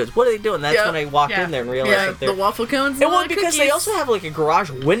baked goods? What are they doing? That's when I walked in there and realized that they're... the waffle cones And well, because they also have like a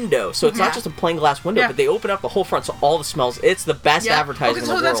garage window, so it's not just a plain glass window, but they open up the whole front, so all the smells. It's the best advertising in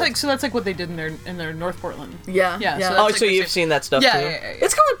the world. That's like what they did in their North Portland. Yeah. So you've seen that stuff too? Yeah.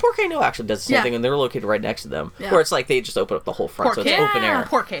 It's kind of like Porque No actually does the same thing, and they're located right next to them, where it's like they just open up the whole front, so it's open air.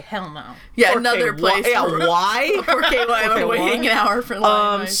 Porque, hell no. Yeah, another place. Why? Porque, why am I waiting an hour for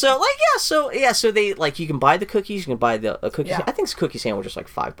line? So they like, you can buy the cookies, you can buy the cookies. I think cookie sandwich is like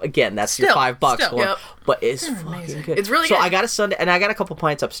 $5. Again, that's your $5. But it's fucking good. It's really good. So I got a sundae, and I got a couple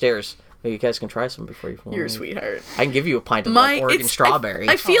pints upstairs. You guys can try some before you fall. You're a sweetheart. I can give you a pint of like Oregon strawberry.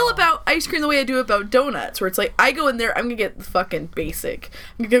 I feel about ice cream the way I do about donuts, where it's like, I go in there, I'm gonna get the fucking basic.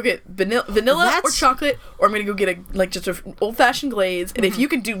 I'm gonna go get vanilla or chocolate, or I'm gonna go get just an old-fashioned glaze, and if you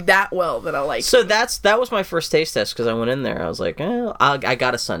can do that well, then I'll like So that was my first taste test, because I went in there, I was like, I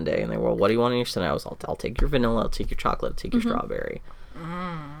got a sundae, and they were, what do you want in your sundae? I was, I'll take your vanilla, I'll take your chocolate, I'll take your strawberry.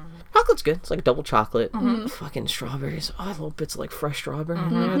 Chocolate's good. It's like double chocolate. Fucking strawberries. Oh, little bits of like fresh strawberry in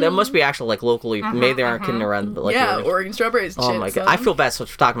there. That must be actually like locally made. They aren't kidding around. But, like, Oregon strawberries. Oh my god, I feel bad for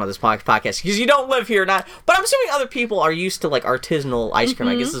talking about this podcast because you don't live here, but I'm assuming other people are used to like artisanal ice cream.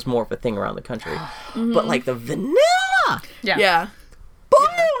 I guess it's more of a thing around the country. But like the vanilla. Yeah. Boom!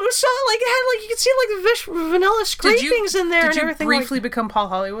 So like it had like you could see like the vanilla scrapings in there and everything. Did you briefly become Paul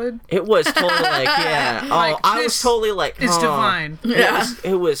Hollywood? It was totally like I was totally like it's divine.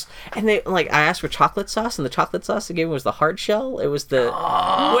 It was, and they like I asked for chocolate sauce, and the chocolate sauce they gave me was the hard shell. It was the which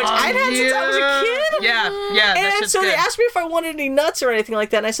I'd had since I was a kid. Yeah. And so they asked me if I wanted any nuts or anything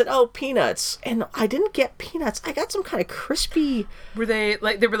like that, and I said, "Oh, peanuts." And I didn't get peanuts. I got some kind of crispy. Were they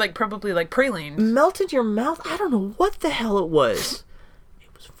like they were like probably like praline? Melt in your mouth. I don't know what the hell it was.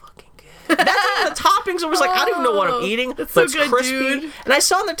 That's one of the toppings. I was like, I don't even know what I'm eating, but so it's good, crispy. dude. And I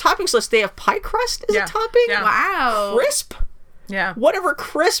saw on their toppings list they have pie crust as a topping. Yeah. Wow. Crisp. Yeah. Whatever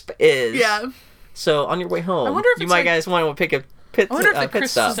crisp is. Yeah. So on your way home, I wonder if you it's might like, guys want to pick a pit. I wonder if the pit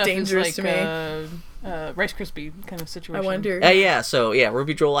crisp stop. stuff dangerous is to like Rice Krispie kind of situation. I wonder. So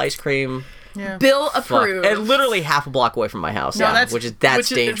Ruby Joel ice cream. Yeah. Bill approved. And literally half a block away from my house. No, that's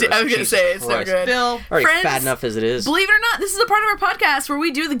dangerous. I was gonna say it's so good. Bill, already friends, fat enough as it is. Believe it or not, this is a part of our podcast where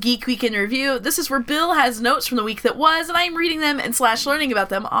we do the Geek Week in Review. This is where Bill has notes from the week that was, and I'm reading them and / learning about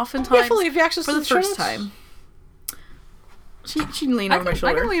them oftentimes for the first time. She can lean over my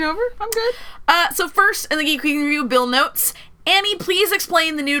shoulder. I can lean over. I'm good. So first in the Geek Week in Review, Bill notes, Annie, please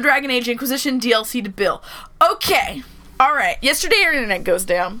explain the new Dragon Age Inquisition DLC to Bill. Okay. All right. Yesterday our internet goes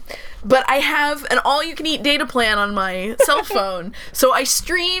down, but I have an all-you-can-eat data plan on my cell phone, so I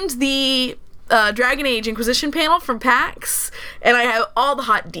streamed the Dragon Age Inquisition panel from PAX, and I have all the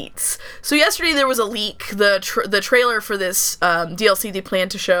hot deets. So yesterday there was a leak. The trailer for this DLC they plan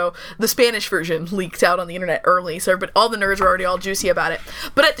to show, the Spanish version, leaked out on the internet early, so but all the nerds were already all juicy about it.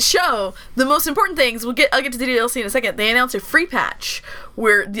 But at the show, the most important things, I'll get to the DLC in a second, they announced a free patch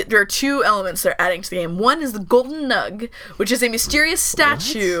where there are two elements they're adding to the game. One is the Golden Nug, which is a mysterious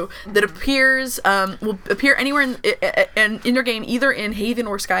statue that will appear anywhere in your game, either in Haven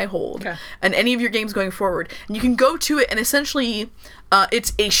or Skyhold, and any of your games going forward. And you can go to it, and essentially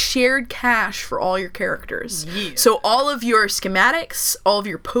it's a shared cache for all your characters. Yeah. So all of your schematics, all of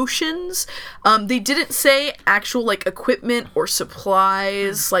your potions, they didn't say actual like equipment or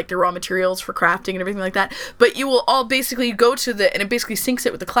supplies, like the raw materials for crafting and everything like that, but you will all basically go to and it basically syncs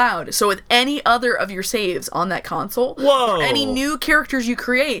it with the cloud. So with any other of your saves on that console, or any new characters you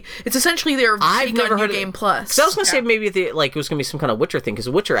create, it's essentially their I've never heard of Game Plus. Because I was gonna say maybe it was gonna be some kind of Witcher thing, because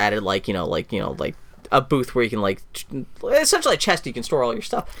Witcher added like a booth where you can like essentially a chest you can store all your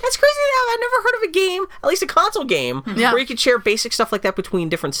stuff. That's crazy. I've never heard of a game, at least a console game, where you could share basic stuff like that between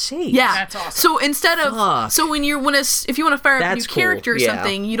different saves. Yeah, that's awesome. So instead of if you want to fire up a new character or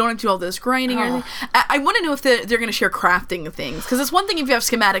something, you don't have to do all this grinding or anything. I want to know if they're going to share crafting things, because it's one thing if you have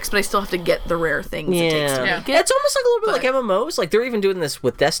schematics, but I still have to get the rare things it takes to make it. It's almost like a little bit like MMOs. Like they're even doing this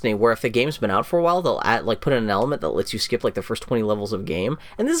with Destiny, where if the game's been out for a while, they'll put in an element that lets you skip like the first 20 levels of a game.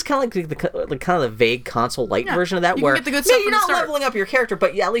 And this is kind of like the vague big console light version of that, you where can get the good stuff you're not leveling up your character,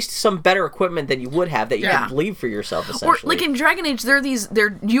 but at least some better equipment than you would have that you can leave for yourself, essentially. Or, like in Dragon Age,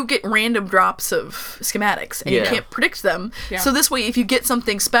 you get random drops of schematics, and you can't predict them. Yeah. So this way, if you get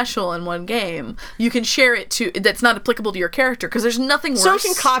something special in one game, you can share it that's not applicable to your character, because there's nothing worse. So you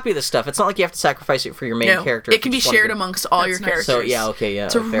can copy the stuff. It's not like you have to sacrifice it for your main character. It can be shared amongst all your characters. So,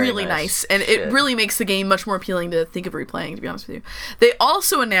 it's really nice. And it really makes the game much more appealing to think of replaying, to be honest with you. They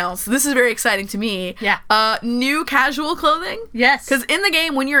also announced, this is very exciting to me, new casual clothing. Yes. Because in the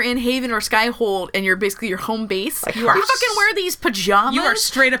game, when you're in Haven or Skyhold, and you're basically your home base, you fucking wear these pajamas. You are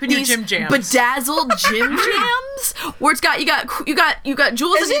straight up in your gym jams. Bedazzled gym jams, where you got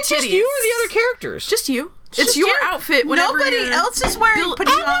jewels in your titties. Is it just you or the other characters? Just you. It's your outfit. Nobody else is wearing pajamas.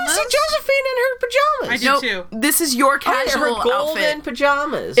 I want to see Josephine in her pajamas. I do too. This is your casual her golden outfit.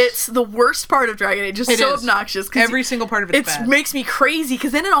 Pajamas. It's the worst part of Dragon Age. It's so obnoxious. Every single part of it is bad. It makes me crazy,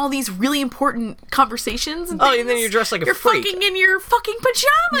 because then in all these really important conversations and things, and then you're dressed like a freak. You're fucking in your fucking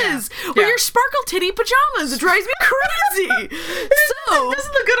pajamas. With your sparkle titty pajamas. It drives me crazy. It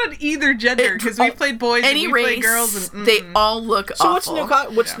doesn't look good on either gender, because we played boys and we played girls. And, they all look awful.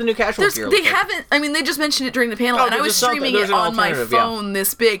 So what's the new casual gear? They haven't, they just mentioned it during the panel, and I was streaming it on my phone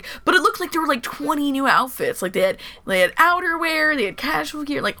this big, but it looked like there were like 20 new outfits. Like they had outerwear, they had casual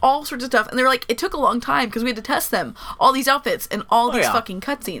gear, like all sorts of stuff, and they were like, it took a long time because we had to test them, all these outfits and all these fucking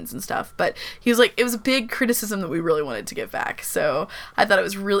cutscenes and stuff. But he was like, it was a big criticism that we really wanted to give back. So I thought it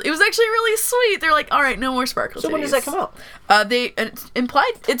was actually really sweet. They're like, all right, no more sparkle. So when does that come out? They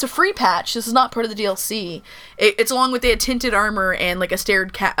implied it's a free patch. This is not part of the DLC. It's along with, they had tinted armor and like a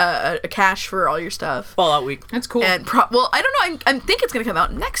stared cache for all your stuff. Fallout week. That's cool. And I don't know. I think it's going to come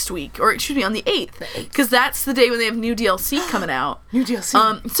out next week, or it should be on the 8th, because that's the day when they have new DLC coming out. New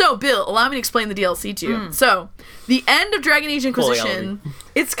DLC. So, Bill, allow me to explain the DLC to you. So, the end of Dragon Age Inquisition,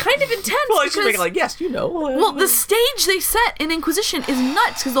 it's kind of intense. Well, I should make it like, yes, you know. Well, the stage they set in Inquisition is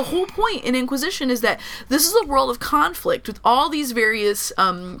nuts, because the whole point in Inquisition is that this is a world of conflict with all these various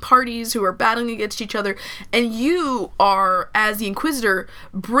parties who are battling against each other, and you are, as the Inquisitor,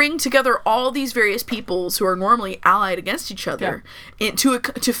 bring together all these various peoples who are normally allied against each other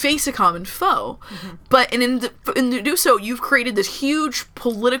to face a common foe. But in to do so, you've created this huge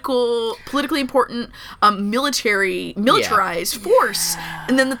politically important militarized force,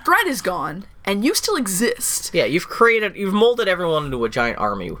 and then the threat is gone. And you still exist. Yeah, you've molded everyone into a giant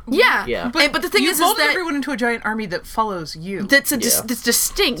army. Yeah. But the thing is molded that everyone into a giant army that follows you. That's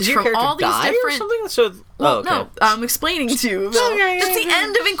distinct from all these different. Or something? No, I'm explaining to you. That's the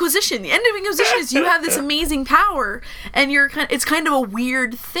end of Inquisition. The end of Inquisition is you have this amazing power, and it's kind of a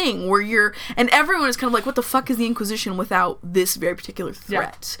weird thing where and everyone is kind of like, what the fuck is the Inquisition without this very particular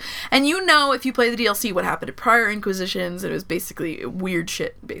threat? And if you play the DLC, what happened to prior Inquisitions, and it was basically weird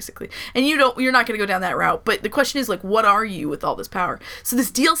shit, basically. And you're not going to go down that route. But the question is, like, what are you with all this power? So this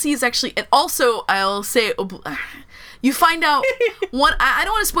DLC is actually, and also I'll say, you find out one. I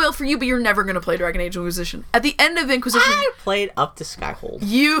don't want to spoil for you, but you're never going to play Dragon Age Inquisition. At the end of Inquisition, I played up to Skyhold.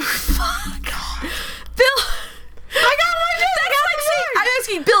 You fuck, Bill. I got my dick. I'm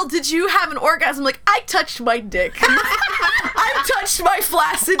asking Bill, did you have an orgasm? Like, I touched my dick. I touched my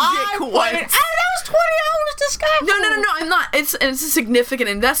flaccid dick once. And that was 20 hours to Skyhold. No, I'm not. It's a significant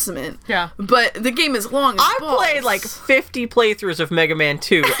investment. Yeah. But the game is long as balls. Played like 50 playthroughs of Mega Man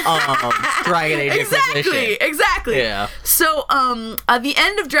 2 Dragon Age Inquisition. Exactly. Yeah. So, at the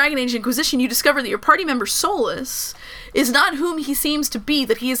end of Dragon Age Inquisition, you discover that your party member Solus is not whom he seems to be,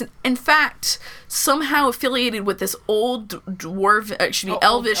 that he is in fact somehow affiliated with this old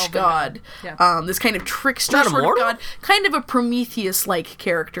elvish god. Yeah. This kind of trickster sort of god, kind of a Prometheus-like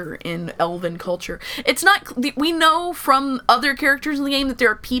character in elven culture. It's not, we know from other characters in the game that there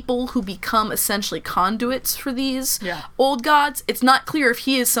are people who become essentially conduits for these old gods. It's not clear if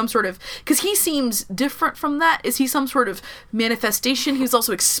he is some sort of, because he seems different from that. Is he some sort of manifestation? He was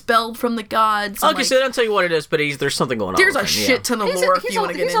also expelled from the gods. Okay, so they don't tell you what it is, but there's something going on. There's a shit ton of lore if you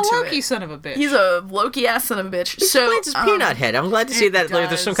want to get into it. He's a Loki son of a bitch. He's a Loki-ass son of a bitch. He explains his peanut head. I'm glad to see that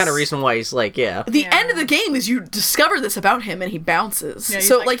there's some kind of reason why he's like, The end of the game is you discover this about him and he bounces. Yeah,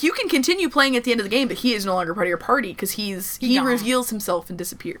 so, like, you can continue playing at the end of the game, but he is no longer part of your party because he reveals himself and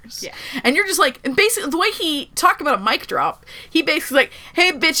disappears. Yeah. And you're just like, and basically, the way he talked about a mic drop, he basically like,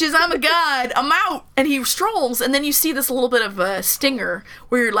 hey, bitches, I'm a god, I'm out. And he strolls, and then you see this little bit of a stinger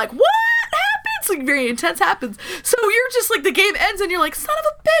where you're like, what happens? Like, very intense happens. So you're just like, the game ends and you're like, son of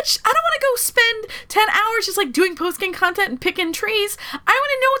a bitch, I don't want to go spend 10 hours just like doing post-game content and picking trees. I want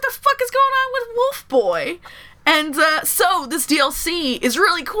to know what the fuck is going on with Wolf Boy. And so this DLC is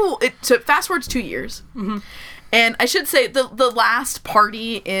really cool. It fast forwards 2 years. Mm-hmm. And I should say the last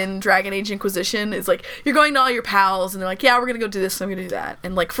party in Dragon Age Inquisition is like you're going to all your pals and they're like, yeah, we're gonna go do this and I'm gonna do that.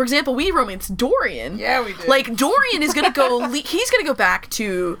 And like for example, we romance Dorian. Yeah, we did. Like Dorian is gonna go. He's gonna go back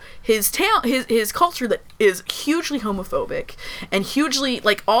to his culture that is hugely homophobic and hugely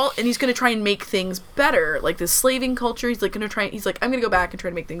and he's gonna try and make things better. Like this slaving culture, he's like I'm gonna go back and try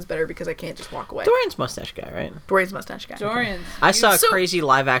to make things better because I can't just walk away. Dorian's mustache guy, right? Dorian's mustache guy. Dorian. I saw a crazy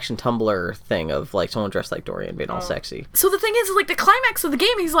live action Tumblr thing of like someone dressed like Dorian being all sexy. So the thing is like the climax of the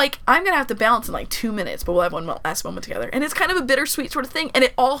game, he's like, I'm gonna have to balance in like 2 minutes, but we'll have one last moment together. And it's kind of a bittersweet sort of thing, and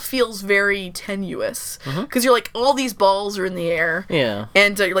it all feels very tenuous because you're like, all these balls are in the air. Yeah.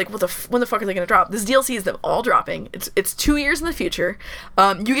 And you're like, when the fuck are they gonna drop? This DLC is them all dropping. It's 2 years in the future.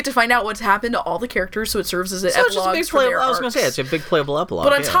 You get to find out what's happened to all the characters, so it serves as an epilogue. I was gonna say it's a big playable epilogue.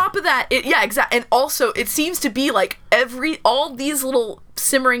 But on top of that, exactly. And also, it seems to be like all these little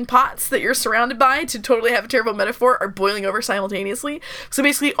simmering pots that you're surrounded by, to totally have a terrible metaphor, are boiling over simultaneously. So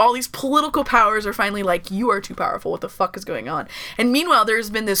basically all these political powers are finally like, you are too powerful, what the fuck is going on? And meanwhile there's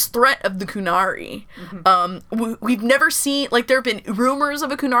been this threat of the Kunari. We've never seen, like, there have been rumors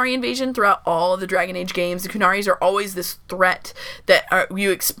of a Kunari invasion throughout all of the Dragon Age games. The Kunaris are always this threat that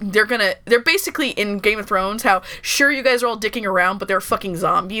they're basically in Game of Thrones, how sure you guys are all dicking around, but they're fucking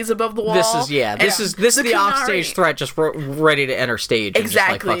zombies above the wall. This is the Kunari, offstage threat just ready to enter stage.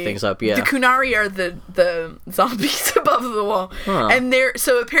 Exactly. Just, like, fuck things up, yeah. The Kunari are the zombies above the wall, and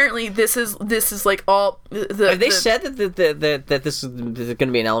so apparently this is like all. Have they said that this is going to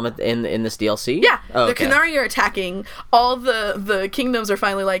be an element in this DLC? Yeah, the Kunari are attacking. All the kingdoms are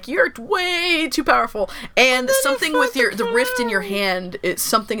finally like, you're way too powerful, and something with the rift in your hand.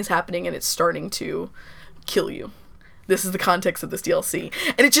 Something is happening, and it's starting to kill you. This is the context of this DLC.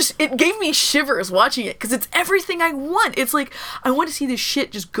 And it gave me shivers watching it, because it's everything I want. It's like, I want to see this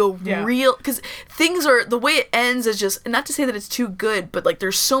shit just go real, because the way it ends is just, not to say that it's too good, but like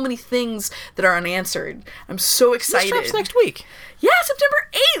there's so many things that are unanswered. I'm so excited. This drops next week. Yeah, September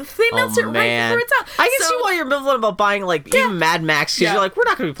 8th. They announced it right before it's out. I can see why you're ambivalent about buying, like, even Mad Max, because you're like, we're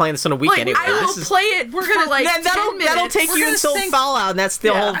not going to be playing this on a week anyway. I will play it for like 10 minutes. That'll take you until Fallout, and that's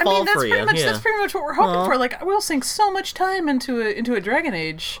the whole fall for you. That's pretty much what we're hoping for. Like, we'll sink so much time into a Dragon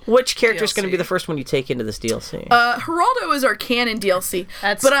Age. Which character is going to be the first one you take into this DLC? Geraldo is our canon DLC.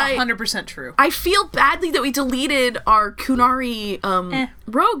 That's 100% true. I feel badly that we deleted our Kunari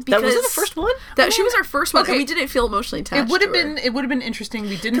rogue, because that was the first one. She was our first one, and we didn't feel emotionally attached. It would have been interesting.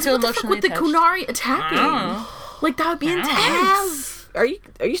 We didn't feel emotionally attached. With the Kunari attacking, like, that would be intense. Are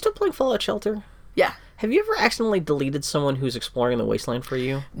you still playing Fallout Shelter? Yeah. Have you ever accidentally deleted someone who's exploring the wasteland for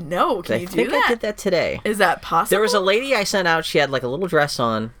you? No. Can you do that? I think I did that today. Is that possible? There was a lady I sent out. She had like a little dress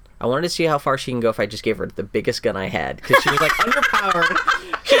on. I wanted to see how far she can go if I just gave her the biggest gun I had, because she was like underpowered.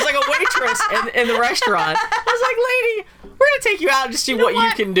 She was like a waitress in the restaurant. I was like, lady, we're gonna take you out and just see what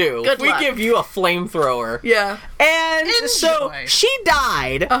you can do. Good luck. We give you a flamethrower. Yeah. And so she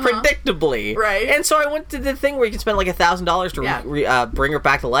died, predictably. Right. And so I went to the thing where you can spend like $1,000 to bring her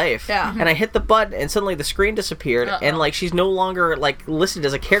back to life. Yeah. And I hit the button, and suddenly the screen disappeared, and like she's no longer like listed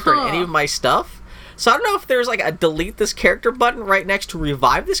as a character in any of my stuff. So I don't know if there's like a delete this character button right next to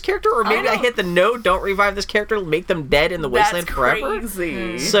revive this character, or maybe I hit the no, don't revive this character, make them dead in the wasteland forever. That's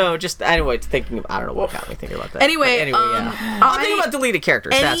crazy. So just anyway, I don't know what got me thinking about that. Anyway, I'm thinking about deleted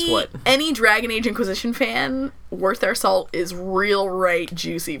characters. That's what. Any Dragon Age Inquisition fan worth their salt is real right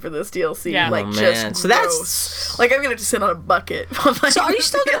juicy for this DLC. Yeah. Like, just so gross. That's like, I'm gonna have to sit on a bucket. So are you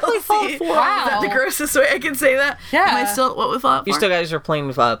still gonna play Fallout 4? Wow. Is that the grossest way I can say that? Yeah. Am I still with Fallout 4? You still guys are planning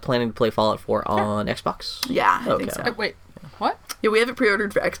to play Fallout 4 on Xbox? Yeah, I think so. Wait, what? Yeah, we have it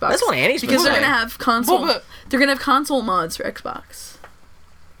pre-ordered for Xbox. That's what Annie's because they're saying. gonna have console. They're gonna have console mods for Xbox.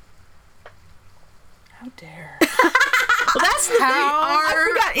 How dare? Well, that's the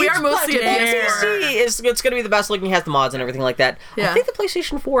thing. We are mostly the PC it's going to be the best looking, has the mods and everything like that. Yeah. I think the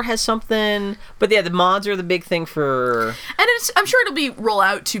PlayStation 4 has something, but yeah, the mods are the big thing for. And I'm sure it'll be roll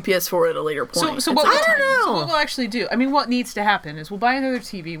out to PS4 at a later point. So what we'll actually do? I mean, what needs to happen is we'll buy another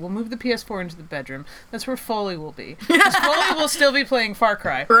TV. We'll move the PS4 into the bedroom. That's where Foley will be. Because Foley will still be playing Far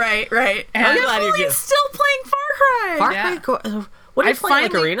Cry. Right. I'm glad Foley's still playing Far Cry. Far Cry. What are you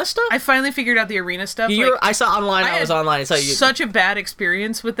playing, like arena stuff? I finally figured out the arena stuff. I saw online. I was online. I saw you. Such a bad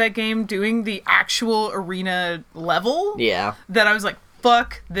experience with that game doing the actual arena level. Yeah. That I was like,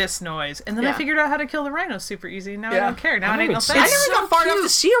 fuck this noise. And then I figured out how to kill the rhino super easy. Now I don't care. Now it ain't no thing. I never got far enough to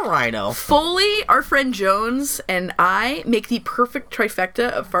see a rhino. Foley, our friend Jones, and I make the perfect trifecta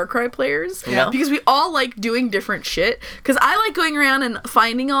of Far Cry players. Yeah. Because we all like doing different shit. Because I like going around and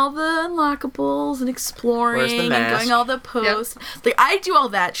finding all the unlockables and exploring and going all the posts. Yep. Like, I do all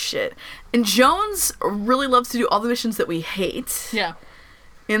that shit. And Jones really loves to do all the missions that we hate. Yeah.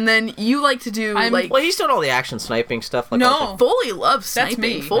 And then you like to do, well, he's doing all the action sniping stuff. Like no. Foley loves sniping. That's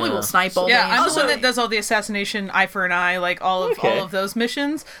me. Foley will snipe all day. Yeah, I'm the one that does all the assassination, eye for an eye, like all of those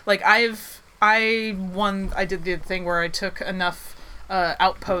missions. Like, I did the thing where I took enough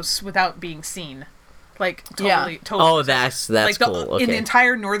outposts without being seen. Like, totally. Oh, that's like cool. Okay. In the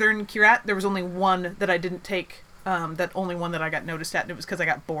entire northern Kyrat, there was only one that I didn't take, that only one that I got noticed at, and it was because I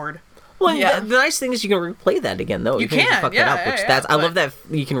got bored. Well, the nice thing is you can replay that again, though. You can fuck that up, which I love that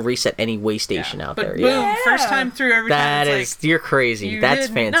you can reset any way station out there. Boom, first time through every time. That is, you're crazy. That's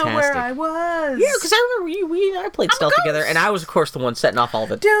fantastic. Know where I was. Yeah, because I remember we and I played stealth together, and I was, of course, the one setting off all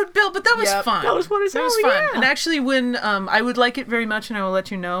the... Dude, Bill, but that was fun. That was fun as hell, That was fun. And actually, when, I would like it very much, and I will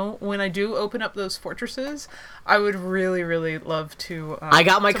let you know, when I do open up those fortresses, I would really, really love to... I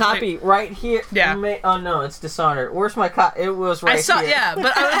got my copy right here. Yeah. Oh, no, it's Dishonored. Where's my copy? It was right here. Yeah,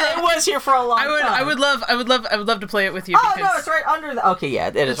 but it was here for a long time. I would love to play it with you. Oh, no, it's right under the... Okay, yeah,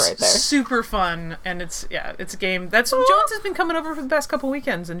 it is right there. Super fun, and it's a game. That's Jones has been coming over for the past couple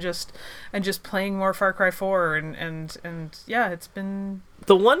weekends and just playing more Far Cry 4, and yeah, it's been...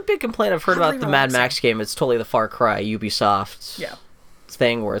 The one big complaint I've heard about the Mad Max game, it's totally the Far Cry Ubisoft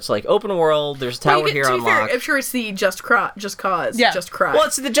thing where it's like open world, there's a tower here unlocked. Fair, I'm sure it's the Just Cause. Yeah. Just Cry. Well,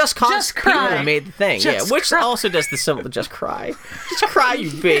 it's the Just Cause Just people Cry. who made the thing, which also does the simple Just Cry. Just cry, you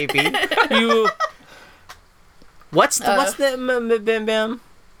baby. You... What's the bim bam?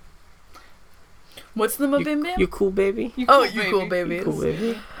 What's the bim bam? You cool baby? You cool baby. You cool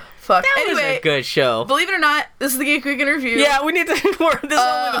baby. Fuck. That was a good show. Believe it or not, this is the Game Quick Interview. Yeah, we need to... This is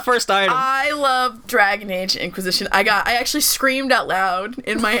only the first item. I love Dragon Age Inquisition. I actually screamed out loud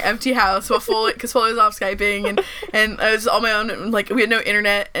in my empty house because Foley was off Skyping and I was on my own, and, like, we had no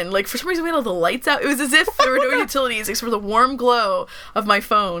internet, and, like, for some reason we had all the lights out. It was as if there were no utilities except for the warm glow of my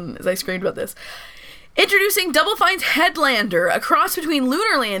phone as I screamed about this. Introducing Double Fine's Headlander, a cross between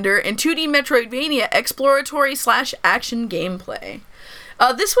Lunar Lander and 2D Metroidvania exploratory/action gameplay.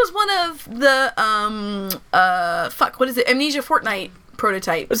 This was one of the what is it? Amnesia Fortnite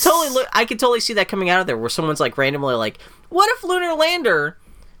prototypes. I could totally see that coming out of there, where someone's like randomly like, "What if Lunar Lander,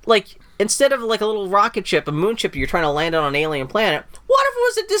 like instead of like a little rocket ship, a moon ship, you're trying to land on an alien planet? What if it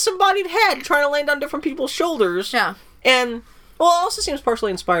was a disembodied head trying to land on different people's shoulders?" Yeah, and well, it also seems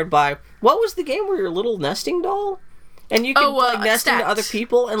partially inspired by what was the game where you're a little nesting doll? And you can nest into other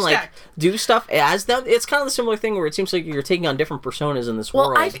people and like do stuff as them. It's kind of the similar thing where it seems like you're taking on different personas in this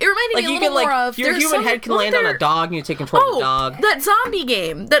world. It reminded me a little more of your human head can land on a dog and you take control of the dog. That zombie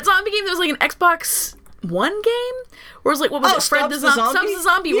game that was like an Xbox One game, where it was like, what was it? Fred the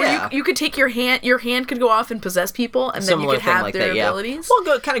Zombie, where you could take your hand could go off and possess people, and then you could have their abilities.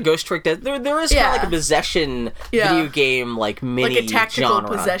 Well, kind of Ghost Trick. There is kind of like a possession video game, like mini like a tactical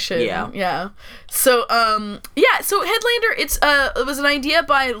genre. possession. Yeah. So so Headlander, it was an idea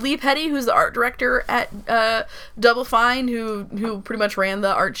by Lee Petty, who's the art director at Double Fine, who pretty much ran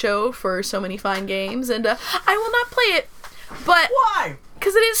the art show for so many fine games, and I will not play it, but why?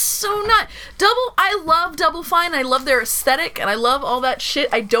 Because it is so not I love Double Fine. I love their aesthetic, and I love all that shit.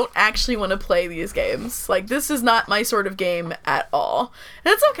 I don't actually want to play these games. Like, this is not my sort of game at all,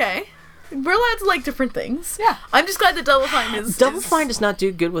 and it's okay. We're allowed to like different things. Yeah, I'm just glad that Double Fine is. Double Fine does not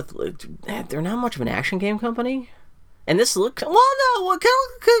do good with. They're not much of an action game company. And this looks... Well, no, it kind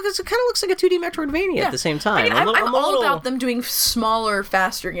of looks like a 2D Metroidvania at the same time. I mean, I'm all about them doing smaller,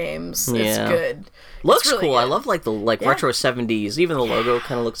 faster games. Yeah. It's good. Looks really cool. Good. I love like the retro 70s. Even the logo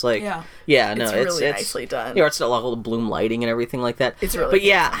kind of looks like... Yeah, no, it's really nicely done. Yeah, it's like all the bloom lighting and everything like that. It's really But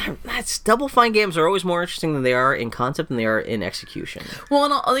yeah, Double Fine games are always more interesting than they are in concept than they are in execution. Well,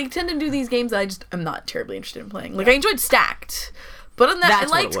 and I tend to do these games that I'm not terribly interested in playing. Like, I enjoyed Stacked. But on that, I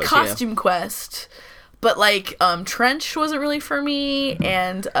liked Costume Quest. But, like, Trench wasn't really for me,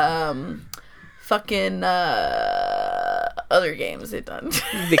 and, fucking, other games they've done.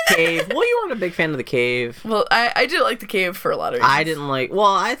 The Cave. Well, you weren't a big fan of The Cave. Well, I did like The Cave for a lot of reasons. I didn't like...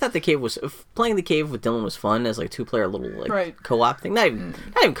 Well, I thought The Cave was... Playing The Cave with Dylan was fun as, like, two-player little, like, co-op thing. Not even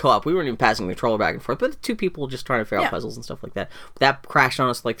co-op. We weren't even passing the controller back and forth, but two people just trying to figure out puzzles and stuff like that. That crashed on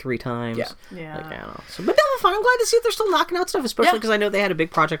us, like, 3 times. Yeah. Like, I don't know. So, but that was fun. I'm glad to see they're still knocking out stuff, especially because I know they had a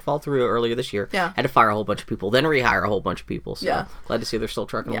big project fall through earlier this year. Yeah. Had to fire a whole bunch of people, then rehire a whole bunch of people. So glad to see they're still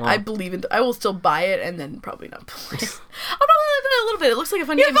trucking along. I believe in... I will still buy it and then probably not play it. I'll probably a little bit. It looks like a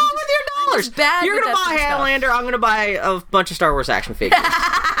fun You're game. going with your dollars. You're going to buy Highlander. I'm going to buy a bunch of Star Wars action figures.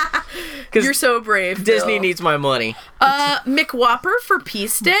 You're so brave, Disney Bill. needs my money. McWhopper for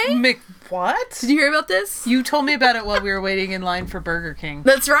Peace Day. What? Did you hear about this? You told me about it while we were waiting in line for Burger King.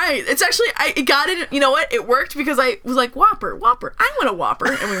 That's right. It's actually, it got it. You know what? It worked because I was like, Whopper. I want a Whopper.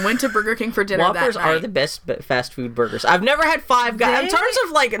 And we went to Burger King for dinner Whoppers that night. are the best fast food burgers. I've never had Five Guys. In terms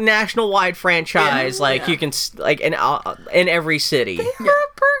of like national wide franchise, you can like in every city. They are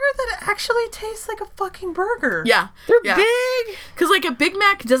a burger that actually tastes like a fucking burger. Yeah. They're big. Because like a Big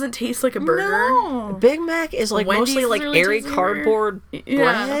Mac doesn't taste like a burger. No. Big Mac is like Wendy's mostly like really airy tastes cardboard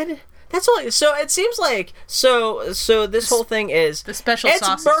bread. That's all. So it seems like so this whole thing is the special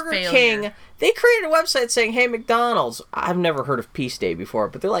sauce Burger is King. They created a website saying, "Hey McDonald's, I've never heard of Peace Day before,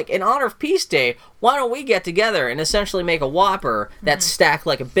 but they're like, in honor of Peace Day, why don't we get together and essentially make a Whopper that's stacked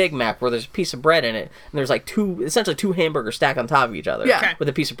like a Big Mac, where there's a piece of bread in it, and there's like essentially two hamburgers stacked on top of each other, with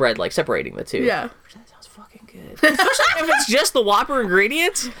a piece of bread like separating the two." Yeah. That sounds fucking good. Especially if it's just the Whopper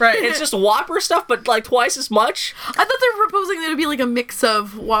ingredients, right? It's just Whopper stuff, but like twice as much. I thought they were proposing that it would be like a mix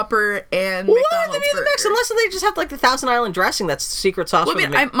of Whopper and What? McDonald's They be the mix burger. unless they just have like the Thousand Island dressing. That's the secret sauce. Well,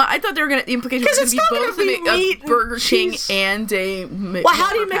 I thought they were gonna. The implication was it's going to be not both gonna be meat a Burger and King cheese. and a. Well,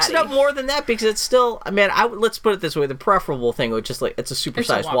 how do you mix it up more than that? Because it's still. I mean, let's put it this way: the preferable thing would just like it's a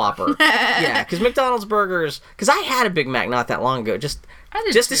supersized Whopper. Yeah, because McDonald's burgers. Because I had a Big Mac not that long ago. Just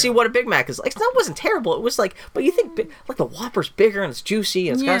to see what a Big Mac is like. That wasn't terrible. It was like, but you think like the Whopper's bigger and it's juicy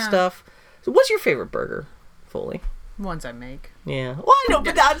and it's got stuff. So what's your favorite burger, Foley? Ones I make. Yeah. Well, I know,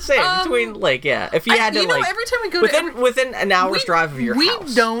 but I'm saying between if you had to every time we go within an hour's drive of your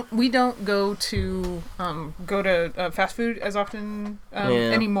house. We don't go to fast food as often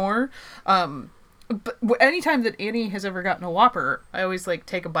anymore. But anytime that Annie has ever gotten a Whopper, I always like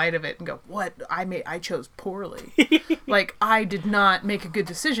take a bite of it and go, "What? I chose poorly. Like I did not make a good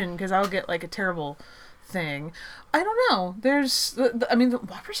decision because I'll get like a terrible thing." I don't know. There's, the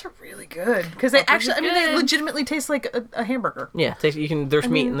Whoppers are really good because they actually, they legitimately taste like a hamburger. Yeah, there's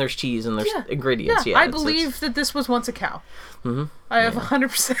meat and there's cheese and there's ingredients. Yeah, I believe that this was once a cow. Mm-hmm. I have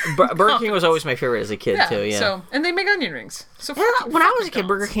 100%. Burger King was always my favorite as a kid too. Yeah. So, and they make onion rings. So when I was a kid,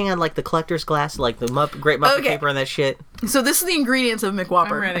 Burger King had like the collector's glass, like the great Muppet paper and that shit. So this is the ingredients of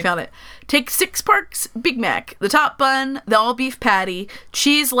McWhopper. I found it. Take 6 parts Big Mac, the top bun, the all beef patty,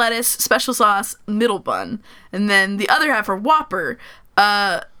 cheese, lettuce, special sauce, middle bun, and then the other half are Whopper,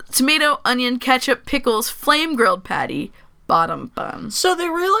 tomato, onion, ketchup, pickles, flame grilled patty, bottom bun. So they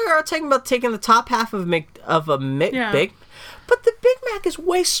really are taking the top half of Big, but the Big Mac is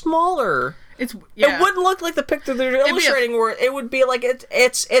way smaller. It wouldn't look like the picture they're illustrating, where it would be like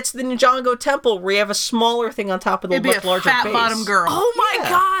it's the Ninjago Temple where you have a smaller thing on top of the much larger fat base. bottom girl. Oh my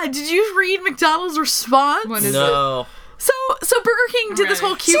God! Did you read McDonald's response? What is no. it? So Burger King did this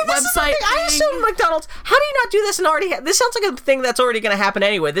whole cute website thing. I assume McDonald's. How do you not do this and already? This sounds like a thing that's already going to happen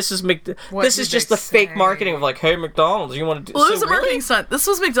anyway. This is just the fake marketing of like, hey McDonald's, you want to do? Well, it was a marketing stunt. This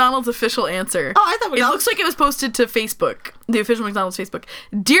was McDonald's official answer. Oh, I thought it looks like it was posted to Facebook, the official McDonald's Facebook.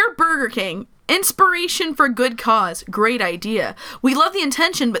 Dear Burger King. Inspiration for good cause. Great idea. We love the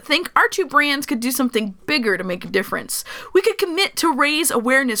intention, but think our two brands could do something bigger to make a difference. We could commit to raise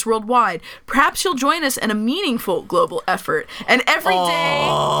awareness worldwide. Perhaps you'll join us in a meaningful global effort. And every day,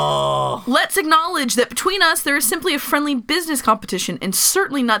 let's acknowledge that between us, there is simply a friendly business competition and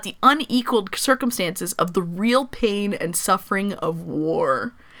certainly not the unequaled circumstances of the real pain and suffering of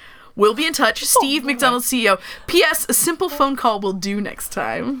war. We'll be in touch. Steve, McDonald's CEO. P.S. A simple phone call will do next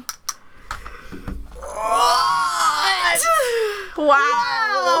time. What?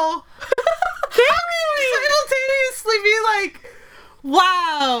 Wow. Simultaneously be like,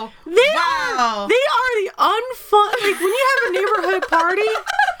 wow. They are the unfun. Like when you have a neighborhood party,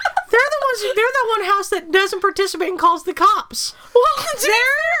 they're the one house that doesn't participate and calls the cops. Well,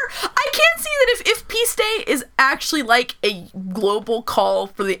 I can't see that if Peace Day is actually like a global call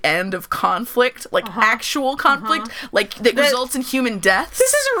for the end of conflict, like actual conflict, like that results in human deaths.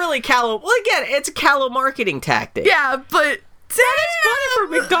 This isn't really callow. Well, again, it's a callow marketing tactic. Yeah, but it's funny for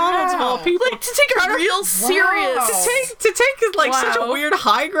McDonald's of all people. Like to take a real serious to take like such a weird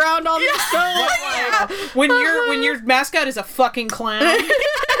high ground on this stuff. When your mascot is a fucking clown.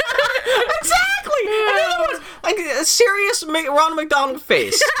 Exactly. Like a serious Ronald McDonald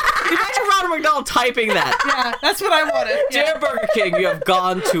face. Imagine Ronald McDonald typing that. Yeah, that's what I wanted. Dear Burger King, you have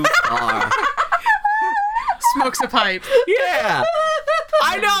gone too far. Smokes a pipe. Yeah.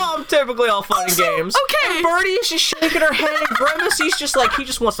 I know I'm typically all fun and games. Okay. And Birdie is just shaking her head, and Grimace, he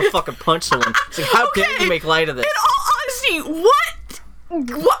just wants to fucking punch someone. It's like, how dare you make light of this? In all honesty, how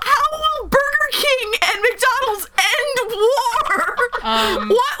will Burger King King and McDonald's end war.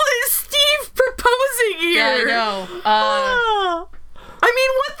 What was Steve proposing here? Yeah, I know. I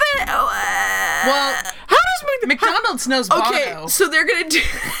mean, what the hell? Well, how does McDonald's knows Bono? Okay, so they're gonna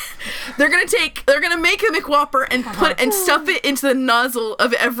make a McWhopper and stuff it into the nozzle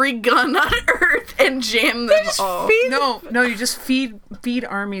of every gun on Earth and jam them all. No, you just feed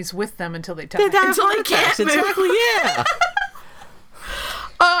armies with them until they die. Until they can't move. Exactly, yeah.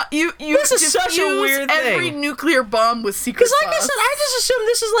 This is such a weird thing. Every nuclear bomb with secret sauce. Because like I said, I just assumed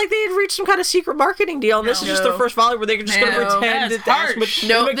this is like they had reached some kind of secret marketing deal, and this is just their first volley where they're just going to pretend that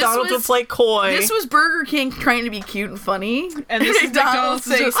McDonald's would play coy. This was Burger King trying to be cute and funny, and this is McDonald's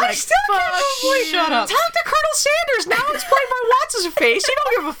saying, just like, I still can't believe. Shut up. Talk to Colonel Sanders. Now it's played by Watts' face. You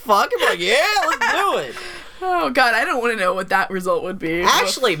don't give a fuck. I'm like, yeah, let's do it. Oh god, I don't want to know what that result would be.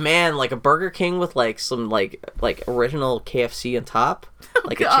 Actually, man, like a Burger King with like some like original KFC on top,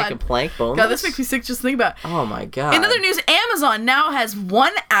 like a chicken plank boneless. God, this makes me sick just thinking about it. Oh my god. In other news, Amazon now has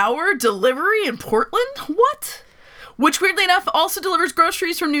 1 hour delivery in Portland. What? Which, weirdly enough, also delivers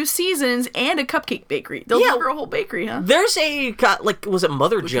groceries from new seasons and a cupcake bakery. They'll deliver a whole bakery, huh? There's was it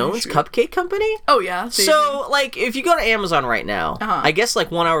Mother Jones Cupcake Company? Oh, yeah. So, like, if you go to Amazon right now, I guess, like,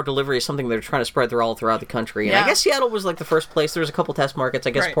 1 hour delivery is something they're trying to spread throughout the country. And I guess Seattle was, like, the first place. There's a couple test markets.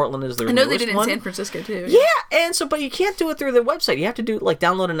 I guess Portland is their newest one. I know they did it in San Francisco, too. Yeah, and so, but you can't do it through their website. You have to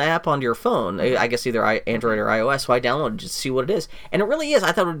download an app onto your phone. I guess either Android or iOS. So I downloaded it just to see what it is. And it really is.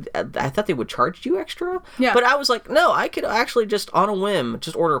 I thought they would charge you extra. Yeah. But I was like, no, I could actually just on a whim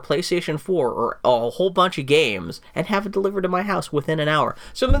just order a PlayStation 4 or a whole bunch of games and have it delivered to my house within an hour.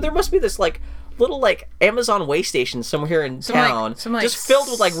 So there must be this like little like Amazon way station somewhere here in town just filled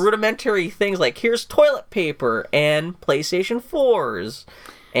with like rudimentary things like here's toilet paper and PlayStation 4s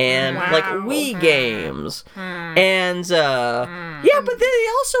and like Wii games and but they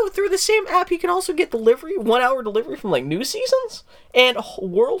also through the same app you can also get 1 hour delivery from like new seasons and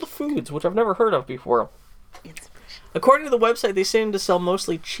World Foods, which I've never heard of before. According to the website, they seem to sell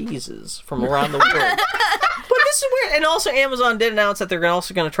mostly cheeses from around the world. But this is weird. And also, Amazon did announce that they're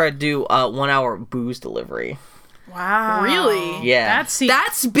also going to try to do 1 hour booze delivery. Wow. Really? Yeah.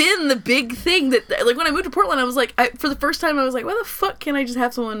 That's been the big thing that, like, when I moved to Portland, I was like, for the first time, I was like, why the fuck can't I just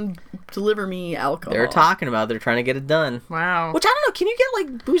have someone deliver me alcohol? They're talking about it. They're trying to get it done. Wow. Which, I don't know, can you get,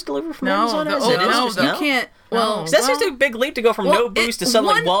 like, booze delivered from Amazon? You can't. Well, that's just a big leap to go from no booze to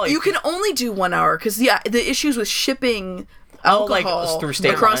something like you can only do 1 hour, because, the issues with shipping alcohol through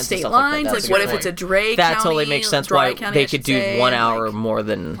state across state lines. Like, what if it's a Dray That County, totally makes sense why they could do 1 hour more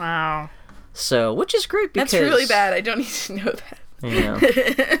than... Wow. So, which is great because... That's really bad. I don't need to know that.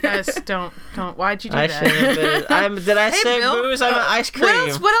 Yeah. Guys, don't. Why'd you do that? Did I say Bill? booze? I'm an ice cream.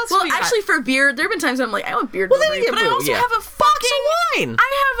 What else? Well, actually, for beer, there have been times I'm like, I want beer delivery, but I also have a wine.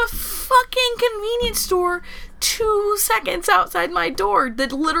 I have a fucking convenience store 2 seconds outside my door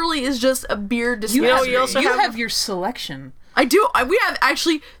that literally is just a beer dispensary. You have your selection. I do. We have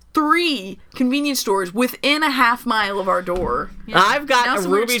actually 3 convenience stores within a half mile of our door. Yeah. I've got a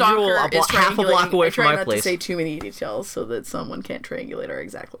Ruby Jewel half a block away from my place. I try not to say too many details so that someone can't triangulate our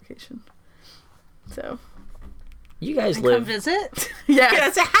exact location. So, you guys live. Come visit. Yeah. Can I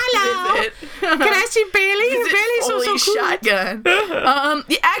say hello? Can I see Bailey? Bailey's so cool. Shotgun.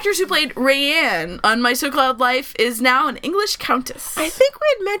 The actress who played Rayanne on My So-Called Life is now an English countess. I think we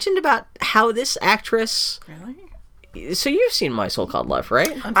had mentioned about how this actress. Really? So you've seen My So-Called Life,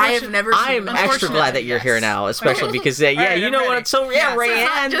 right? I have never seen I'm extra glad that you're here now, especially because, you know what? It's so,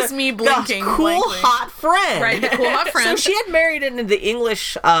 Rayanne. It's just me blinking. Cool, hot friend. Right, the cool, hot friend. So she had married into the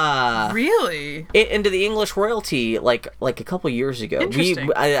English... really? Into the English royalty, like a couple years ago.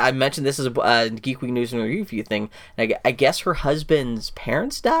 Interesting. I mentioned this as a Geek Week News and Review thing. And I guess her husband's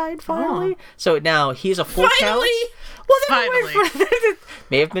parents died, finally. So now he's a full count. Well, finally.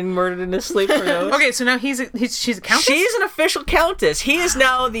 May have been murdered in his sleep, for those. Okay, so now she's a countess? She's an official countess. He is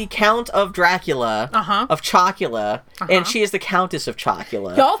now the Count of Dracula, of Chocula, and she is the Countess of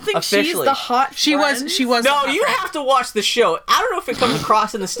Chocula. Y'all think she's the hot friend? She was. No, you have to watch the show. I don't know if it comes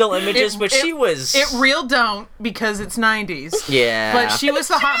across in the still images, but she was... It real don't, because it's 90s. Yeah. But she was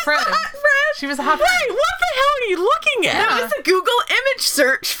the hot friend. She was the hot friend. Wait, what the hell are you looking at? That was a Google image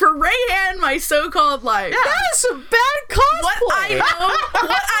search for Rayanne, My So-Called Life. Yeah. That is some bad cosplay.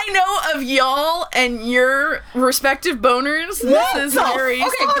 What I know of y'all and your respective boners, this is very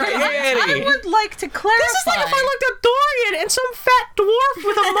crazy. I would like to clarify. This is like if I looked up Dorian and some fat dwarf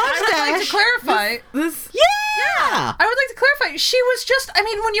with a mustache. I would like to clarify. Yeah. I would like to clarify. She was just,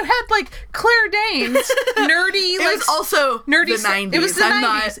 when you had like Claire Danes, nerdy, it was also nerdy. The 90s. It was the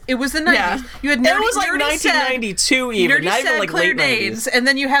 90s. It was the 90s. Yeah. You had nerdy. It was like 1992 even, not even like Claire late Danes, grades, and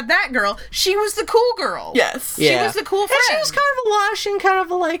then you had that girl. She was the cool girl. Yes. She was the cool friend. And she was kind of a lush and kind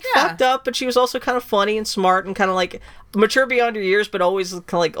of like fucked up, but she was also kind of funny and smart and kind of like mature beyond her years, but always kind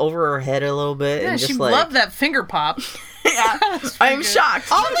of like over her head a little bit. Yeah, and just she like, loved that finger pop. Yeah, I'm shocked.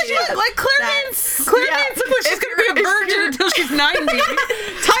 Oh my god, like Claire Danes looks like she's gonna be a virgin until she's 90. Type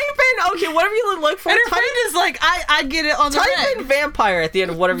in, okay, whatever you look for. And her friend is like, I get it on the Type red. in vampire at the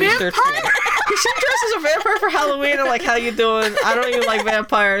end of whatever you search for. Because she dressed as a vampire for Halloween, and like, how you doing? I don't even like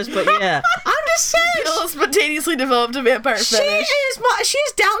vampires, but yeah. I'm just saying. Bill spontaneously developed a vampire fetish.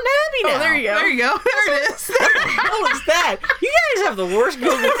 She's Downton Abbey now. Oh, there you go. There you go. There it is. What was that? You guys have the worst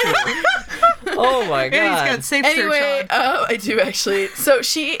Google feed. Oh my god. And he's got safe Anyway, search on. I do actually. So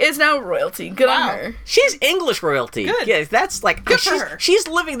she is now royalty. Good on her. She's English royalty. Good. Yeah, that's like Good for her. She's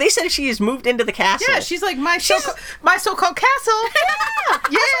living. They said she has moved into the castle. Yeah, she's like my so-called castle.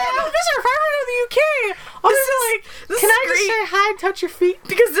 Yeah. I visit her if I ever go to the UK. I'll be like, can I just say hi and touch your feet?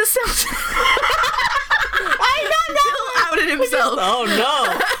 Because this sounds. Bill outed himself. Oh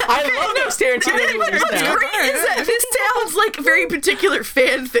no! I love those Tarantino movies What's now. great is that this sounds like very particular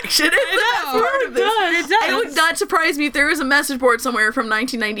fan fiction. It's the best part of this. It does. It would not surprise me if there was a message board somewhere from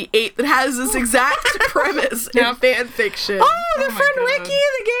 1998 that has this exact premise in fan fiction. Oh, their my friend God. Ricky,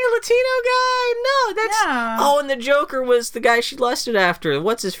 the gay Latino guy. No, that's. Yeah. Oh, and the Joker was the guy she lusted after.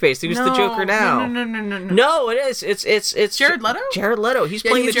 What's his face? Who's the Joker now? No. No, it is. It's Jared Leto? Jared Leto. He's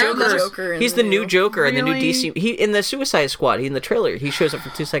playing he's the Jared Joker. Leto. He's the new Joker in the new Really? DC. He in the Suicide Squad. He in the trailer. He shows up for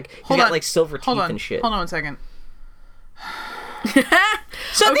 2 seconds. He's got like silver teeth and shit. Hold on 1 second. So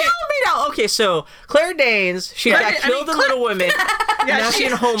they all made out. Okay, so Claire Danes, she got killed in Little Women. Now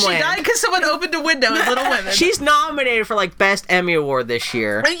she's in Homeland. She died because someone opened a window in Little Women. She's nominated for like Best Emmy Award this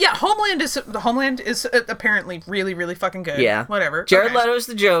year. Yeah, Homeland is apparently really, really fucking good. Yeah. Whatever. Jared Okay. Leto's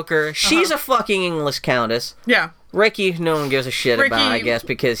the Joker. She's a fucking English countess. Yeah. Ricky, no one gives a shit about, I Ricky, guess,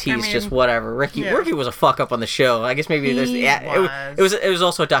 because he's mean, just whatever. Ricky was a fuck up on the show. I guess maybe there's it was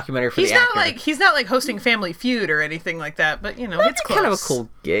also a documentary for the actor. He's not like hosting Family Feud or anything like that, but you know, That'd it's be close. kind of a cool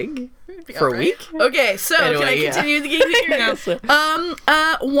gig be for a alright. week. Okay, so Anyway, can I yeah. continue the game here?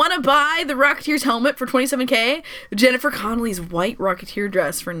 Want to buy the Rocketeer's helmet for $27,000? Jennifer Connelly's white Rocketeer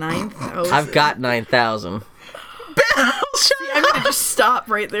dress for $9,000. I've got 9,000. I'm gonna just stop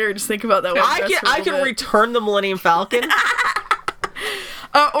right there and just think about that one. I can return the Millennium Falcon.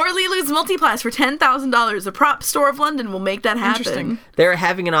 Or Lilu's Multiplast for $10,000. The prop store of London will make that happen. Interesting. They're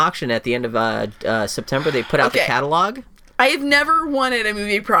having an auction at the end of September. They put out the catalog. I have never wanted a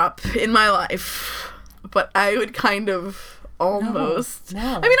movie prop in my life, but I would kind of almost. No.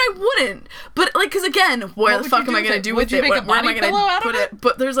 I mean, I wouldn't, but like, because again, where the fuck am I gonna do with it? Where am I gonna put it?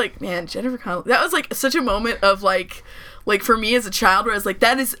 But there's like, man, Jennifer Connelly. That was like such a moment of like for me as a child, where I was like,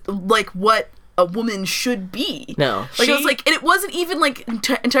 that is like what a woman should be. No, like it was like, and it wasn't even like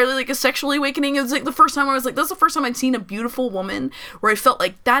entirely like a sexual awakening. It was like the first time I was like, that's the first time I'd seen a beautiful woman where I felt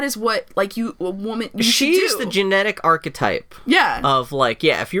like that is what like a woman. She's should do. the genetic archetype. Yeah. Of like,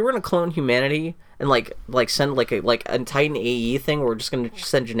 yeah, if you were gonna clone humanity and like send like a Titan AE thing, where we're just gonna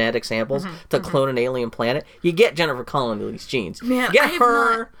send genetic samples to clone an alien planet, you get Jennifer Connelly's genes. Man, you get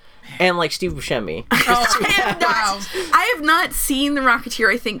her. And like Steve Buscemi. I have not seen The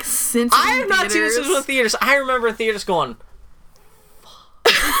Rocketeer, I think, since I have not seen this in the theaters. I remember in theaters going,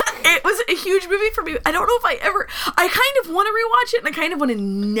 it was a huge movie for me. I don't know if I kind of want to rewatch it, and I kind of want to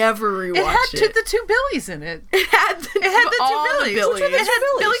never rewatch it. It had the two Billies in it. It had the two Billies. It had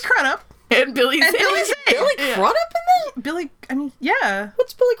Billy Crudup. And Billy Zane. Billy Crudup in that? Billy, I mean, yeah.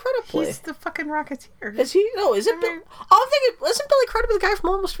 What's Billy Crudup play? He's the fucking Rocketeer. Is he? No, is it? Oh, I'm thinking, isn't Billy Crudup the guy from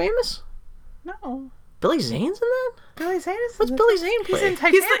Almost Famous? No. Billy Zane's in that? Billy Zane is What's Billy Zane play? He's in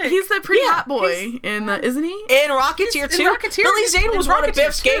Titanic. He's the pretty hot boy, in isn't he? In Rocketeer 2? Rocketeer. Billy Zane was one of Rocketeer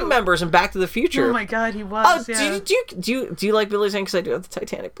Biff's 2. gang members in Back to the Future. Oh my god, he was. Yeah. Do you like Billy Zane? Because I do have the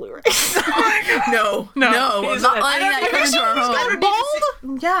Titanic Blu-ray. No. I'm not letting that come into our home.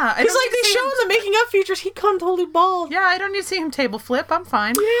 Bald? Yeah. He's like, they show in the making of features, he come totally bald. Yeah, I don't need to see him table flip. I'm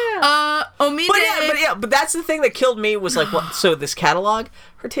fine. Yeah. Omide. But that's the thing that killed me was like, what? So this catalog,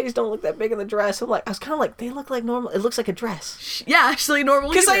 her titties don't look that big in the dress. I was kind of like, they look like normal. It looks like a dress. Yeah, actually, normal.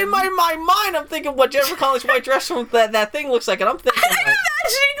 Because in my mind, I'm thinking what Jennifer Connelly's white dress from that thing looks like, and I'm thinking I'm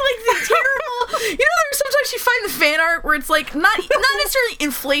imagining like the terrible. You know, there's sometimes actually find the fan art where it's like not necessarily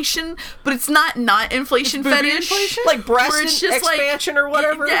inflation, but it's not inflation fetish, inflation? Like breast expansion or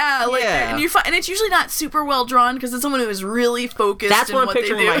whatever. Yeah, like and it's usually not super well drawn because it's someone who is really focused. That's what I'm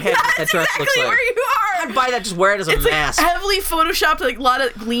picturing in my head. What that dress looks like. Where you are. I'd buy that. Just wear it as a mask. Like heavily photoshopped, like a lot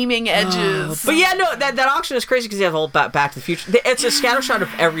of gleaming edges. But yeah, no, that auction is crazy because you have the whole Back to the Future. It's a scattershot of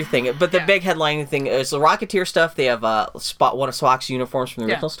everything. But the big headlining thing is the Rocketeer stuff. They have one of Spock's uniforms from the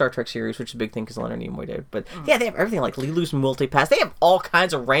original Star Trek series, which is a big thing because Leonard Nimoy did. But yeah, they have everything like Lilu's multipass. They have all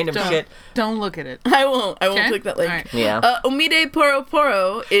kinds of random shit. Don't look at it. I won't click that link. Right. Yeah. Omide Poro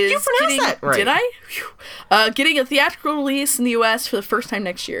Poro is you pronounced that right. Did I? Getting a theatrical release in the U.S. for the first time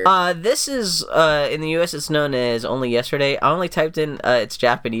next year. This is in the U.S. It's known as Only Yesterday. I only typed in its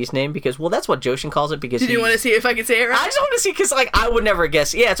Japanese name because that's what Joshin calls it. Because did you want to see if I could say it right? I just want to see because I would never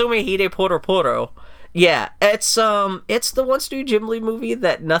guess. Yeah, it's Omide Poro Poro. Yeah, it's the one Studio Ghibli movie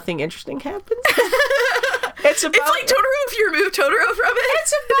that nothing interesting happens. It's like Totoro if you remove Totoro from it.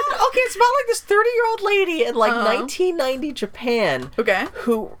 It's about like this 30-year-old lady in like 1990 Japan. Okay.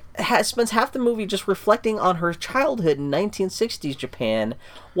 Who spends half the movie just reflecting on her childhood in 1960s Japan,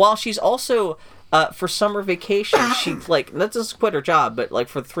 while she's also for summer vacation she like that doesn't quit her job, but like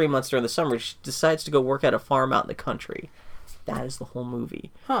for 3 months during the summer she decides to go work at a farm out in the country. That is the whole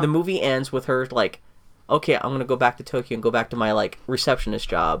movie. The movie ends with her like, okay, I'm gonna go back to Tokyo and go back to my like receptionist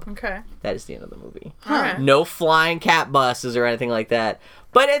job. Okay. That is the end of the movie. Huh. No flying cat buses or anything like that.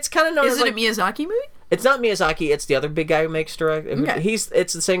 But it's kind of known as Is it a Miyazaki movie? It's not Miyazaki. It's the other big guy who makes direct. Okay.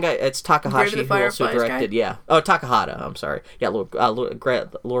 It's the same guy. It's Takahashi who also directed. Guy? Yeah. Oh, Takahata. I'm sorry. Yeah. Lord of the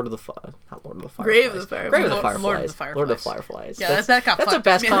not Lord of the Fireflies. Grave of the Fireflies. Lord of the Fireflies. Yeah, that's a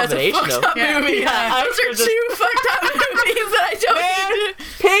best combination though. Movie. Yeah. Those are two fucked up movies that I don't.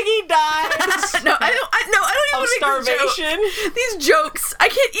 Piggy dies. No, I don't even starvation. These jokes, I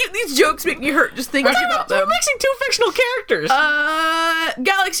can't eat. These jokes make me hurt just thinking about them. We're mixing two fictional characters.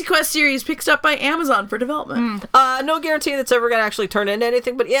 Galaxy Quest series picked up by Amazon for development. No guarantee that's ever gonna actually turn into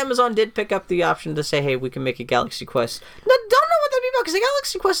anything, but Amazon did pick up the option to say, hey, we can make a Galaxy Quest. No, don't know what that'd be about because the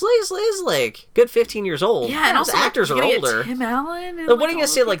Galaxy Quest is like good 15 years old. Yeah, and also actors are older. Tim Allen. And, what are you gonna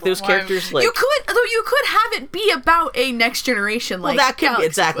say? Like those characters, like you could have it be about a next generation. Like that could Galaxy be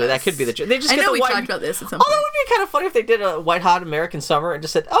exactly Quest. That could be the. They just I get know the we talked about this at some point. Although it would be kind of funny if they did a White Hot American Summer and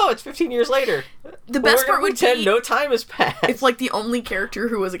just said, oh, it's 15 years later. The best part would be no time has passed. if like the only character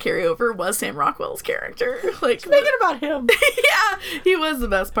who was a carryover was Sam Rockwell's character. Like make it about him. Yeah, he was the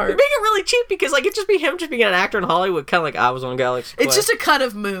best part. Make it really cheap because like it'd just be him just being an actor in Hollywood, kind of like I was on Galaxy Quest. It's just a cut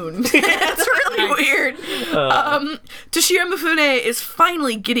of Moon. It's really weird. Toshiro Mifune is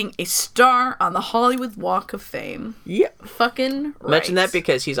finally getting a star on the Hollywood Walk of Fame. Yep. Fucking right. Mention that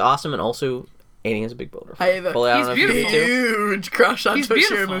because he's awesome and also Alien's a big boulder. I have a huge crush on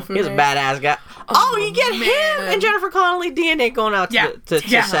Toshiro Mifune. He's a badass guy. Oh, you get him and Jennifer Connelly DNA going out to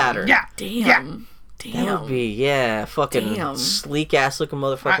Saturn. Yeah. Damn. That would be, fucking sleek-ass looking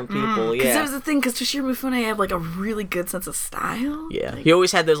motherfucking people, yeah. Because that was the thing, because Toshiro Mifune had, like, a really good sense of style. Yeah. Like, he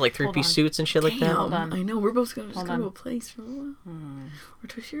always had those, like, three-piece suits and shit like that. Hold on. I know, we're both going to just go to a place for a while. Where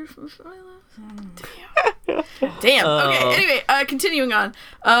Toshiro Mifune lives. Damn. Okay, anyway, continuing on.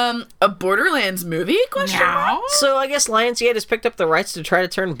 A Borderlands movie? Question mark? So, I guess Lionsgate has picked up the rights to try to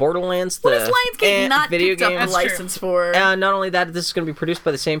turn Borderlands What has Lionsgate not video picked up the license for? Not only that, this is going to be produced by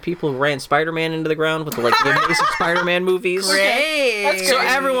the same people who ran Spider-Man into the ground with the amazing Spider-Man movies. Great. So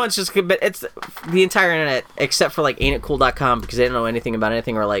everyone's just, but it's the entire internet except for like ain'titcool.com because they don't know anything about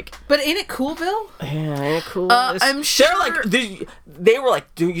anything or like. But ain't it cool, Bill? Yeah, ain't it cool? I'm sure. They're like they were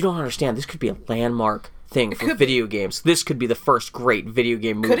like, dude, you don't understand. This could be a landmark thing for video games. This could be the first great video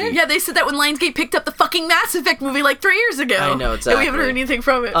game movie. Could it? Yeah, they said that when Lionsgate picked up the fucking Mass Effect movie like 3 years ago. I know, exactly. And we haven't heard anything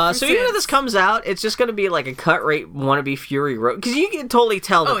from it. So even if this comes out, it's just going to be like a cut rate wannabe Fury Road. Because you can totally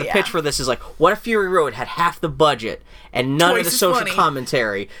tell that the pitch for this is like, what if Fury Road had half the budget and none of the social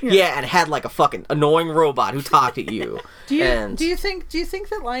commentary? Yeah, and had like a fucking annoying robot who talked at you. Do you think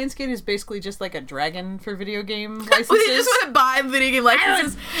that Lionsgate is basically just like a dragon for video game licenses? Well, they just want to buy video game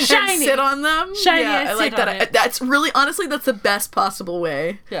licenses and sit on them. Shiny, yeah, I like that. That's really, honestly, that's the best possible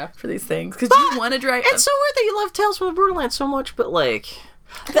way for these things. Because you want to drag. It's so weird that you love Tales from the Borderlands so much, but like.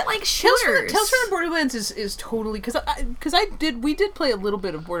 Like shooters. Tales from the Borderlands is totally because we did play a little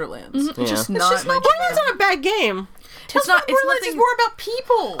bit of Borderlands. Mm-hmm. It's just not Borderlands not a bad game. It's Borderlands is more about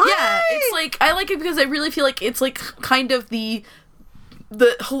people. Yeah, it's like I like it because I really feel like it's like kind of the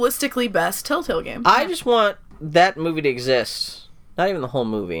holistically best Telltale game. I just want that movie to exist. Not even the whole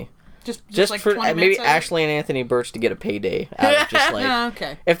movie. Just like for 20 maybe minutes Ashley and Anthony Birch to get a payday out of just like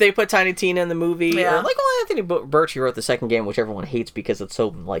okay. if they put Tiny Tina in the movie or Yeah. like Anthony Birch, he wrote the second game, which everyone hates because it's so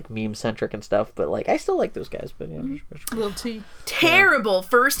like meme centric and stuff. But like I still like those guys. But yeah, Little T. Terrible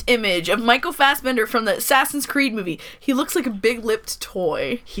first image of Michael Fassbender from the Assassin's Creed movie. He looks like a big-lipped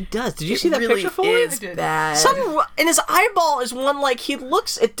toy. he does. Did you see that really picture for is it? bad. And his eyeball is one like he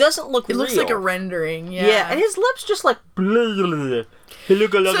looks. It doesn't look. It looks real. like a rendering. Yeah, and his lips just like. So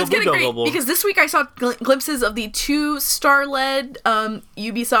it's getting great because this week I saw glimpses of the 2 star-led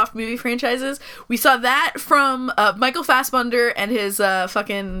Ubisoft movie franchises. We saw that from Michael Fassbender and his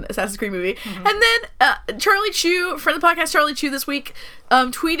fucking Assassin's Creed movie. Mm-hmm. And then Charlie Chu, friend of the podcast Charlie Chu this week,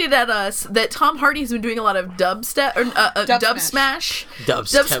 tweeted at us that Tom Hardy's been doing a lot of dubstep or Dub Smash.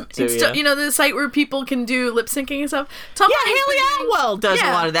 Dubstep too, yeah. You know, the site where people can do lip syncing and stuff. Haley Atwell does a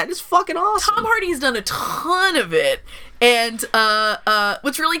lot of that. It's fucking awesome. Tom Hardy's done a ton of it. And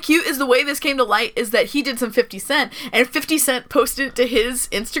what's really cute is the way this came to light is that he did some 50 Cent, and 50 Cent posted it to his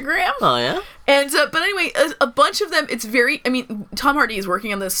Instagram. Oh, yeah? And, but anyway, a bunch of them, it's very, I mean, Tom Hardy is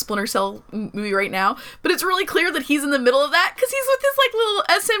working on this Splinter Cell movie right now, but it's really clear that he's in the middle of that, because he's with his, like, little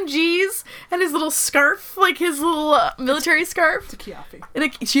SMGs, and his little scarf, like, his little military scarf. It's a Kiafi.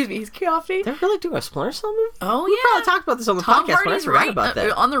 Excuse me, he's Kiafi. They're really doing a Splinter Cell movie? Oh, we probably talked about this on the podcast, but I forgot about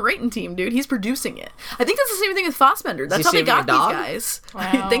that. On the writing team, dude. He's producing it. I think that's the same thing with Fassbender. That's how they got these guys. Wow.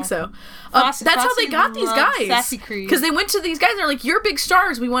 I think so. That's how they got these guys. Sassy Creed. Because they went to these guys and they're like, "You're big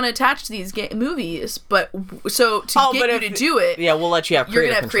stars. We want to attach to these movies, but so to get you to do it, yeah, we'll let you have you're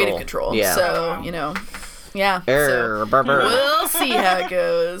gonna have creative control. Yeah. So you know, yeah. So, we'll see how it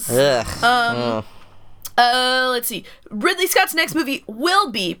goes. Let's see. Ridley Scott's next movie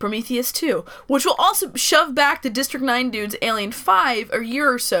will be Prometheus 2, which will also shove back the District 9 dudes' Alien 5 a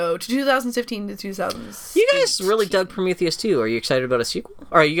year or so to 2015 to 2016. You guys really dug Prometheus 2. Are you excited about a sequel?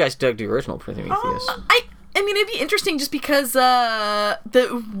 Or you guys dug the original Prometheus? I mean, it'd be interesting just because the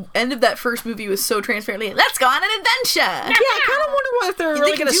end of that first movie was so transparently, let's go on an adventure. Yeah, I kind of wonder if they're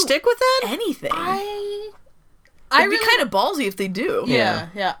really going to stick with that. Anything. It'd be kind of ballsy if they do. Yeah.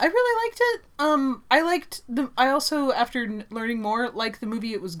 I really liked it. I also, after learning more, liked the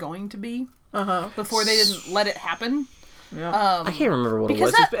movie it was going to be. Before they didn't let it happen. Yeah. I can't remember what it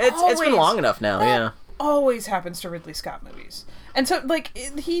was. It's been long enough now. Yeah. Always happens to Ridley Scott movies. And so, like,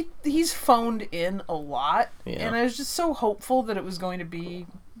 he's phoned in a lot. Yeah. And I was just so hopeful that it was going to be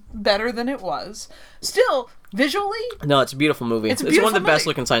better than it was. Still, visually... No, it's a beautiful movie. It's one of the best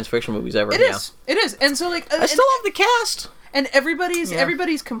looking science fiction movies ever. It is. It is. And so, like... I still love the cast. And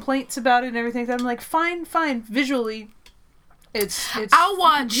everybody's complaints about it and everything. I'm like, fine. Visually, it's I'll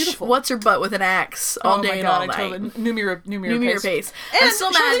watch beautiful. What's Her Butt with an Axe all day and all night. Totally, Numira Pace. And I'm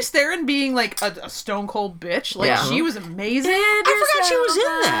still Charlize Theron being like a stone cold bitch. Like she was amazing. I forgot she was in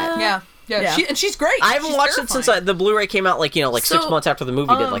that. Yeah. She's great. I haven't watched it since the Blu-ray came out, 6 months after the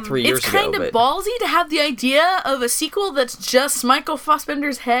movie did, 3 years ago. It's kind of ballsy to have the idea of a sequel that's just Michael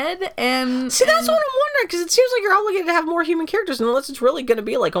Fassbender's head, and... See, that's what I'm wondering, because it seems like you're obligated to have more human characters, unless it's really going to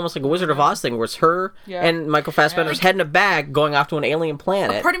be almost like a Wizard of Oz thing, where it's her and Michael Fassbender's head in a bag going off to an alien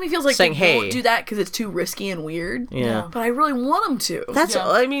planet. Part of me feels like they won't do that because it's too risky and weird. Yeah. But I really want them to.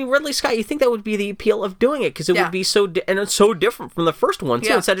 I mean, Ridley Scott, you think that would be the appeal of doing it, because it would be and it's so different from the first one,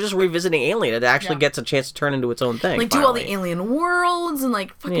 too. Instead of just revisiting Alien, it actually gets a chance to turn into its own thing. Do all the alien worlds and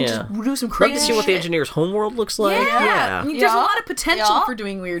fucking just do some crazy Love to see what the engineer's homeworld looks like. I mean, there's a lot of potential for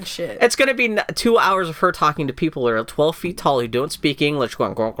doing weird shit. It's going to be 2 hours of her talking to people who are 12 feet tall who don't speak English. Or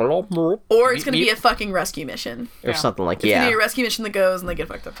it's going to be a fucking rescue mission. Or something like It's going to be a rescue mission that goes and they get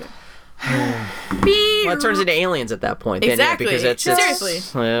fucked up too. Well, it turns into aliens at that point. Exactly. Then, because seriously.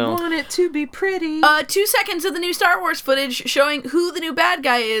 Want it to be pretty. 2 seconds of the new Star Wars footage showing who the new bad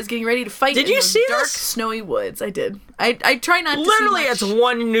guy is getting ready to fight in those dark, snowy woods. I did. I try not to Literally, see much. It's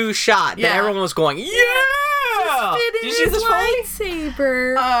one new shot that everyone was going, yeah! Did you see this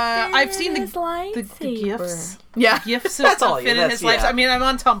lightsaber? I've seen the gifs. Yeah. Gifs of That's all Finn in his life. I mean, I'm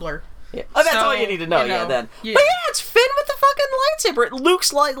on Tumblr. Yeah. Oh, that's all you need to know. Then. Yeah. But it's Finn with the fucking lightsaber.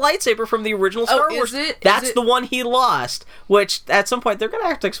 Luke's lightsaber from the original Star Wars. That's the one he lost. Which at some point they're gonna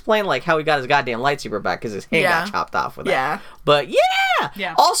have to explain how he got his goddamn lightsaber back because his hand got chopped off with that. Yeah. But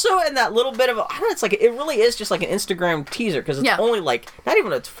yeah. Also, in that little bit of I don't know, it's it really is just like an Instagram teaser because it's only not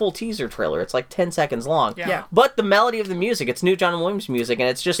even a full teaser trailer. It's 10 seconds long. Yeah. But the melody of the music, it's new John Williams music, and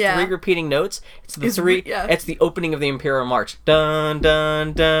it's just 3 repeating notes. It's the three. It's the opening of the Imperial March. Dun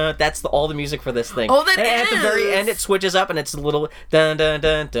dun dun. That's all the music for this thing. Oh, that and at the very end, it switches up, and it's a little dun dun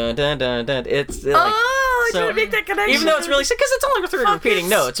dun dun dun dun dun. It's trying to make that connection. Even though it's really sick, because it's only three repeating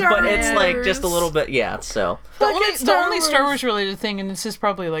notes, but it's like just a little bit, so. The only Star Wars related thing, and this is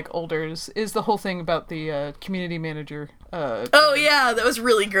probably like older, is the whole thing about the community manager. Oh yeah, that was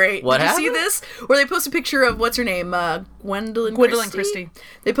really great. What Did happened? you see this? Where they posted a picture of what's her name, Gwendolyn Christie.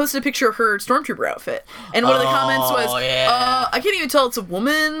 They posted a picture of her stormtrooper outfit, and one of the comments was, "I can't even tell it's a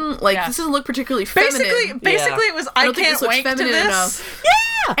woman. Like this doesn't look particularly feminine." Basically, it was I can't wait to this. Enough.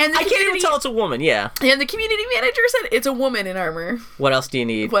 Yeah, and I can't even tell it's a woman. Yeah, and the community manager said it's a woman in armor. What else do you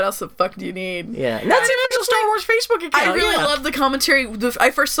need? What else the fuck do you need? Yeah, and that's an actual Star Wars Facebook account. I really love the commentary.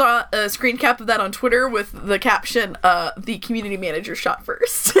 I first saw a screen cap of that on Twitter with the caption, "The community manager shot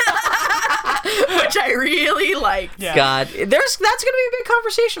first," which I really liked. Yeah. God, that's going to be a big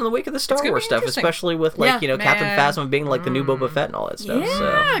conversation in the wake of the Star Wars stuff, especially with Captain Phasma being like the new Boba Fett and all that stuff.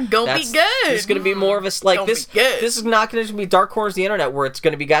 Yeah, gonna be good. It's going to be more of a this. This is not going to be dark corners of the internet where it's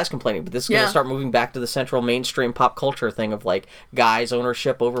going to be guys complaining, but this is going to start moving back to the central mainstream pop culture thing of like guys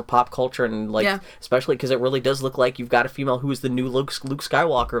ownership over pop culture, and like especially because it really does look like you've got a female who is the new Luke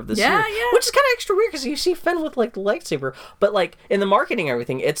Skywalker of this year, which is kind of extra weird because you see Finn with like the lightsaber, but like in the marketing and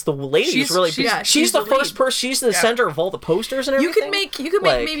everything, it's the lady who's really she's the first person, she's the center of all the posters and everything. You could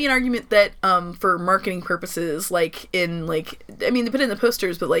make maybe an argument that for marketing purposes, like in like I mean they put in the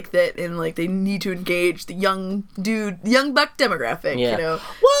posters, but like that in like they need to engage the young buck demographic. You know,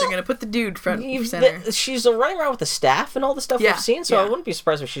 well, they're gonna put the dude front center. She's running around with the staff and all the stuff we've seen, so I wouldn't be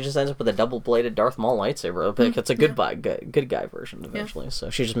surprised if she just ends up with a double-bladed Darth Maul lightsaber. But it's a good guy version eventually, so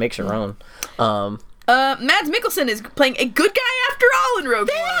she just makes her own. Mads Mikkelsen is playing a good guy after all in Rogue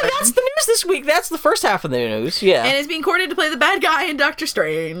One. That's the news this week. That's the first half of the news. Yeah, and is being courted to play the bad guy in Doctor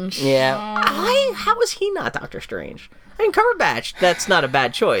Strange. Yeah, how is he not Doctor Strange? I mean, Cumberbatch, that's not a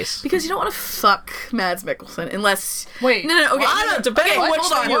bad choice. Because you don't want to fuck Mads Mikkelsen unless... Wait. No, okay. Well, depending on which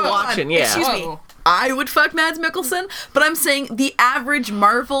thing you're watching, Excuse me. I would fuck Mads Mikkelsen, but I'm saying the average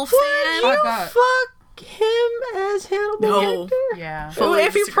Marvel fan... Would you fuck him as Hannibal Lecter? Yeah.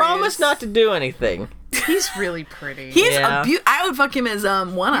 If you promise not to do anything. He's really pretty. He's I would fuck him as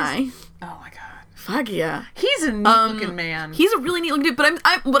One Eye. Oh my god. Fuck yeah. He's a neat-looking man. He's a really neat-looking dude, but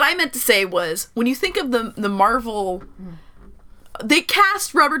what I meant to say was, when you think of the Marvel... They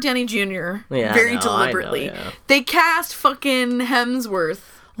cast Robert Downey Jr. very deliberately. They cast fucking Hemsworth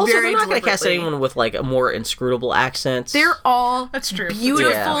also, very they're not going to cast anyone with like a more inscrutable accents. They're all That's true.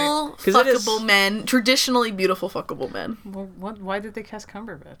 beautiful, fuckable men. Traditionally beautiful, fuckable men. Well, why did they cast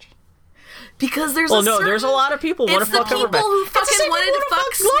Cumberbatch? Because there's there's a lot of people want to fuck Cumberbatch. It's the people who fucking wanted to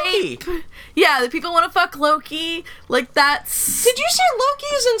fuck Snape. Yeah, the people want to fuck Loki. Like, that's... Did you see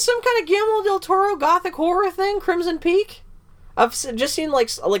Loki is in some kind of Guillermo del Toro gothic horror thing, Crimson Peak? I've just seen like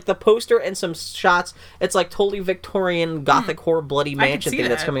the poster and some shots. It's like totally Victorian gothic horror bloody mansion thing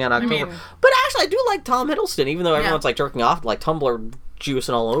that's coming out in October. But actually, I do like Tom Hiddleston, even though everyone's like jerking off like Tumblr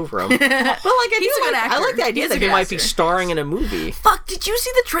juicing all over him. But like I like the idea that he might be starring in a movie. Fuck! Did you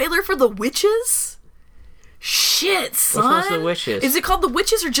see the trailer for The Witches? Shit, son. Which one's The Witches? Is it called The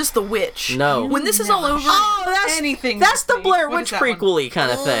Witches or just The Witch? No. When this is all over... Oh, that's anything. That's the Blair Witch prequel-y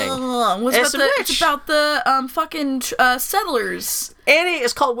kind of thing. It's about the fucking settlers. Annie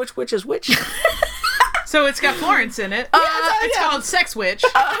is called Which Witch is Which. So it's got Florence in it. It's called Sex Witch.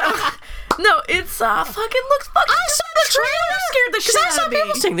 No, it's fucking looks fucking... I saw the trailer! Scared the shit out of me. I saw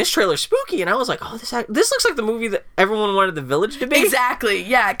people saying this trailer's spooky, and I was like, oh, this looks like the movie that everyone wanted The Village to be. Exactly,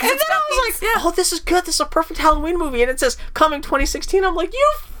 yeah. And then I was like, oh, this is good. This is a perfect Halloween movie. And it says, coming 2016. I'm like,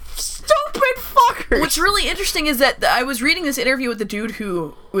 you stupid fuckers. What's really interesting is that I was reading this interview with the dude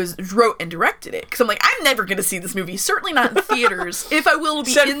who wrote and directed it. Because I'm like, I'm never going to see this movie. Certainly not in theaters. If I will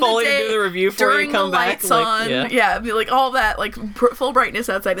be in the day, to do the review during come the lights back, on. Yeah, be like all that, like full brightness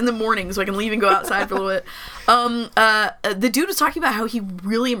outside in the morning so I can leave and go outside for a little bit. The dude was talking about how he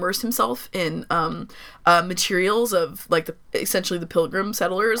really immersed himself in materials of like essentially the Pilgrim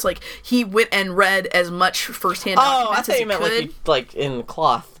settlers. Like he went and read as much firsthand documents as he could. Like he, like in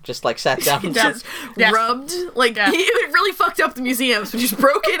cloth, just like sat down and just rubbed. Like he really fucked up the museums, but just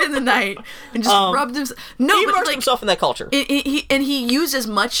broke it in the night and just rubbed himself. No, he but immersed like, himself in that culture. He used as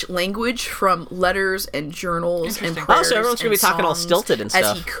much language from letters and journals and prayers so everyone's gonna be talking all stilted and stuff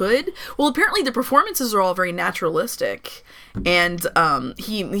as he could. Well, apparently the performances are all very naturalistic. And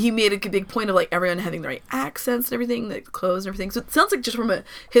he made a big point of like everyone having the right accents and everything, the clothes and everything. So it sounds like just from a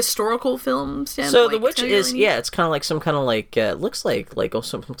historical film standpoint. So The Witch is it's kind of like some kind of like looks like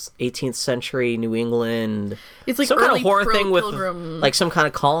some 18th 16th century New England. It's like some kind of horror thing with like some kind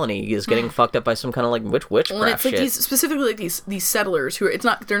of colony is getting fucked up by some kind of like witchcraft well, it's like shit. specifically like these settlers who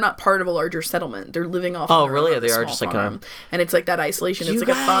they're not part of a larger settlement. They're living off. Oh, really? They are just like and it's like that isolation. It's like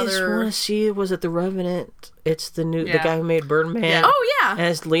a father. You guys want to see? Was it The Revenant? It's the guy who made Birdman. Yeah. Oh yeah. And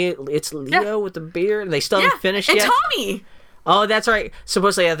it's Leo with the beard, and they still haven't finished yet. And Tommy. Oh, that's right.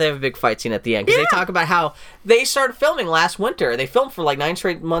 Supposedly they have a big fight scene at the end because they talk about how they started filming last winter. They filmed for like 9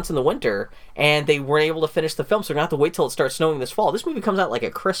 straight months in the winter, and they weren't able to finish the film, so they're gonna have to wait till it starts snowing this fall. This movie comes out like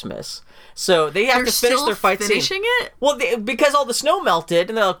at Christmas, so they have to finish their fight finishing scene. It? Well, because all the snow melted,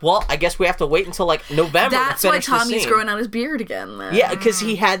 and they're like, "Well, I guess we have to wait until like November." That's to finish why Tommy's the scene. growing out his beard again. Then. Yeah, because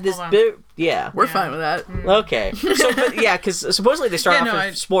he had this beard. Yeah, we're fine with that. Okay, so because supposedly they start off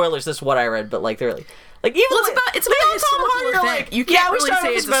with spoilers. This is what I read, but like they're like even it's about a historical event. Like, you can't we really start say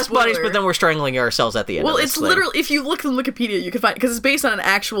off it's as best buddies, but then we're strangling ourselves at the end. Well, of it's literally if you look in Wikipedia, you can find because it's based on an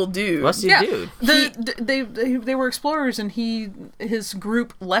actual dude. What's the dude? They were explorers, and his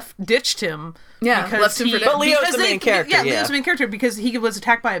group ditched him. Yeah, left him for dead. But Leo's the main character. Yeah, Leo's the main character because he was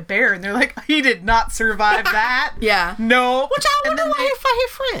attacked by a bear, and they're like, he did not survive that. Yeah. No. Which I wonder why he fought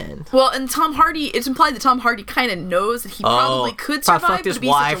his friend. Well, and Tom Hardy, it's implied that Tom Hardy kind of knows that he probably could survive. Fucked his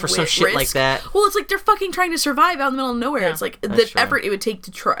wife or some shit like that. Well, it's like they're fucking trying to survive out in the middle of nowhere. Yeah. It's like the effort it would take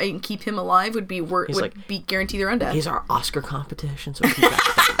to try and keep him alive would be guarantee their own death. He's our Oscar competition, so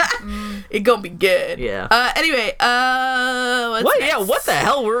it gonna be good. Yeah. Anyway, what the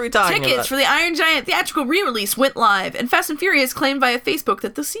hell were we talking about? Tickets for the Iron Giant theatrical re-release went live, and Fast and Furious claimed via Facebook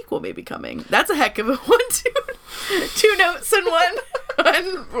that the sequel may be coming. That's a heck of a two notes in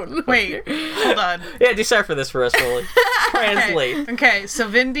one. Wait, hold on. Yeah, decipher this for us, Foley. Translate. Okay, so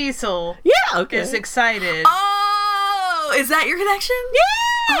Vin Diesel is excited. Oh, is that your connection? Yeah.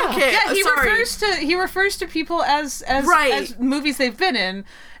 Okay. Yeah, he refers to people as movies they've been in.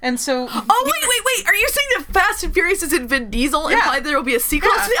 And so... Oh, wait. Are you saying that Fast and Furious is in Vin Diesel and implied there will be a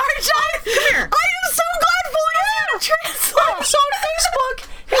sequel to the Iron Giant? Come here. I am so glad Foley is here to translate. I saw on Facebook,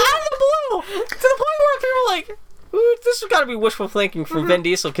 out of the blue, to the point where people are like, ooh, this has got to be wishful thinking from Vin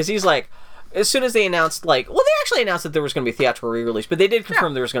Diesel, because he's like... As soon as they announced, they actually announced that there was going to be a theatrical re-release, but they did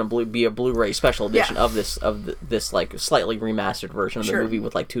confirm there was going to be a Blu-ray special edition of this like slightly remastered version of the movie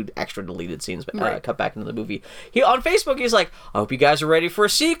with like 2 extra deleted scenes cut back into the movie. He on Facebook he's like, I hope you guys are ready for a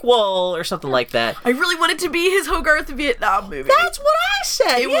sequel or something like that. I really want it to be his Hogarth Vietnam movie. That's what I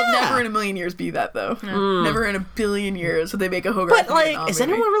said. It will never in a million years be that though. Never in a billion years would they make a Hogarth Vietnam movie. Is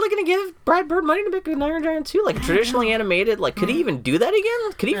anyone really going to give Brad Bird money to make an Iron Giant 2? Like traditionally animated, like could he even do that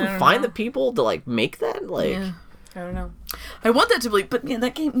again? Could he even find the people to like make that? I don't know. I want that to believe, but man,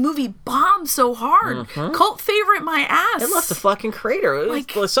 that movie bombed so hard. Cult favorite, my ass. It left a fucking crater.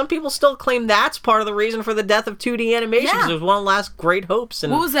 Some people still claim that's part of the reason for the death of 2D animation. It was one of the last great hopes.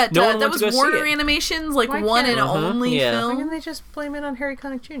 And what was that? That was Warner Animations, one and only film. Why can't they just blame it on Harry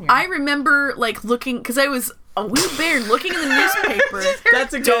Connick Jr.? I remember looking because I was a wee bear looking in the newspaper.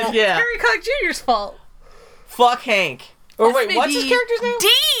 That's a good Harry Connick Jr.'s fault. Fuck Hank. Or wait, what's his character's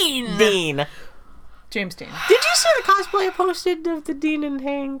name? Dean. James Dean. Did you see the cosplay I posted of the Dean and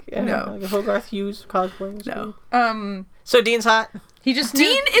Hank? No. Like Hogarth Hughes cosplay? No. So Dean's hot?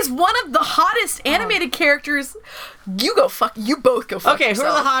 Dean is one of the hottest animated characters. You both go fuck Okay, yourself.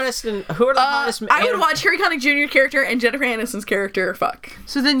 who are the hottest? I would watch Harry Connick Jr. character and Jennifer Aniston's character fuck.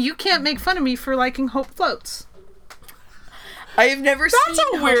 So then you can't make fun of me for liking Hope Floats. I have never seen. That's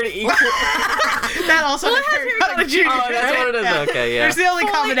a weird equal. That also has Harry Connick Jr. Oh, that's what it is. Okay, yeah. There's the only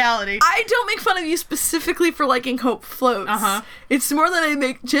commonality. I don't make fun of you specifically for liking Hope Floats. It's more that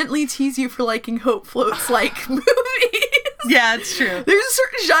I gently tease you for liking Hope Floats like movies. Yeah, it's true. There's a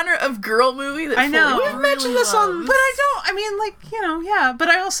certain genre of girl movie that I know. We've mentioned this on, but I don't. I mean, But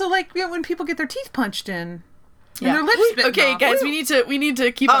I also like when people get their teeth punched in. And their lips bitten Okay, off. guys, we need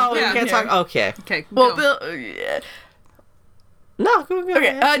to keep on. We can't talk. Okay. Okay. Well, go. Bill. No, go.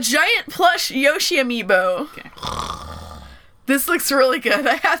 Okay, giant plush Yoshi amiibo. Okay. This looks really good,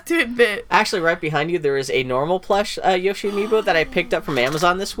 I have to admit. Actually, right behind you, there is a normal plush Yoshi amiibo that I picked up from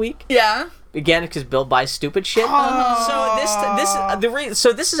Amazon this week. Yeah. Again, because Bill buys stupid shit.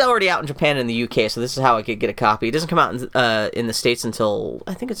 So this is already out in Japan and the UK. So this is how I could get a copy. It doesn't come out in the States until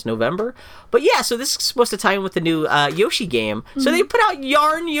I think it's November. But yeah, so this is supposed to tie in with the new Yoshi game. So they put out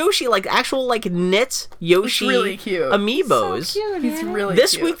yarn Yoshi, like actual knit Yoshi really cute. amiibos. So cute, He's really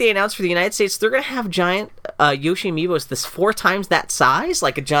This cute. week they announced for the United States they're gonna have giant Yoshi amiibos this 4 times that size,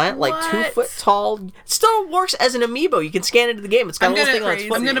 like a giant 2 foot tall. It still works as an amiibo. You can scan into the game. It's got a little thing on its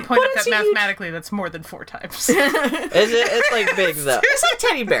foot. I'm gonna point out that mathematically mathematically, that's more than 4 times. Is it? It's like big though. It's like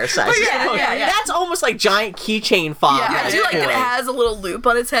teddy bear size. Yeah. That's almost like giant keychain fob. Yeah, I do like that it has a little loop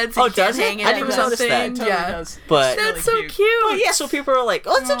on its head so you does can it? hang it. I didn't notice that. Totally does. But that's really so cute. But yeah, so people are like,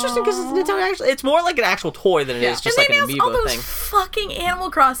 oh, it's interesting because it's Nintendo. Actually, it's more like an actual toy than it is just and like an they announced all amiibo those thing. fucking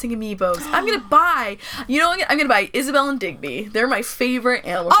Animal Crossing amiibos. I'm gonna buy. You know, I'm gonna buy Isabelle and Digby. They're my favorite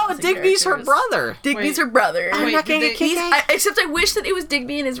Animal Crossing Digby's characters. her brother. Digby's her brother. I'm not gonna get kicked. Except I wish that it was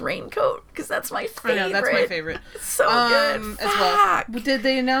Digby in his raincoat because that's my favorite. I know, that's my favorite. It's so good. As well. Did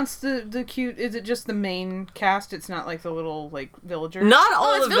they announce the cute? Is it just the main cast? It's not like the little like villagers. Not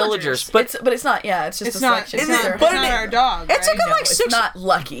all the villagers, but it's not. Yeah, it's just a selection. It's not our dog. It's right? a good like It's six. not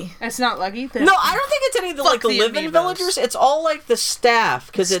Lucky. It's not Lucky. No, I don't think it's any of the like the living amiibos. villagers. It's all like the staff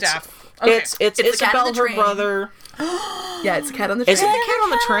because it's Okay. it's the cat on Isabelle, the her train. brother. Yeah, it's a cat on the train. Is it the cat on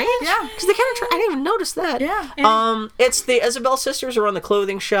the train? Yeah. Because the cat on the train, I didn't even notice that. Yeah. It's the Isabelle sisters who run the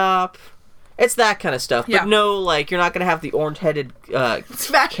clothing shop. It's that kind of stuff. But no, like, you're not going to have the orange-headed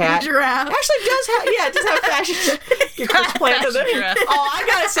Fashion cat. giraffe. Actually, it does have, it does have fashion. Giraffe. Oh, I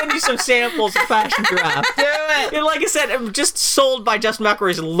got to send you some samples of fashion giraffe. Do it. And like I said, I'm just sold by Justin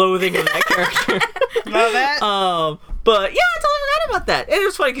McElroy's loathing of that character. Love that. But yeah, I totally forgot about that. And it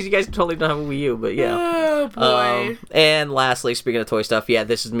was funny because you guys totally don't have a Wii U, but yeah. Oh boy. And lastly, speaking of toy stuff,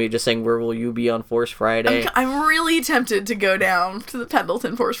 this is me just saying, where will you be on Force Friday? I'm really tempted to go down to the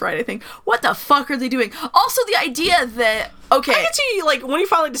Pendleton Force Friday thing. What the fuck are they doing? Also, the idea that I can see, like, when you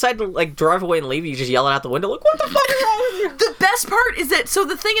finally decide to, like, drive away and leave, you just yell it out the window, like, what the fuck is wrong with you? The best part is that, so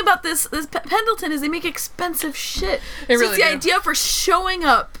the thing about this Pendleton is they make expensive shit. They so really it's the do. idea for showing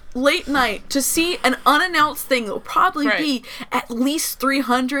up late night to see an unannounced thing that will probably be at least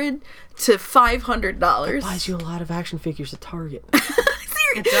 $300 to $500. Buys you a lot of action figures at Target.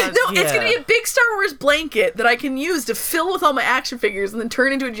 It does. No, it's going to be a big Star Wars blanket that I can use to fill with all my action figures and then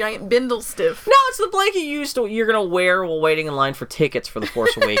turn into a giant bindle stiff. No, it's the blanket you're going to wear while waiting in line for tickets for The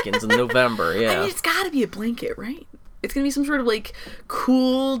Force Awakens in November, I mean, it's got to be a blanket, right? It's going to be some sort of, like,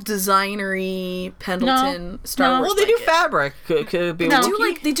 cool, designery Pendleton Star Wars Well, they do blanket. fabric. Could be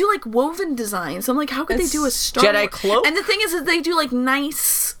They do like woven designs. So I'm like, how could they do a Star Jedi Wars cloak? And the thing is that they do like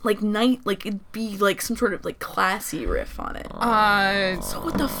nice, like it'd be like some sort of like classy riff on it. So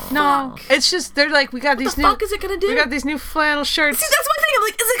what the fuck? No, it's just they're like, we got these new. What the fuck is it gonna do? We got these new flannel shirts. See, that's my thing. I'm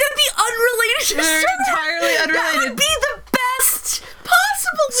like, is it gonna be unrelated to They're Star Wars? entirely unrelated. That would be the best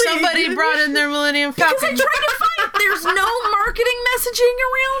possible thing. Somebody brought in their Millennium Falcon. Because I tried to find. There's no marketing messaging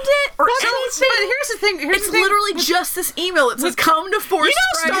around it or anything. But here's the thing. It's literally just this email. It says, "Come to Force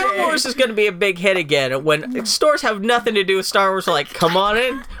Friday." Star Wars is going to be a big hit again when stores have nothing to do with Star Wars. Are like, come on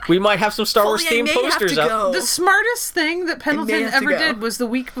in. We might have some Star Wars themed posters up. The smartest thing that Pendleton ever did was the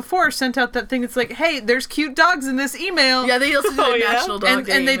week before sent out that thing. It's like, hey, there's cute dogs in this email. Yeah, they also did a National Dog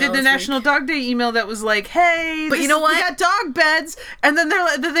Day and they did the National Dog Day email that was like, hey, but you know what? We got dog beds, and then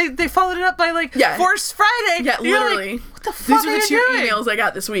they followed it up by like Force Friday. Yeah, literally. Like, what the fuck These are the two emails I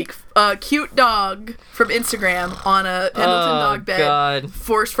got this week. Cute dog from Instagram on a Pendleton dog bed. God.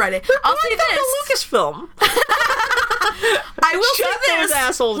 Force Friday. I'll say this. Lucasfilm. I will say this. Those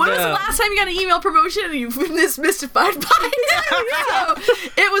assholes when was down. the last time you got an email promotion and you've been this mystified by it? So,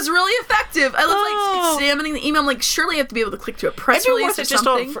 it was really effective. I was like examining the email. I'm like, surely I have to be able to click to a press release or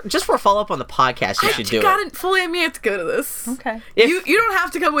something. Just for a follow up on the podcast, you should do it. Fully, I may have to go to this. Okay. You don't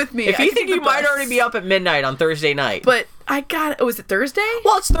have to come with me. If you think you might already be up at midnight on Thursday night, but I got it. Oh, is it Thursday?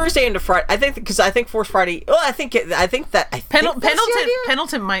 Well, it's Thursday into Friday. I think because Force Friday. Well, I think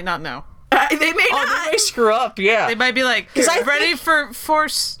Pendleton might not know. They may not. They may screw up. Yeah, they might be like, ready for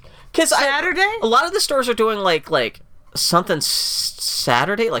Force Saturday. A lot of the stores are doing like something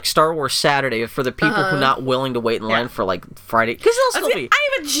Saturday, like Star Wars Saturday, for the people who are not willing to wait in line for like Friday. Because they'll still be. I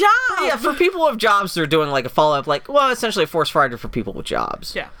have a job. Yeah, for people who have jobs, they're doing like a follow up, like essentially a Force Friday for people with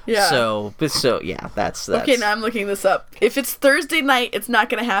jobs. Yeah. So yeah, that's okay. Now I'm looking this up. If it's Thursday night, it's not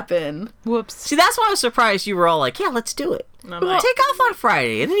going to happen. Whoops. See, that's why I was surprised you were all like, yeah, let's do it. Take off on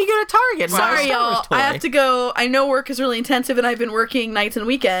Friday, and then you go to Target. Sorry, y'all. I have to go. I know work is really intensive, and I've been working nights and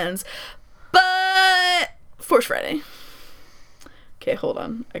weekends, but Force Friday. Okay, hold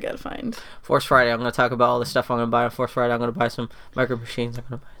on. I gotta find Force Friday. I'm gonna talk about all the stuff I'm gonna buy on Force Friday. I'm gonna buy some micro machines. I'm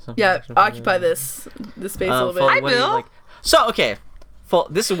gonna buy some. Yeah, occupy this space a little bit. I will. So okay.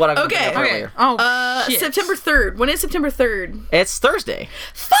 This is what I'm going to bring up earlier. Oh, shit. September 3rd. When is September 3rd? It's Thursday.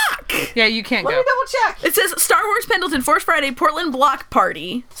 Fuck! Yeah, you can't go. Let me double check. It says Star Wars Pendleton Force Friday Portland Block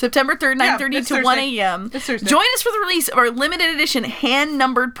Party. September 3rd, 9:30 to 1 a.m. It's Thursday. Join us for the release of our limited edition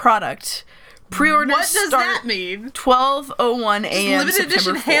hand-numbered product. Pre-orders What does start that mean? 12:01 a.m. Limited September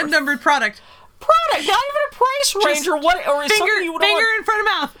edition 4th. hand-numbered product. Not even a price range or what? Or is something you would finger want. in front of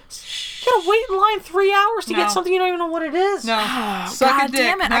mouth. You gotta wait in line 3 hours to get something you don't even know what it is. No. God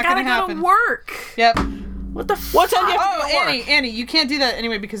damn it! I gotta go to work. Yep. What the fuck? What time do you have to go to work? Annie, you can't do that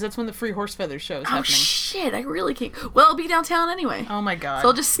anyway because that's when the Free Horse Feathers show is happening. Shit, I really can't. Well, I'll be downtown anyway. Oh my god. So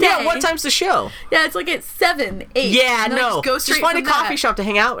I'll just stay. Yeah, what time's the show? Yeah, it's like at 7, 8. Yeah, and no. Just find a coffee shop to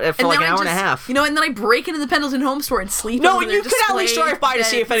hang out at for like an hour and a half. You know, and then I break into the Pendleton Home Store and sleep. No, you could at least drive by to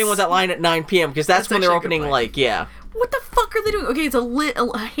see if anyone's at line at 9 p.m. because that's when they're opening, like, yeah. What the fuck are they doing? Okay, it's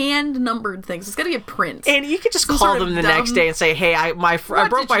a hand-numbered thing, so it's gotta get prints. And you could just call them the next day and say, hey, I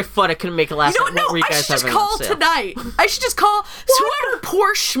broke my foot, I couldn't make it last night. What were you guys having on sale? I should just call tonight. I should just call whoever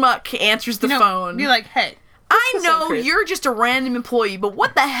poor schmuck answers the phone. Be like, hey. I know you're just a random employee, but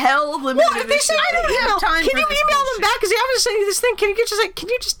what the hell? Well, if they say I don't have time, can you email them back? Because I was sending you this thing. Can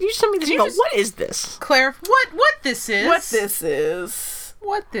you just send me this email? What is this? Claire, what this is? What this is?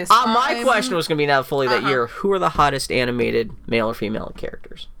 What this? My question was going to be now fully that year. Who are the hottest animated male or female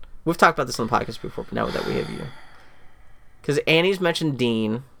characters? We've talked about this on the podcast before, but now that we have you, because Annie's mentioned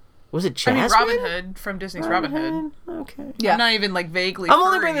Dean. Was it Jasmine? I mean, Robin Hood from Disney's Robin Hood. Okay. Yeah. I'm not even like vaguely. I'm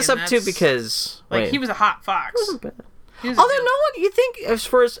only bringing this up too because he was a hot fox. Wasn't bad. Although no one, you think as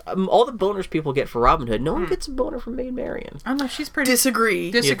far as all the boners people get for Robin Hood, no one gets a boner from Maid Marian. I don't know, she's pretty.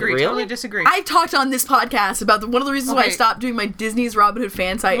 Disagree. Totally disagree. I've talked on this podcast about one of the reasons why I stopped doing my Disney's Robin Hood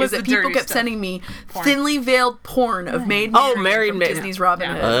fan site is that people kept sending me thinly veiled porn of Maid Marian from Disney's Robin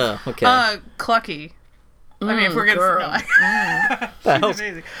Hood. Okay. Clucky. I mean, if we're gonna. She's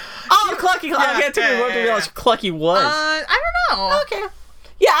amazing. Oh, Clucky! It took me a moment to realize who Clucky was. I don't know. Okay.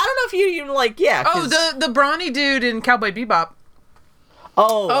 Yeah, I don't know if you even like. Yeah. Oh, the brawny dude in Cowboy Bebop.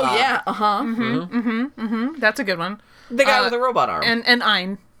 Oh. Yeah. That's a good one. The guy with the robot arm. And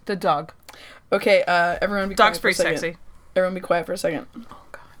Ein, the dog. Okay. Everyone, be quiet. Dog's pretty sexy. Everyone, be quiet for a second. Oh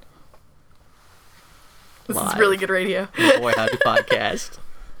God. This is really good radio. Boy, howdy podcast.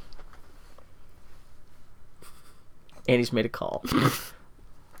 Annie's made a call. Oh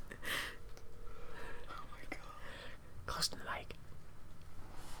my god. Close to the mic.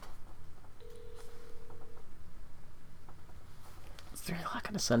 It's 3 o'clock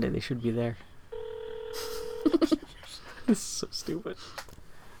on a Sunday. They should be there. This is so stupid.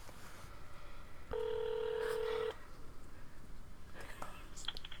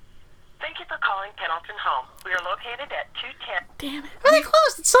 Thank you for calling Pendleton Home. We are located at 210. Damn it. Are they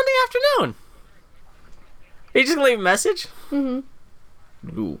closed? It's Sunday afternoon. Are you just gonna leave a message?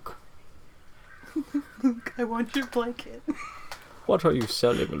 Luke. Luke, I want your blanket. What are you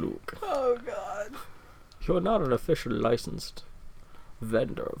selling, Luke? Oh god. You're not an officially licensed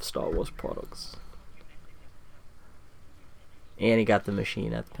vendor of Star Wars products. Annie got the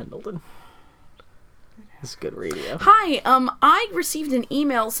machine at Pendleton. This is good radio. Hi, I received an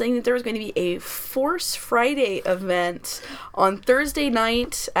email saying that there was going to be a Force Friday event on Thursday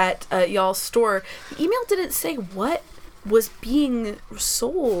night at y'all's store. The email didn't say what was being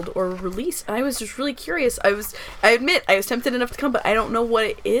sold or released, and I was just really curious. I admit I was tempted enough to come, but I don't know what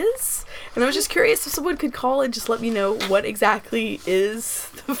it is, and I was just curious if someone could call and just let me know what exactly is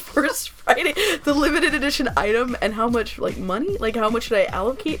the First Friday, the limited edition item, and how much money, how much should I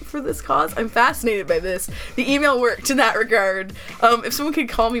allocate for this cause? I'm fascinated by this. The email worked in that regard. If someone could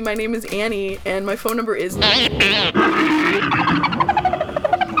call me, my name is Annie, and my phone number is. Edit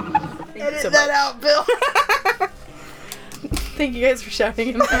that out, Bill. Thank you guys for shouting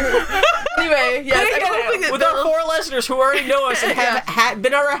in there. Anyway, yes, with our 4 listeners who already know us and have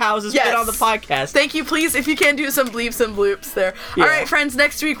been at our houses, been on the podcast. Thank you, please, if you can do some bleeps and bloops there. Yeah. All right, friends,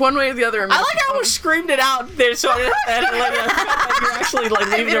 next week, one way or the other. I like how we screamed it out there, so you're actually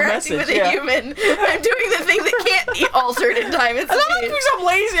leaving a message. With a human. I'm doing the thing that can't be altered in time. It's because I'm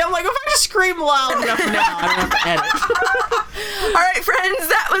lazy. I'm like, if I just scream loud enough now, I don't have to edit. All right, friends,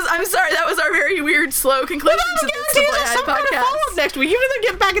 that was our very weird, slow conclusion to this podcast. Next week, even if they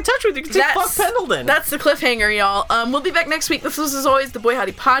get back in touch with you, you can say fuck Pendleton. That's the cliffhanger, y'all. We'll be back next week. This was, as always, the Boy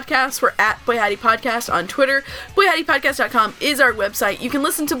Howdy Podcast. We're at Boy Howdy Podcast on Twitter. BoyHowdyPodcast.com is our website. You can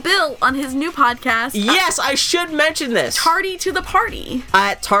listen to Bill on his new podcast. Yes, I should mention this. Tardy to the Party.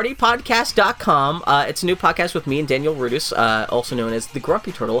 At TardyPodcast.com. It's a new podcast with me and Daniel Rudis, also known as the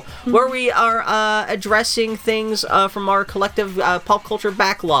Grumpy Turtle, where we are addressing things from our collective pop culture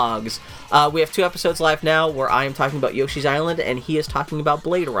backlogs. We have 2 episodes live now where I am talking about Yoshi's Island, and he is talking about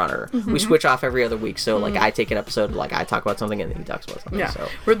Blade Runner. We switch off every other week, so like I take an episode, like I talk about something, and then he talks about something. Yeah, so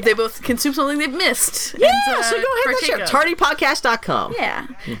where they both consume something they've missed. Yeah, and, so go ahead and check tardypodcast.com. Yeah,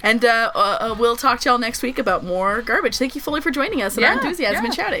 and we'll talk to y'all next week about more garbage. Thank you, Foley, for joining us and our enthusiasm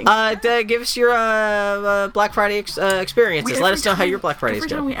and chatting. Give us your Black Friday experiences. Let us know how your Black Fridays go.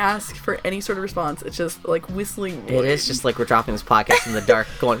 Every time we ask for any sort of response, it's just like whistling. It is just like we're dropping this podcast in the dark.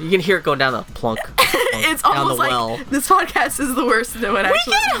 You can hear it going down the plunk. It's almost like this podcast is the worst. No one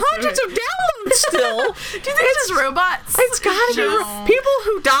actually. We get hundreds of downloads still. Do you think it's just robots? It's gotta be people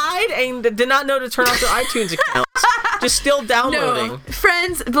who died and did not know to turn off their iTunes accounts. Just still downloading. No.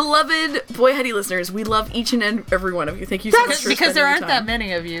 Friends, beloved Boy Huddy listeners, we love each and every one of you. Thank you so much for because there aren't time. that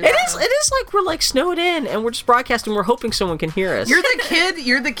many of you. It is like we're like snowed in and we're just broadcasting. We're hoping someone can hear us. You're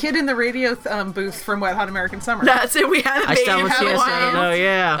the kid in the radio booth from Wet Hot American Summer. That's it. We haven't made it in a while. No,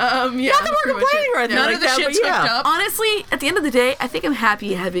 yeah. Not that we're complaining right now. None of the shit's hooked up. Honestly, at the end of the day, I think I'm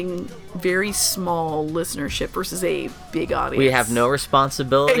happy having very small listenership versus a big audience. We have no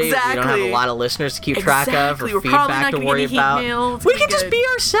responsibility. Exactly. We don't have a lot of listeners to keep track of or We're feedback to worry about. We can just be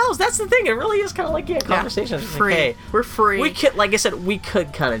ourselves. That's the thing. It really is kind of like conversations. Free. Like, hey, we're free. We could, like I said, we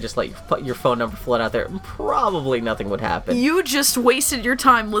could kind of just like put your phone number float out there. And probably nothing would happen. You just wasted your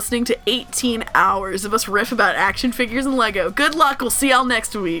time listening to 18 hours of us riff about action figures and Lego. Good luck. We'll see y'all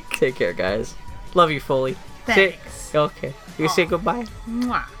next week. Take care, guys. Love you, Foley. Thanks. Okay. You say goodbye?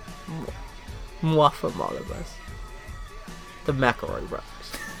 Mwah. Mwah from all of us. The McElroy brothers.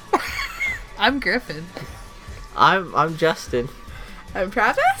 I'm Griffin. I'm Justin. I'm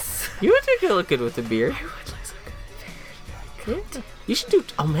Travis. You would think you look good with the beard. I would look so good. Good. You should do.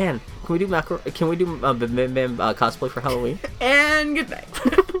 Oh man, can we do Bim Bim cosplay for Halloween? And good night.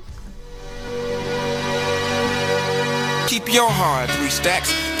 Keep your heart, 3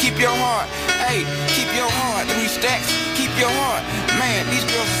 stacks. Keep your heart. Hey, keep your heart, 3 stacks. Keep your heart. Man, these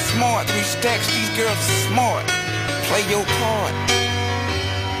girls are smart, 3 stacks. These girls are smart. Play your part.